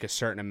out to like a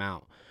certain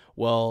amount.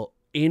 Well,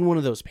 in one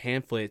of those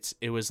pamphlets,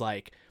 it was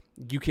like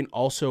you can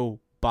also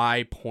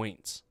buy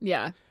points.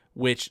 Yeah.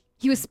 Which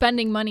he was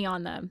spending money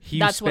on them.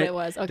 That's what it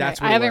was. Okay,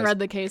 I haven't read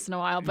the case in a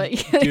while, but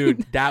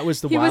dude, that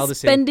was the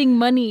wildest thing. He was spending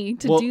money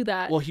to do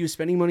that. Well, he was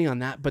spending money on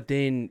that, but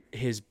then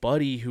his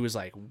buddy, who was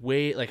like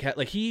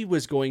he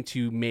was going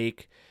to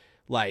make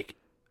like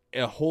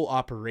a whole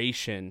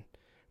operation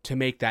to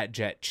make that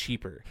jet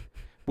cheaper,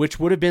 which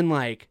would have been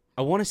like,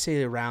 I want to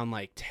say around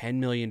like $10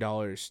 million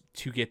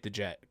to get the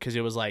jet, because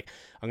it was like,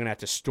 I'm gonna have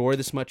to store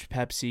this much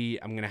Pepsi.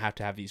 I'm gonna have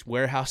to have these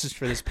warehouses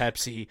for this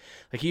Pepsi.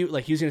 He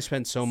was gonna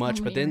spend so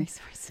much, but then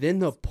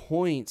the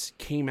points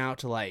came out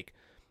to like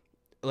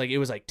it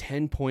was like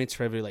 10 points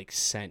for every like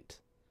cent,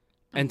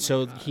 and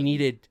so God. He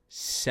needed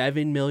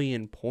 7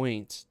 million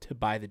points to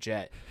buy the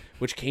jet,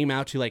 which came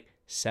out to like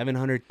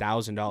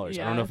 $700,000.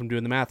 Yeah. I don't know if I'm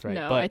doing the math right.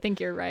 No, but I think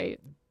you're right.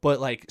 But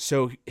like,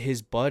 so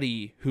his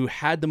buddy who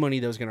had the money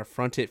that was going to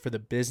front it for the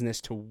business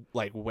to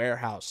like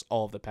warehouse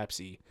all of the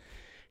Pepsi,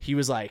 he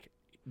was like,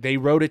 they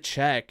wrote a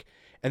check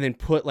and then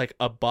put like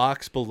a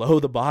box below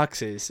the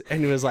boxes,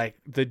 and it was like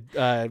the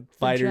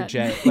fighter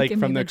jet like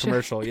from the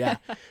commercial. Yeah.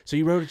 So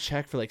he wrote a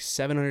check for like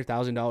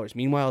 $700,000.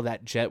 Meanwhile,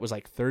 that jet was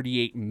like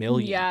 38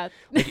 million. Yeah.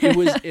 Like it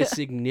was a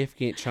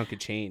significant chunk of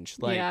change.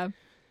 Like yeah.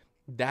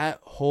 That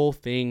whole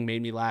thing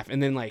made me laugh.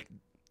 And then like,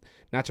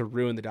 not to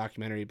ruin the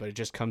documentary, but it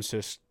just comes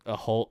to a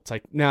halt. It's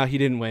like, no, he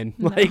didn't win.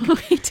 Like,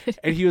 he didn't.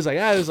 And he was like,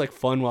 it was like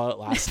fun while it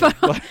lasted.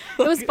 But,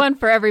 it was fun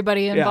for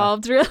everybody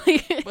involved,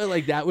 really. But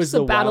like, that was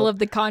the battle of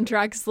the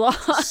contracts law.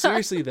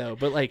 Seriously though.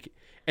 But like,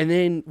 and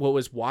then what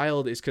was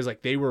wild is because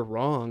like they were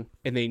wrong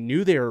and they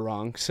knew they were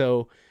wrong.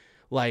 So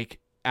like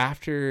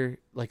after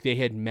like they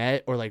had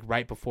met, or like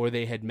right before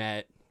they had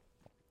met,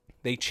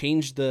 they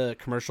changed the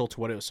commercial to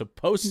what it was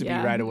supposed to be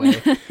right away,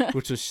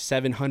 which was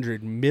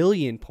 700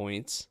 million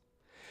points.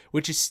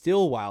 Which is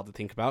still wild to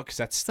think about, because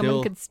that's still...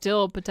 Someone could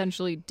still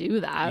potentially do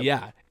that.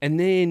 Yeah. And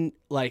then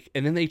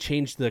they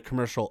changed the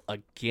commercial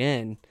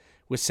again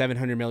with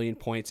 700 million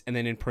points, and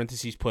then in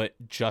parentheses put,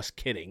 just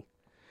kidding.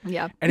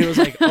 Yeah. And it was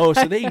like, oh,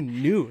 so they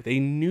knew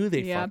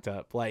they fucked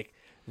up. Like,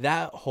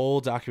 that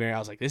whole documentary, I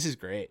was like, this is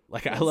great.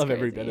 Like, I love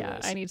every bit of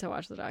this. I need to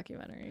watch the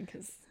documentary,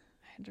 because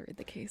I had to read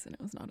the case and it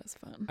was not as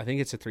fun. I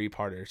think it's a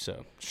 3-parter,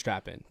 so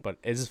strap in. But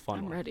it's a fun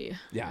one. I'm ready.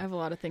 Yeah. I have a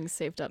lot of things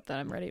saved up that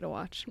I'm ready to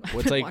watch. I What's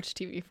haven't like, watched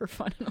TV for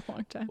fun in a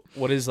long time.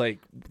 What is like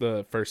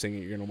the first thing that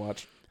you're going to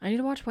watch? I need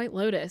to watch White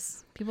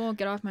Lotus. People won't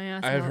get off my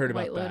ass. I've heard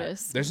about White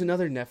Lotus. There's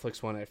another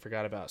Netflix one I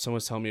forgot about.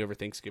 Someone's telling me over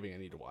Thanksgiving I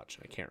need to watch.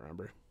 I can't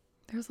remember.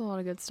 There's a lot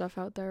of good stuff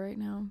out there right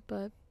now,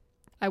 but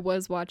I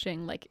was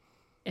watching, like,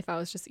 if I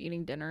was just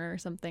eating dinner or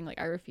something, like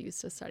I refuse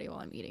to study while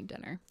I'm eating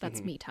dinner.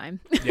 That's me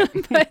time. Yep.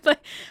 But like,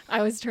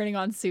 I was turning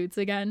on Suits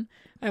again.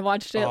 I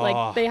watched it.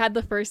 Like they had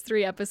the first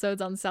 3 episodes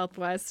on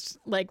Southwest,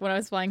 like when I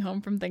was flying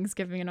home from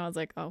Thanksgiving, and I was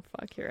like, oh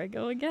fuck, here I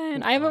go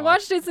again. I haven't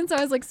watched it since I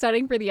was like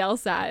studying for the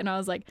LSAT, and I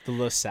was like, the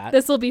little SAT.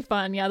 This will be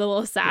fun. Yeah, the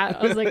little SAT.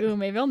 I was like, ooh,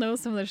 maybe I'll know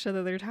some of the shit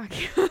that they're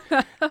talking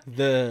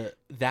about.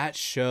 That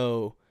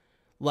show,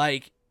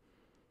 like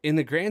in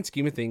the grand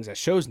scheme of things, that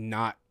show's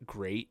not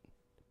great.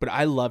 But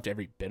I loved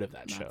every bit of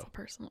that show. That's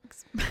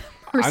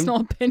a personal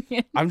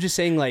opinion. I'm just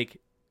saying, like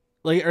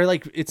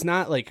it's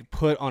not like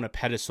put on a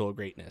pedestal of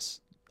greatness.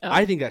 Oh.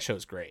 I think that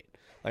show's great.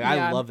 Like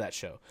I love that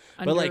show.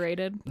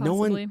 Underrated, but like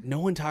possibly. no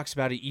one talks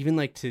about it, even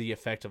like to the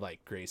effect of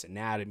like Grey's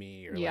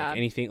Anatomy or like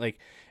anything. Like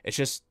it's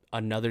just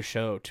another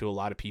show to a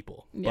lot of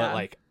people. Yeah. But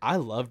like I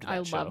loved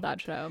that show. I love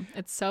that show.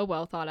 It's so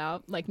well thought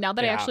out. Like now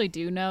that I actually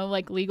do know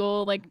like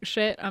legal like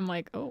shit, I'm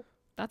like, oh,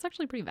 that's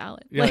actually pretty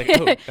valid. You're like,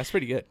 oh, that's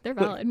pretty good. They're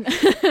valid.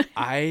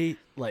 I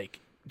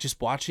like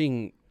just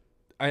watching.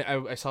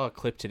 I saw a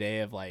clip today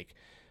of like,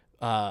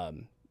 I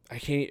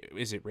can't.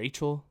 Is it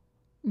Rachel?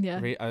 Yeah.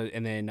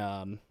 And then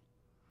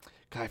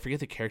God, I forget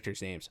the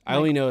characters' names. I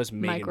only know as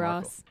Megan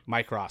Markle.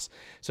 Mike Ross.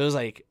 So it was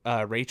like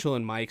Rachel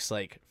and Mike's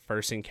like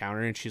first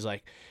encounter, and she's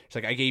like,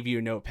 I gave you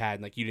a notepad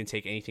and like you didn't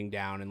take anything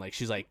down, and like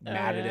she's like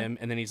mad at him,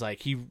 and then he's like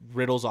he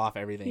riddles off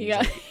everything. Yeah.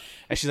 Like,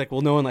 and she's like,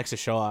 well, no one likes to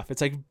show off.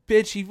 It's like,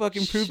 bitch, he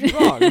fucking proved you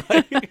wrong.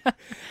 Like,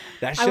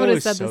 that show I would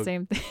have said the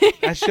same thing.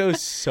 That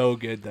show's so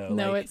good though.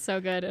 No, it's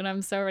so good, and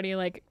I'm so ready.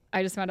 Like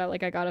I just found out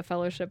like I got a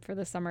fellowship for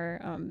the summer.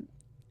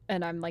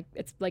 And I'm like,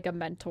 it's like a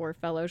mentor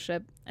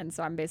fellowship. And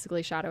so I'm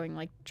basically shadowing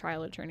like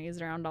trial attorneys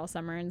around all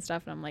summer and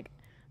stuff. And I'm like,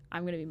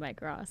 I'm going to be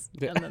Mike Ross.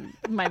 And then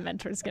my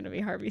mentor's going to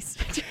be Harvey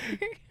Specter.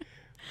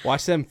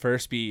 Watch them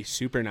first be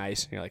super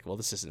nice. And you're like, well,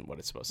 this isn't what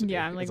it's supposed to be.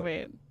 Yeah, I'm like,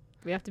 wait,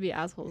 we have to be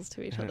assholes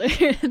to each other.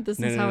 This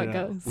is how it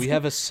goes. We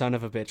have a son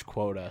of a bitch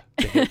quota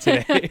to hit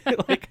today.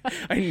 Like,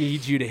 I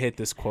need you to hit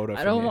this quota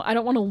I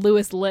don't want a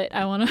Lewis Litt.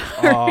 I want to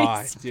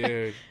Oh,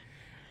 dude.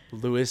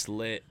 Lewis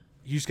Litt.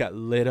 You just got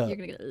lit up. You're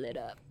gonna get lit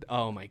up.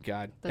 Oh my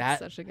god, that's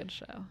such a good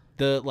show.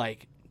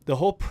 The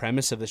whole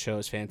premise of the show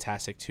is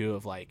fantastic too.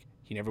 Of like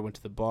he never went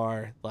to the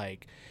bar.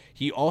 Like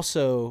he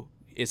also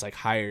is like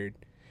hired,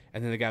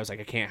 and then the guy was like,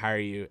 I can't hire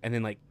you, and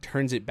then like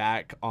turns it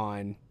back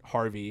on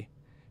Harvey,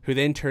 who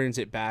then turns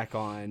it back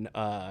on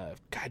God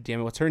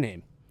damn it, what's her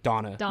name?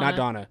 Donna. Not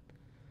Donna.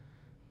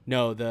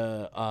 No,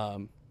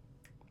 the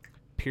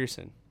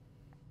Pearson.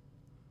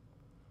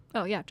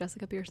 Oh yeah,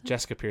 Jessica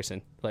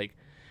Pearson. Like.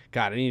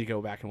 God, I need to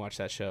go back and watch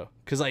that show.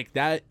 Because, like,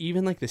 that,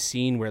 even, like, the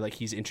scene where, like,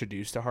 he's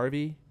introduced to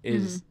Harvey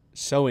is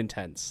so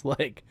intense.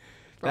 Like,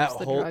 Drops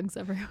the whole drugs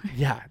everywhere.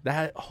 yeah,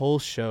 that whole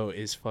show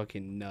is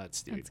fucking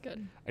nuts, dude. That's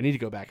good. I need to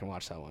go back and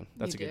watch that one.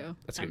 That's You a good. do.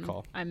 That's a good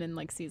call. I'm in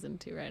like season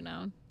 2 right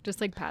now.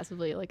 Just like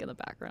passively, like in the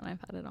background,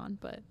 I've had it on.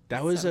 But That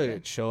it's was so a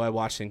good. show I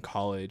watched in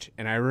college,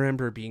 and I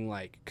remember being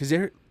like, because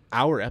they're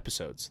hour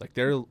episodes, like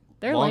they're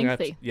long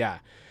lengthy. yeah,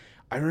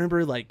 I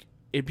remember like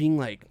it being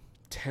like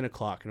 10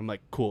 o'clock, and I'm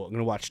like, cool, I'm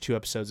gonna watch 2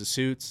 episodes of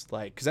Suits,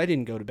 like, because I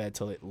didn't go to bed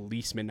till at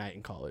least midnight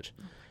in college,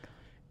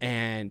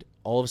 and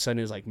all of a sudden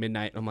it was like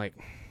midnight, and I'm like,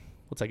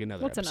 what's like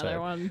another What's episode?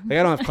 another one? Like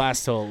I don't have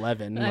class till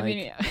 11. I like,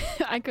 mean,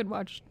 I could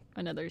watch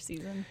another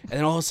season. and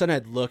then all of a sudden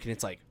I'd look, and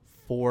it's like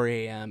 4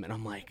 a.m., and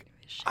I'm like,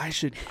 I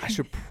should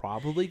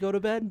probably go to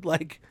bed,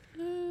 like.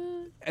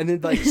 And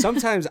then like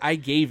sometimes I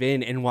gave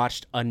in and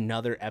watched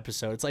another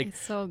episode. It's like, It's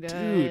so good.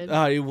 dude,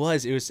 it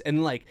was,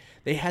 and like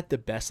they had the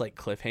best like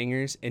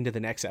cliffhangers into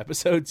the next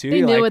episode too. They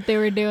You're knew like, what they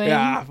were doing.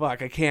 yeah,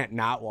 fuck, I can't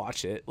not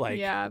watch it. Like,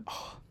 Yeah.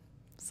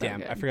 So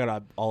damn, good. I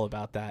forgot all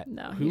about that.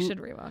 No, Who- you should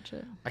rewatch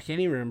it. I can't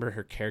even remember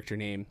her character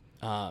name.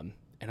 And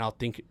I'll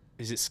think,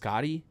 is it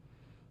Scotty?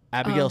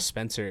 Abigail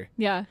Spencer.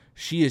 Yeah.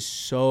 She is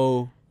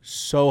so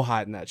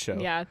hot in that show.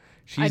 Yeah.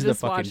 She's I the just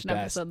fucking watched an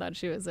best. episode that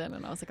she was in,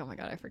 and I was like, oh my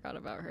God, I forgot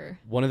about her.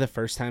 One of the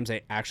first times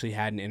I actually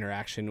had an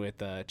interaction with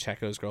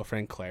Checo's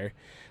girlfriend Claire,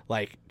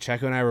 like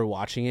Checo and I were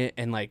watching it,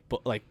 and like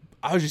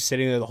I was just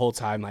sitting there the whole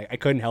time, like I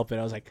couldn't help it.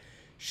 I was like,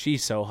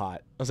 she's so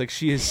hot. I was like,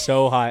 she is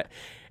so hot.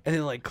 And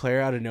then like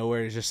Claire out of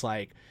nowhere is just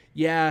like,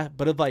 yeah,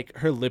 but if, like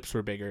her lips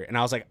were bigger, and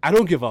I was like, I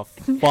don't give a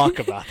fuck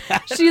about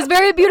that. She's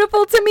very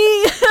beautiful to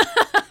me.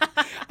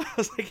 I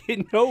was like,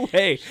 in no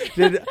way.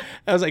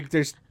 I was like,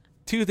 there's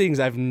 2 things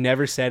I've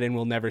never said and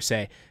will never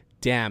say.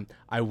 Damn,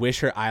 I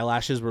wish her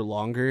eyelashes were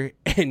longer,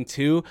 and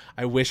 2,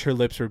 I wish her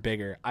lips were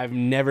bigger. I've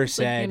never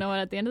said Like, you know what?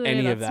 At the end of the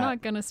any day, of that's that.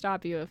 not going to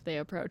stop you if they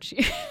approach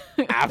you.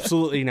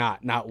 Absolutely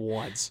not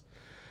once.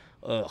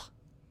 Ugh.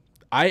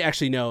 I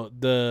actually know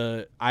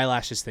the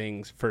eyelashes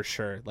things for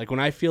sure. Like when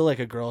I feel like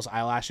a girl's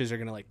eyelashes are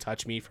gonna like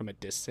touch me from a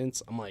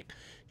distance, I'm like,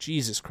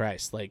 Jesus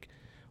Christ, like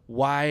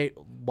why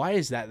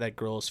is that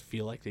girls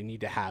feel like they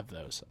need to have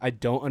those? I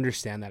don't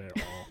understand that at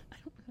all.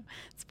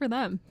 It's for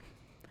them.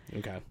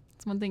 Okay.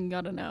 It's one thing you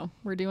got to know.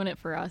 We're doing it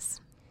for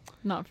us,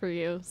 not for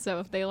you. So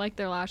if they like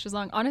their lashes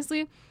long,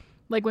 honestly,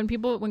 like when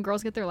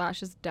girls get their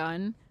lashes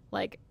done,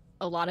 like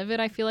a lot of it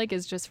I feel like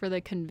is just for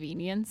the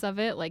convenience of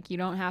it. Like you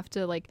don't have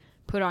to like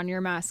put on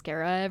your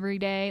mascara every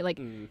day. Like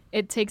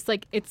it takes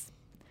like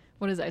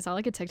what is it? I saw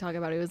like a TikTok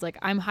about it. It was like,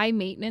 I'm high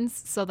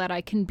maintenance so that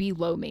I can be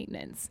low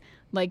maintenance.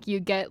 Like you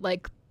get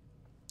like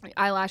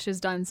eyelashes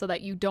done so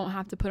that you don't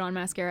have to put on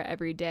mascara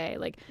every day.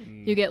 Like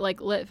you get like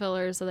lip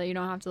fillers so that you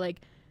don't have to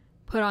like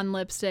put on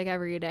lipstick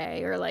every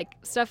day or like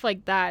stuff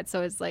like that.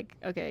 So it's like,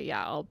 okay,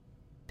 yeah, I'll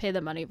pay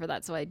the money for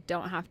that so I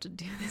don't have to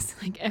do this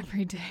like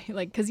every day.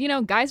 Like, cause you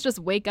know, guys just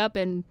wake up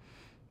and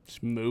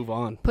Just move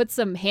on. put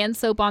some hand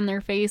soap on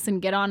their face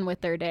and get on with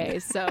their day.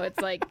 So it's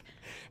like,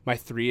 My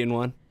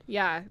 3-in-1.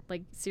 yeah,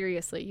 like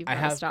seriously, you've I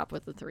got to have- stop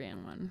with the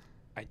 3-in-1.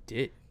 I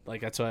did.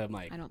 Like that's why I'm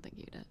like, I don't think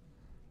you did.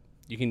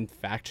 you can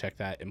fact check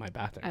that in my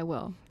bathroom. I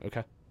will.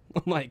 Okay.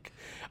 I'm like,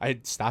 I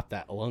stopped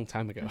that a long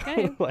time ago.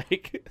 Okay.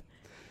 Like,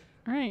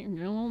 All right,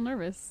 you're a little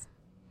nervous.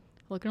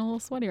 Looking a little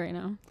sweaty right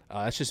now.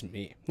 that's just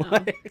me. Oh,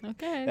 Like,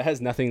 okay. that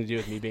has nothing to do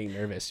with me being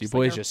nervous. You It's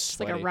boys like just it's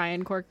sweaty. like a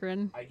Ryan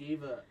Corcoran. I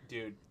gave a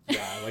dude.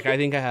 Yeah, like I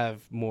think I have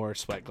more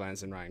sweat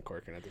glands than Ryan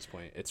Corcoran at this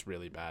point. It's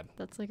really bad.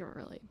 That's like a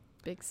really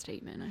big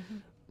statement. I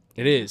think.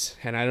 It is,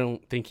 and I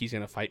don't think he's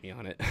gonna fight me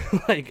on it.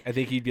 Like I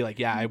think he'd be like,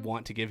 "Yeah, I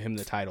want to give him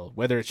the title,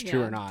 whether it's true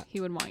Yeah, or not." He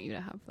would want you to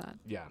have that.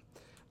 Yeah,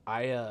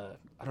 I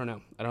don't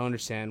know. I don't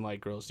understand why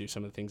girls do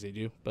some of the things they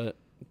do, but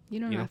You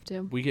don't you know, have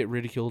to. we get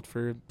ridiculed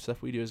for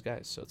stuff we do as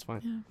guys, so it's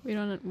fine.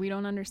 Yeah, we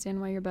don't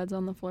understand why your bed's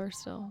on the floor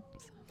still.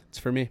 So It's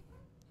for me.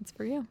 it's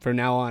for you. From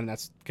now on,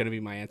 that's gonna be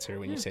my answer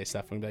when you Yeah. say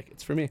stuff. I'm gonna be like,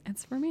 "It's for me."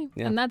 It's for me.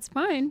 Yeah. And that's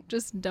fine.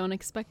 Just don't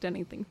expect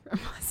anything from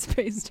us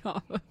based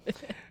off of it.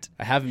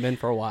 I haven't been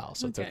for a while,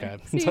 so it's okay.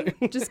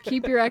 See, just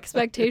keep your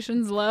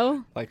expectations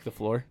low. Like the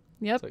floor.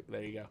 Yep. It's like,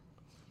 there you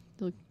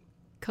go.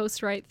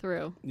 Coast right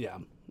through. Yeah,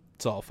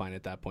 it's all fine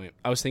at that point.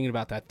 I was thinking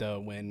about that though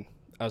when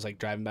I was like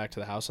driving back to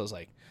the house. I was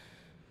like,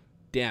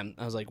 damn.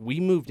 I was like, we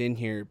moved in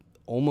here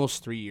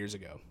almost 3 years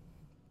ago,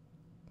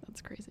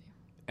 That's crazy.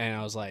 and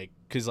I was like,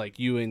 because like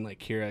you and like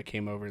Kira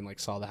came over and like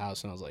saw the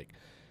house, and I was like,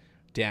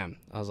 damn.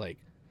 I was like,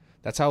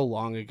 that's how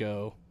long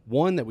ago.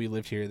 One, that we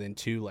lived here, then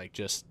 2, like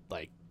just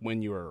like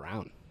when you were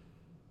around.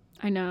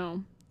 I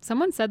know.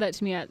 Someone said that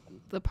to me at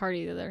the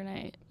party the other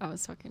night. I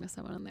was talking to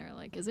someone and they're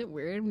like, is it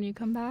weird when you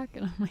come back?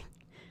 And I'm like,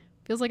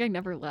 feels like I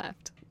never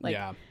left. Like,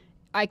 yeah,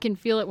 I can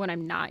feel it when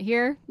I'm not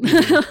here.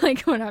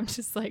 Like when I'm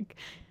just like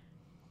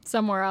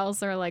somewhere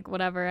else or like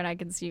whatever, and I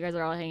can see you guys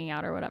are all hanging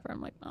out or whatever.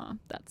 I'm like, oh,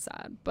 that's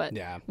sad. But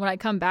yeah. when I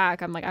come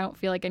back, I'm like, I don't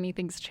feel like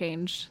anything's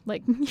changed.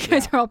 Like you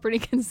guys are all pretty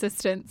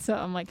consistent. So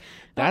I'm like,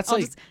 That's I'll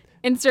like- just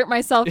insert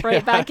myself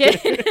right back in.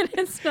 And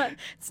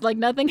it's like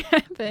nothing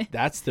happened.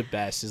 That's the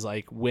best. Is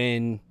like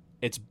when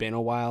it's been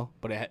a while,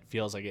 but it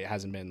feels like it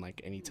hasn't been like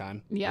any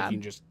time. Yeah. Like, you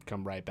can just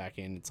come right back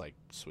in. It's like,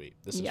 sweet.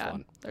 This is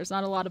fun. There's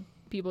not a lot of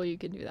people you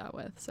can do that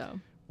with. So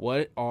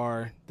what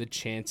are the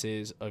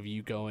chances of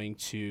you going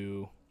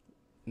to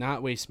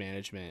not Waste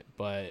Management,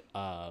 but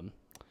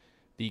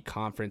the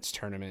conference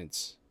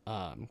tournaments?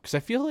 Because I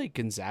feel like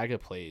Gonzaga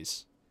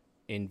plays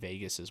in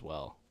Vegas as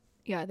well.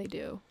 Yeah, they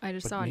do. I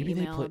just But saw an maybe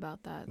they email play-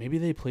 about that. Maybe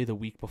they play the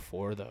week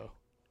before, though.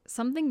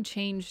 Something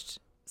changed.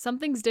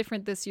 Something's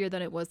different this year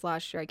than it was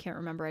last year. I can't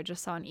remember. I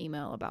just saw an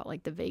email about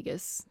like the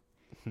Vegas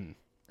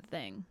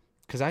thing.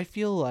 Because I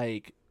feel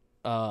like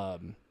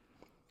When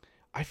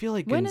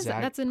Gonzaga... is it?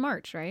 That's in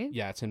March, right?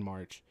 Yeah, it's in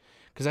March.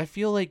 Because I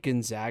feel like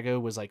Gonzaga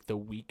was like the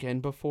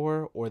weekend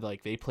before, or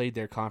like they played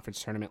their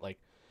conference tournament like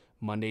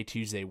Monday,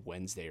 Tuesday,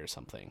 Wednesday or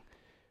something.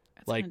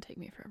 It's Like- gonna take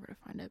me forever to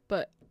find it.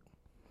 But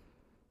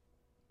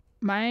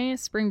my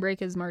spring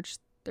break is March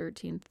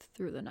 13th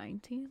through the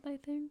 19th, I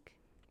think.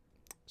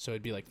 So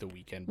it'd be like the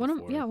weekend One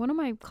before. of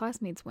my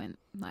classmates went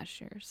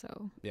last year,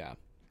 so Yeah. I'm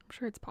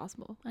sure it's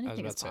possible. I was Anything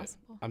about is to say,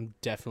 possible. I'm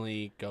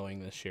definitely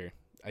going this year.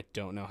 I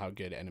don't know how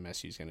good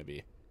NMSU is going to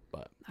be,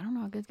 but I don't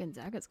know how good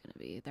Gonzaga's gonna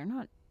be. They're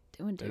not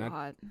doing too They're not-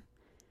 hot.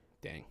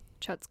 dang,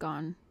 Chet's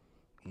gone.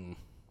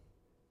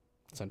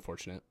 it's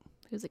unfortunate.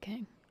 Who's a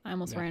king? I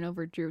almost Yeah. ran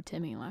over Drew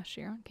Timmy last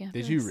year on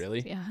campus. Did you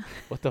really? Yeah.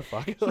 What the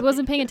fuck? He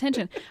wasn't paying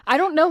attention. I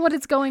don't know what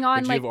is going on.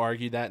 Would you Like, have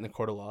argued that in the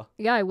court of law?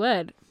 yeah, I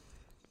would.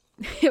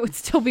 It would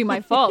still be my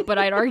fault, but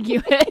I'd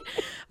argue it.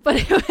 But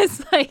it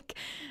was like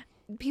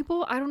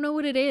people, I don't know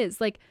what it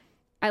is. Like,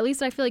 at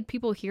least I feel like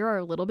people here are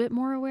a little bit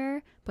more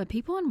aware, but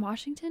people in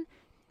Washington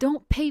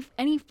don't pay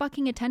any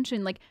fucking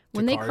attention. Like,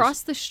 when they cars?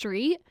 cross the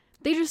street,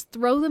 they just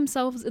throw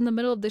themselves in the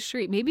middle of the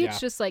street. Maybe it's Yeah.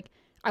 just like,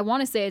 I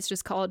want to say it's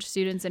just college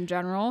students in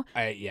general,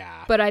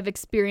 Yeah. but I've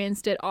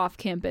experienced it off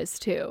campus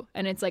too.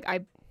 And it's like,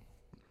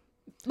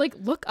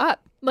 look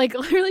up. Like,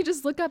 literally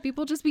just look up.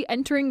 People just be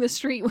entering the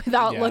street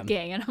without Yeah.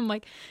 looking. And I'm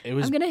like, It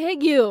was I'm going to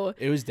hit you.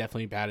 it was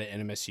definitely bad at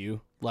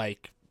NMSU.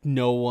 Like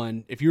no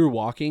one, if you were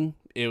walking,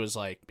 it was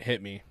like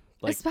hit me.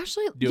 Like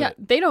Especially, do yeah,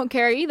 it. they don't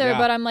care either. Yeah.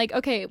 But I'm like,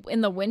 okay,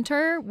 in the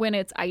winter when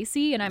it's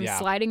icy and I'm Yeah.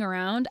 sliding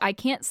around, I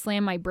can't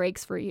slam my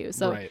brakes for you.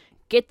 So right.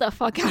 get the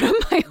fuck out of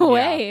my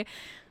way.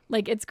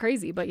 Like, it's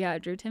crazy. But yeah,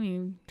 Drew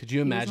Timmy, Could you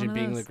he was imagine one of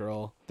being the those.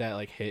 girl that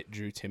like hit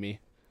Drew Timmy?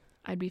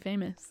 I'd be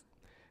famous.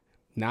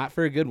 Not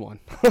for a good one.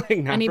 Like,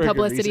 not Any for a good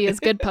publicity reason. is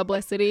good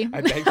publicity.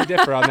 I beg to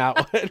differ on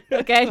that one.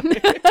 Okay.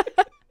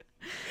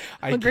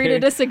 I Agree to guarantee-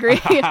 disagree.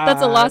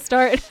 That's a lost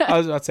start. I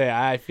was about to say,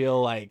 I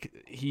feel like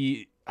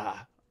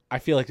I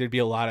feel like there'd be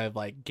a lot of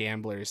like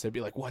gamblers. They'd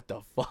be like, "What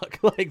the fuck?"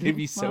 Like they'd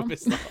be so Well,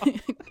 pissed off.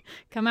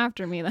 Come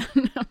after me then.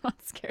 I'm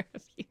not scared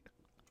of you.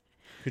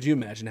 Could you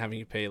imagine having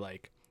to pay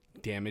like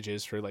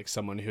damages for like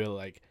someone who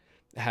like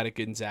had a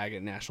Gonzaga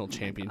national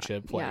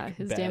championship? Like, Yeah,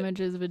 his bet?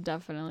 damages would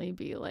definitely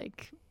be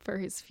like for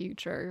his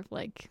future,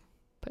 like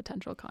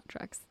potential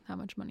contracts, how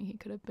much money he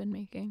could have been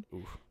making.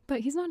 Oof. But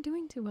he's not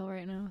doing too well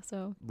right now,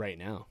 so Right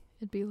now,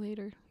 it'd be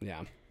later.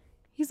 yeah,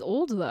 He's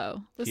old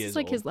though. This He is is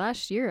like his old.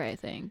 last year, I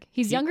think.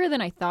 He's younger than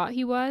I thought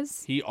he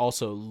was. he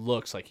also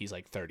looks like he's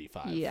like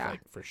 35. Yeah.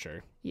 like for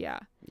sure. Yeah.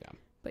 Yeah.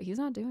 But he's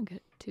not doing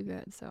too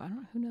good, so I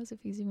don't. Who knows if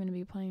he's even gonna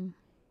be playing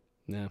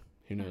Yeah,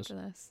 who knows? after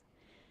this.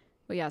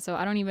 But yeah, so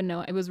I don't even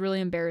know. It was really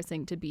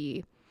embarrassing to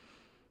be.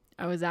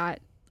 I was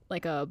at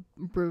like a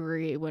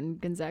brewery when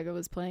Gonzaga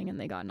was playing and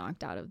they got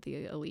knocked out of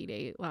the Elite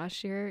Eight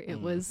last year.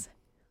 It was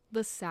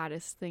the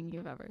saddest thing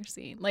you've ever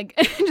seen. Like,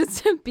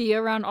 just to be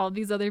around all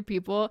these other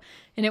people,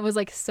 and it was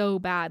like so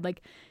bad.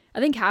 Like, I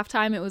think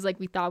halftime it was like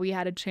we thought we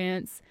had a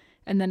chance,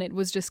 and then it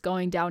was just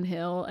going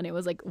downhill, and it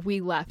was like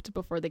we left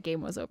before the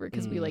game was over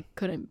because we like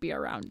couldn't be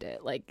around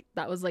it. Like,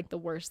 that was like the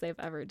worst they've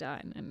ever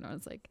done. And I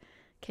was like,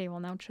 okay, well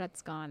now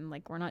Chet's gone.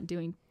 Like, we're not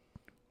doing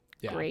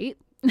Yeah, great.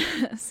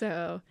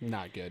 So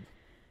not good.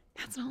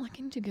 that's not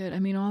looking too good. I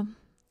mean,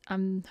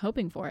 I'm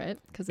hoping for it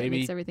because it Maybe-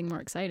 makes everything more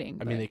exciting.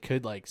 I mean, but- they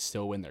could like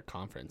still win their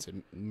conference. It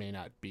may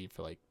not be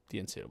for like the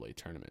NCAA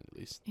tournament at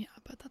least. yeah,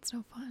 but that's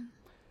no fun.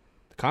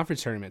 The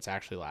conference tournaments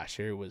actually last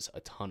year was a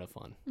ton of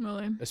fun,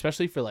 Really?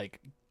 especially for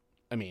like,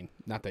 I mean,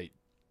 not that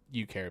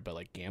you care, but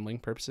like gambling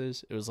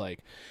purposes. It was like,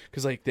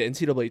 because like the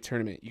NCAA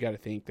tournament, you got to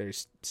think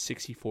there's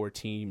 64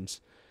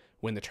 teams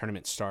when the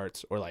tournament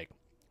starts, or like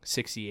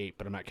 68,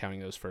 but I'm not counting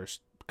those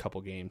first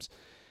couple games.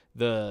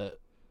 The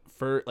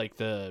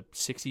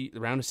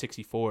round of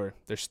 64,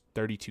 there's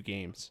 32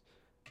 games,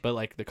 but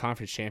like the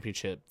conference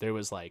championship, there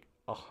was like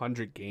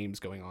 100 games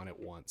going on at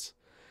once,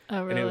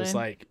 Oh, really? and it was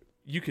like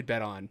you could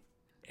bet on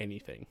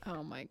anything.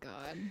 oh my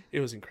god, It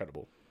was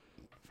incredible.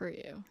 for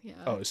you, yeah.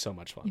 Oh, it was so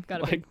much fun. You've got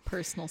a like, big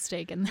personal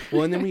stake in there.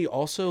 well, and then we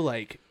also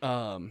like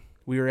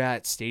we were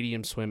at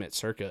Stadium Swim at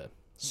Circa,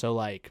 so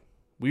like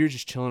we were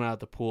just chilling out at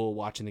the pool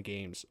watching the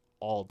games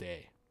all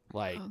day.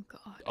 Like, Oh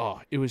god.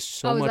 oh, it was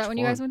so Oh, much is that when fun.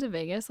 you guys went to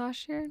Vegas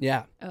last year?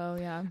 Yeah, Oh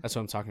yeah. that's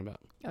what I'm talking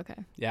about. Okay,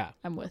 Yeah,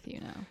 I'm with you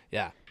now.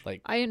 yeah,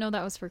 like I didn't know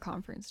that was for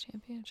conference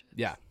championships.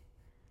 yeah.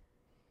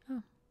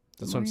 Oh,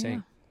 That's the what I'm more you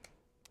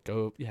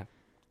saying.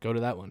 Go to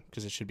that one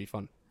because it should be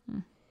fun.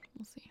 know.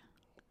 We'll see.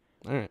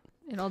 All right,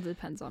 It all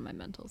depends on my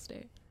mental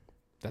state.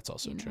 that's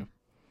also You know. true.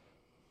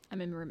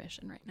 I'm in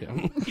remission right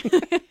now.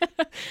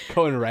 Yeah.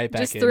 Going right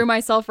back Just in. threw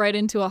myself right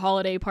into a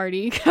holiday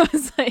party. I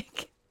was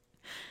like,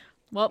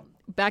 Well,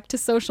 back to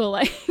social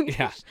life.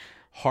 Yeah.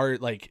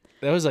 Hard, like,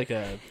 that was like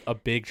a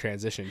big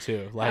transition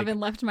too. I Like, haven't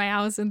left my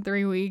house in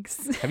 3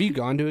 weeks. have you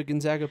gone to a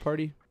Gonzaga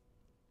party?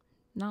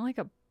 Not like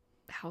a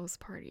house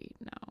party,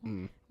 no.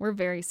 Mm. We're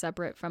very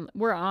separate from,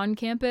 we're on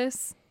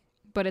campus,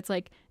 but it's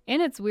like,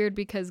 and it's weird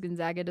because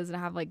Gonzaga doesn't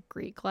have like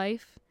Greek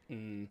life.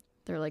 Mm.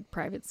 They're like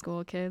private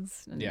school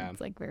kids, and Yeah.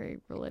 it's like very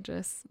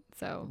religious.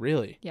 So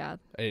Really? yeah,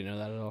 I didn't know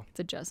that at all. it's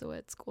a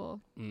Jesuit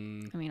school.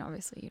 Mm. I mean,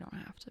 obviously you don't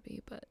have to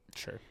be, but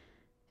Sure.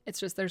 it's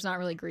just there's not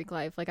really Greek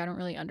life. Like I don't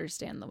really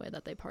understand the way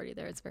that they party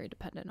there. It's very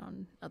dependent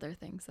on other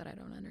things that I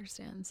don't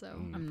understand. So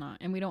I'm not,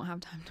 and we don't have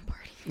time to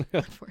party,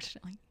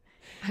 unfortunately.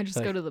 I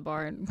just go to the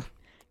bar and get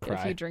a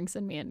Cry. few drinks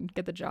in me and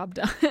get the job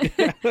done.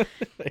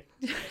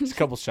 Just a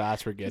couple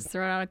shots, we're good. Just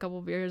throw out a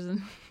couple beers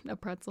and a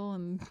pretzel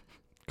and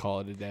Call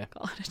it a day.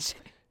 call it a day.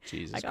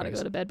 Jesus I gotta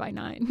Christ. go to bed by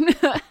 9.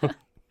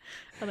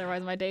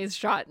 Otherwise, my day is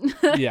shot.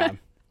 Yeah.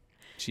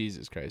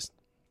 Jesus Christ.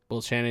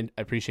 Well, Shannon,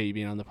 I appreciate you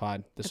being on the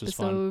pod. This was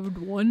fun. Episode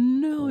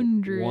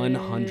 100.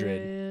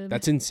 100.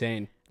 That's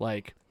insane.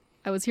 Like,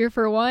 I was here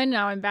for 1.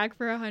 Now I'm back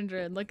for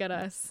 100. Look at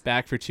us.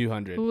 back for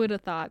 200. Who would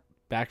have thought?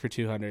 Back for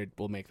 200.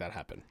 We'll make that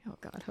happen. Oh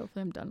God.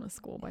 Hopefully, I'm done with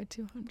school by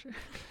 200.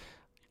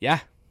 Yeah.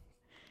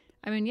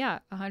 I mean, yeah,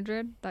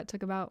 100. That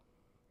took about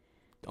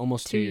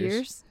Almost 2 2 years.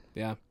 years.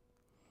 Yeah.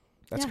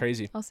 That's Yeah.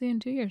 crazy. I'll see you in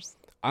 2 years.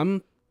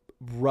 I'm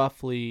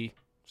roughly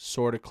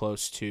sort of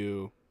close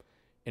to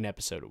an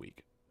episode a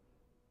week.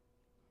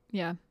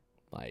 Yeah.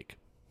 Like,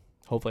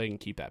 hopefully I can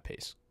keep that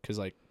pace. Because,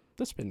 like,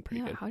 that's been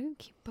pretty Yeah. good. How do you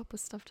keep up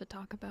with stuff to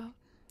talk about?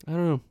 I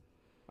don't know.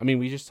 I mean,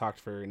 we just talked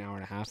for an hour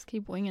and a half. Just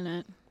keep winging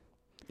it.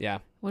 Yeah.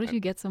 What if you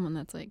get someone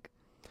that's like,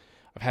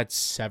 I've had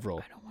several.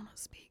 I don't want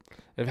to speak?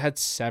 I've had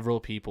several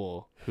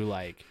people who,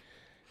 like,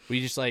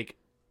 we just, like,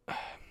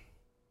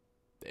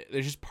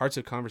 there's just parts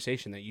of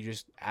conversation that you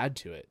just add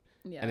to it.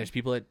 Yeah. And there's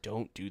people that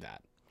don't do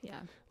that,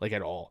 Yeah. like,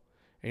 at all.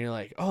 And you're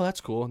like, oh,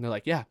 that's cool. And they're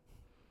like, yeah.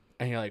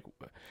 And you're like,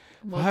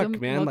 Welcome,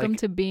 man, welcome like-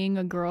 to being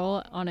a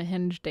girl on a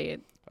Hinge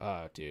date.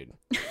 oh, dude.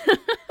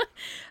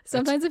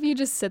 Sometimes if you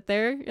just sit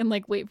there and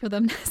like wait for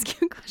them to ask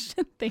you a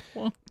question, they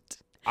won't.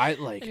 I,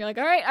 And like, you're like,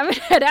 all right, I'm gonna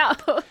head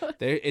out.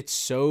 it's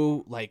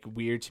so, like,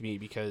 weird to me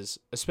because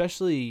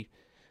especially,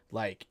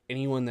 like,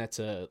 anyone that's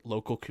a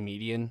local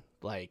comedian,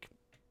 like,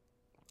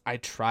 I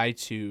try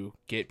to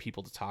get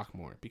people to talk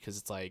more because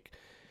it's like,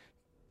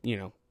 you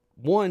know,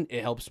 one,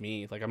 it helps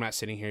me. Like, I'm not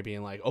sitting here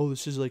being like, oh,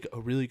 this is like a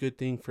really good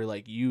thing for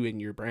like you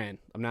and your brand.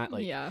 I'm not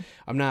like, yeah.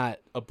 I'm not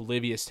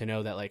oblivious to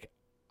know that like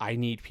I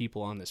need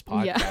people on this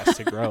podcast Yeah.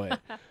 to grow it.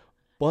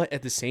 But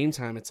at the same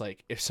time, it's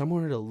like if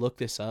someone were to look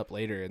this up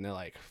later and they're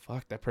like,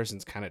 fuck, that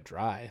person's kind of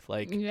dry.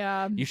 Like,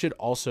 Yeah. you should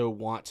also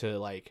want to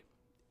like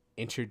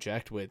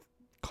interject with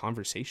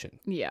conversation.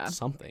 Yeah.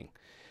 Something.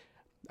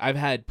 I've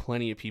had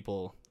plenty of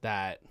people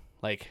that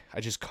like I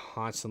just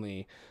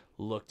constantly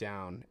look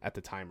down at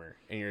the timer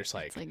and you're just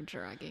like, It's like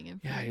dragging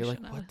information. yeah, you're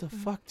like, out what of the them.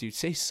 fuck, dude?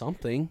 Say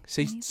something.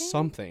 Say Anything?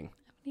 something.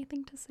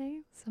 Anything to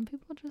say? Some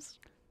people just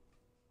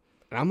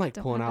And I'm like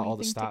don't pulling have out all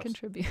the anything to stops.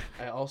 contribute.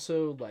 I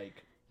also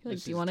like You're like,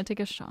 this do you is- want to take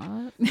a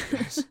shot?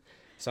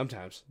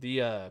 sometimes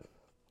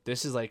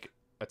this is like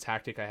a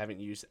tactic I haven't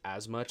used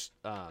as much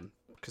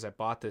because I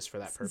bought this for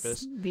that This is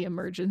purpose. the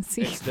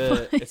emergency. It's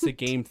the fund. it's the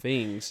game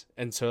things,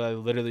 and so I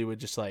literally would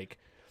just like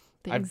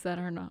Things that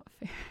are not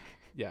fair.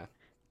 yeah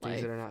things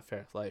Life. that are not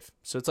fair life.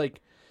 So it's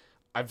like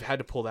I've had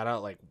to pull that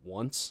out like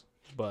once,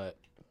 but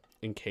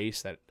in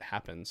case that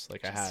happens,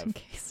 like I Just in have,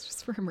 case,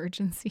 just for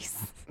emergencies.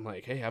 I'm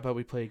like, hey, how about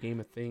we play a game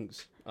of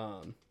things?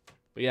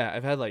 But yeah,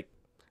 I've had like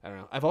I don't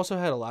know. I've also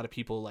had a lot of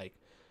people like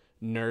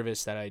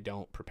nervous that I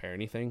don't prepare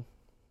anything,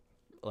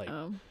 like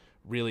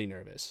really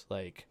nervous.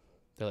 Like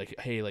they're like,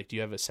 hey, like do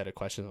you have a set of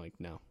questions? I'm like,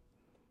 no,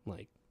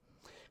 like.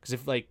 Because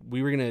if, like,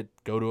 we were going to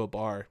go to a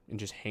bar and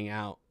just hang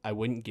out, I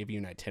wouldn't give you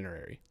an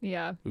itinerary.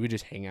 Yeah. We would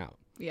just hang out.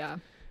 Yeah.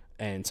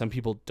 And some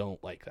people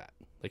don't like that,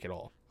 like, at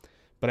all.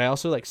 But I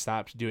also, like,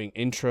 stopped doing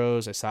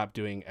intros. I stopped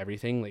doing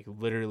everything. Like,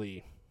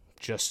 literally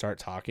just start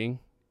talking.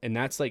 And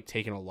that's, like,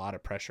 taking a lot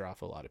of pressure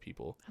off a lot of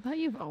people. I thought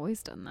you've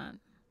always done that.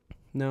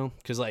 No,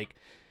 because, like,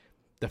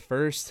 the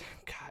first...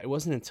 God, it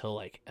wasn't until,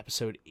 like,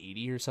 episode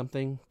 80 or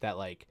something that,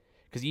 like...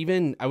 Because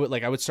even I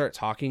would start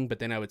talking, but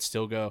then I would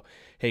still go,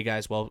 "Hey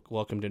guys,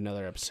 welcome to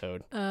another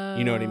episode."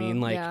 You know what I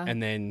mean? Like, yeah.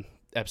 and then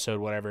episode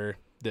whatever,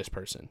 this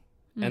person,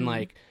 Mm-hmm. and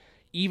like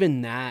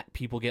even that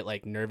people get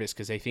like nervous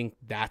because they think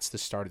that's the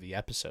start of the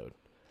episode,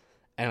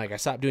 and like I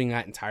stopped doing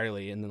that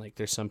entirely. And then like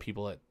there's some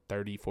people at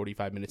 30,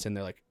 45 minutes in,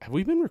 they're like, "Have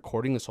we been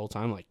recording this whole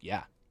time?" I'm like,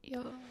 yeah,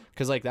 Yeah.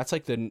 because like that's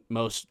like the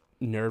most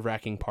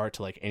nerve-wracking part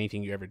to like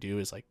anything you ever do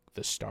is like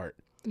the start.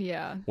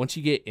 Yeah. Once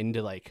you get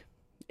into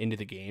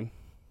the game,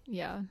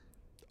 Yeah.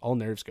 all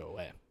nerves go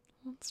away.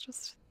 Well,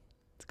 it's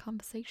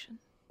conversation.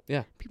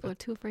 Yeah. People are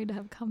too afraid to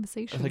have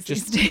conversations. Like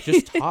these just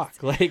days.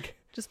 talk. Like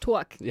Just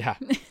talk. yeah.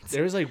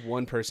 There was like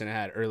one person I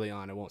had early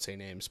on, I won't say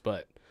names,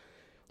 but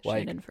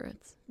like Shannon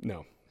Fritz.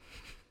 no.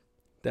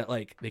 That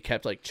like they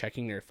kept like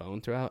checking their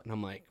phone throughout and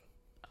I'm like,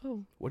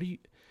 Oh. what are you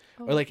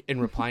Oh. or like in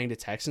replying to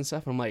texts and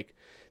stuff, I'm like,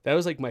 that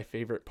was like my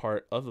favorite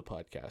part of the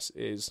podcast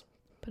is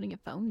Putting your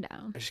phone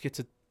down. I just get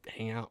to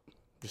hang out,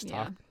 just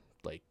Yeah. talk,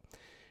 like,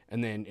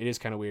 and then it is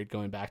kind of weird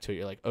going back to it.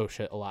 You're like, oh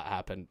shit, a lot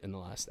happened in the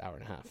last hour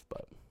and a half,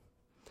 but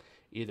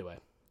either way.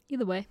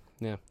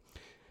 Yeah.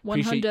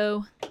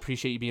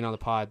 Appreciate you being on the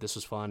pod. This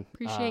was fun.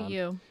 Appreciate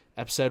you.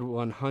 Episode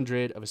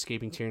 100 of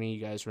Escaping Tyranny. You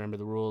guys remember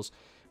the rules.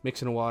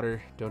 Mix in a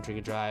water. Don't drink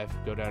and drive.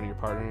 Go down to your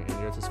partner, and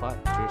the earth is flat.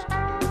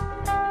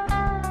 Cheers.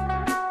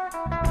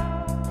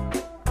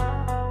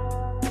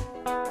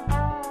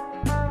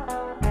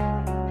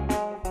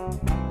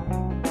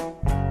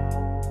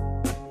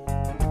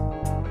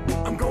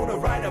 I'm gonna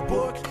write a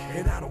book,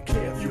 and I don't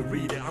care if you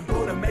read it. I'm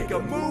gonna make a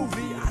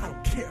movie, I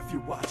don't care if you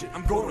watch it.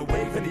 I'm gonna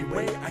wave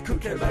anyway, I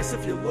could care less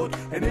if you look.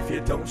 And if you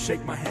don't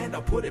shake my hand,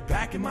 I'll put it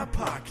back in my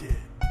pocket.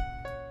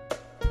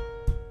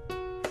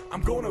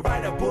 I'm gonna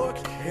write a book,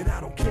 and I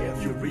don't care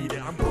if you read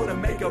it. I'm gonna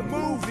make a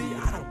movie,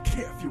 I don't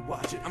care if you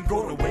watch it. I'm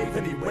gonna wave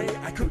anyway,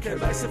 I could care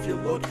less if you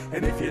look.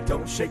 And if you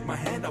don't shake my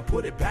hand, I'll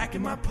put it back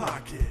in my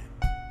pocket.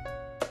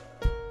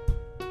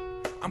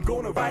 I'm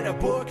gonna write a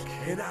book,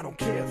 and I don't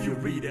care if you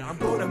read it. I'm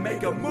gonna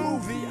make a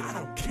movie, I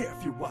don't care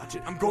if you watch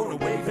it. I'm gonna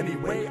wave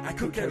anyway, I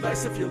could care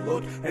less if you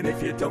look. And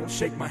if you don't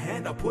shake my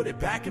hand, I'll put it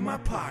back in my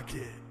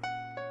pocket.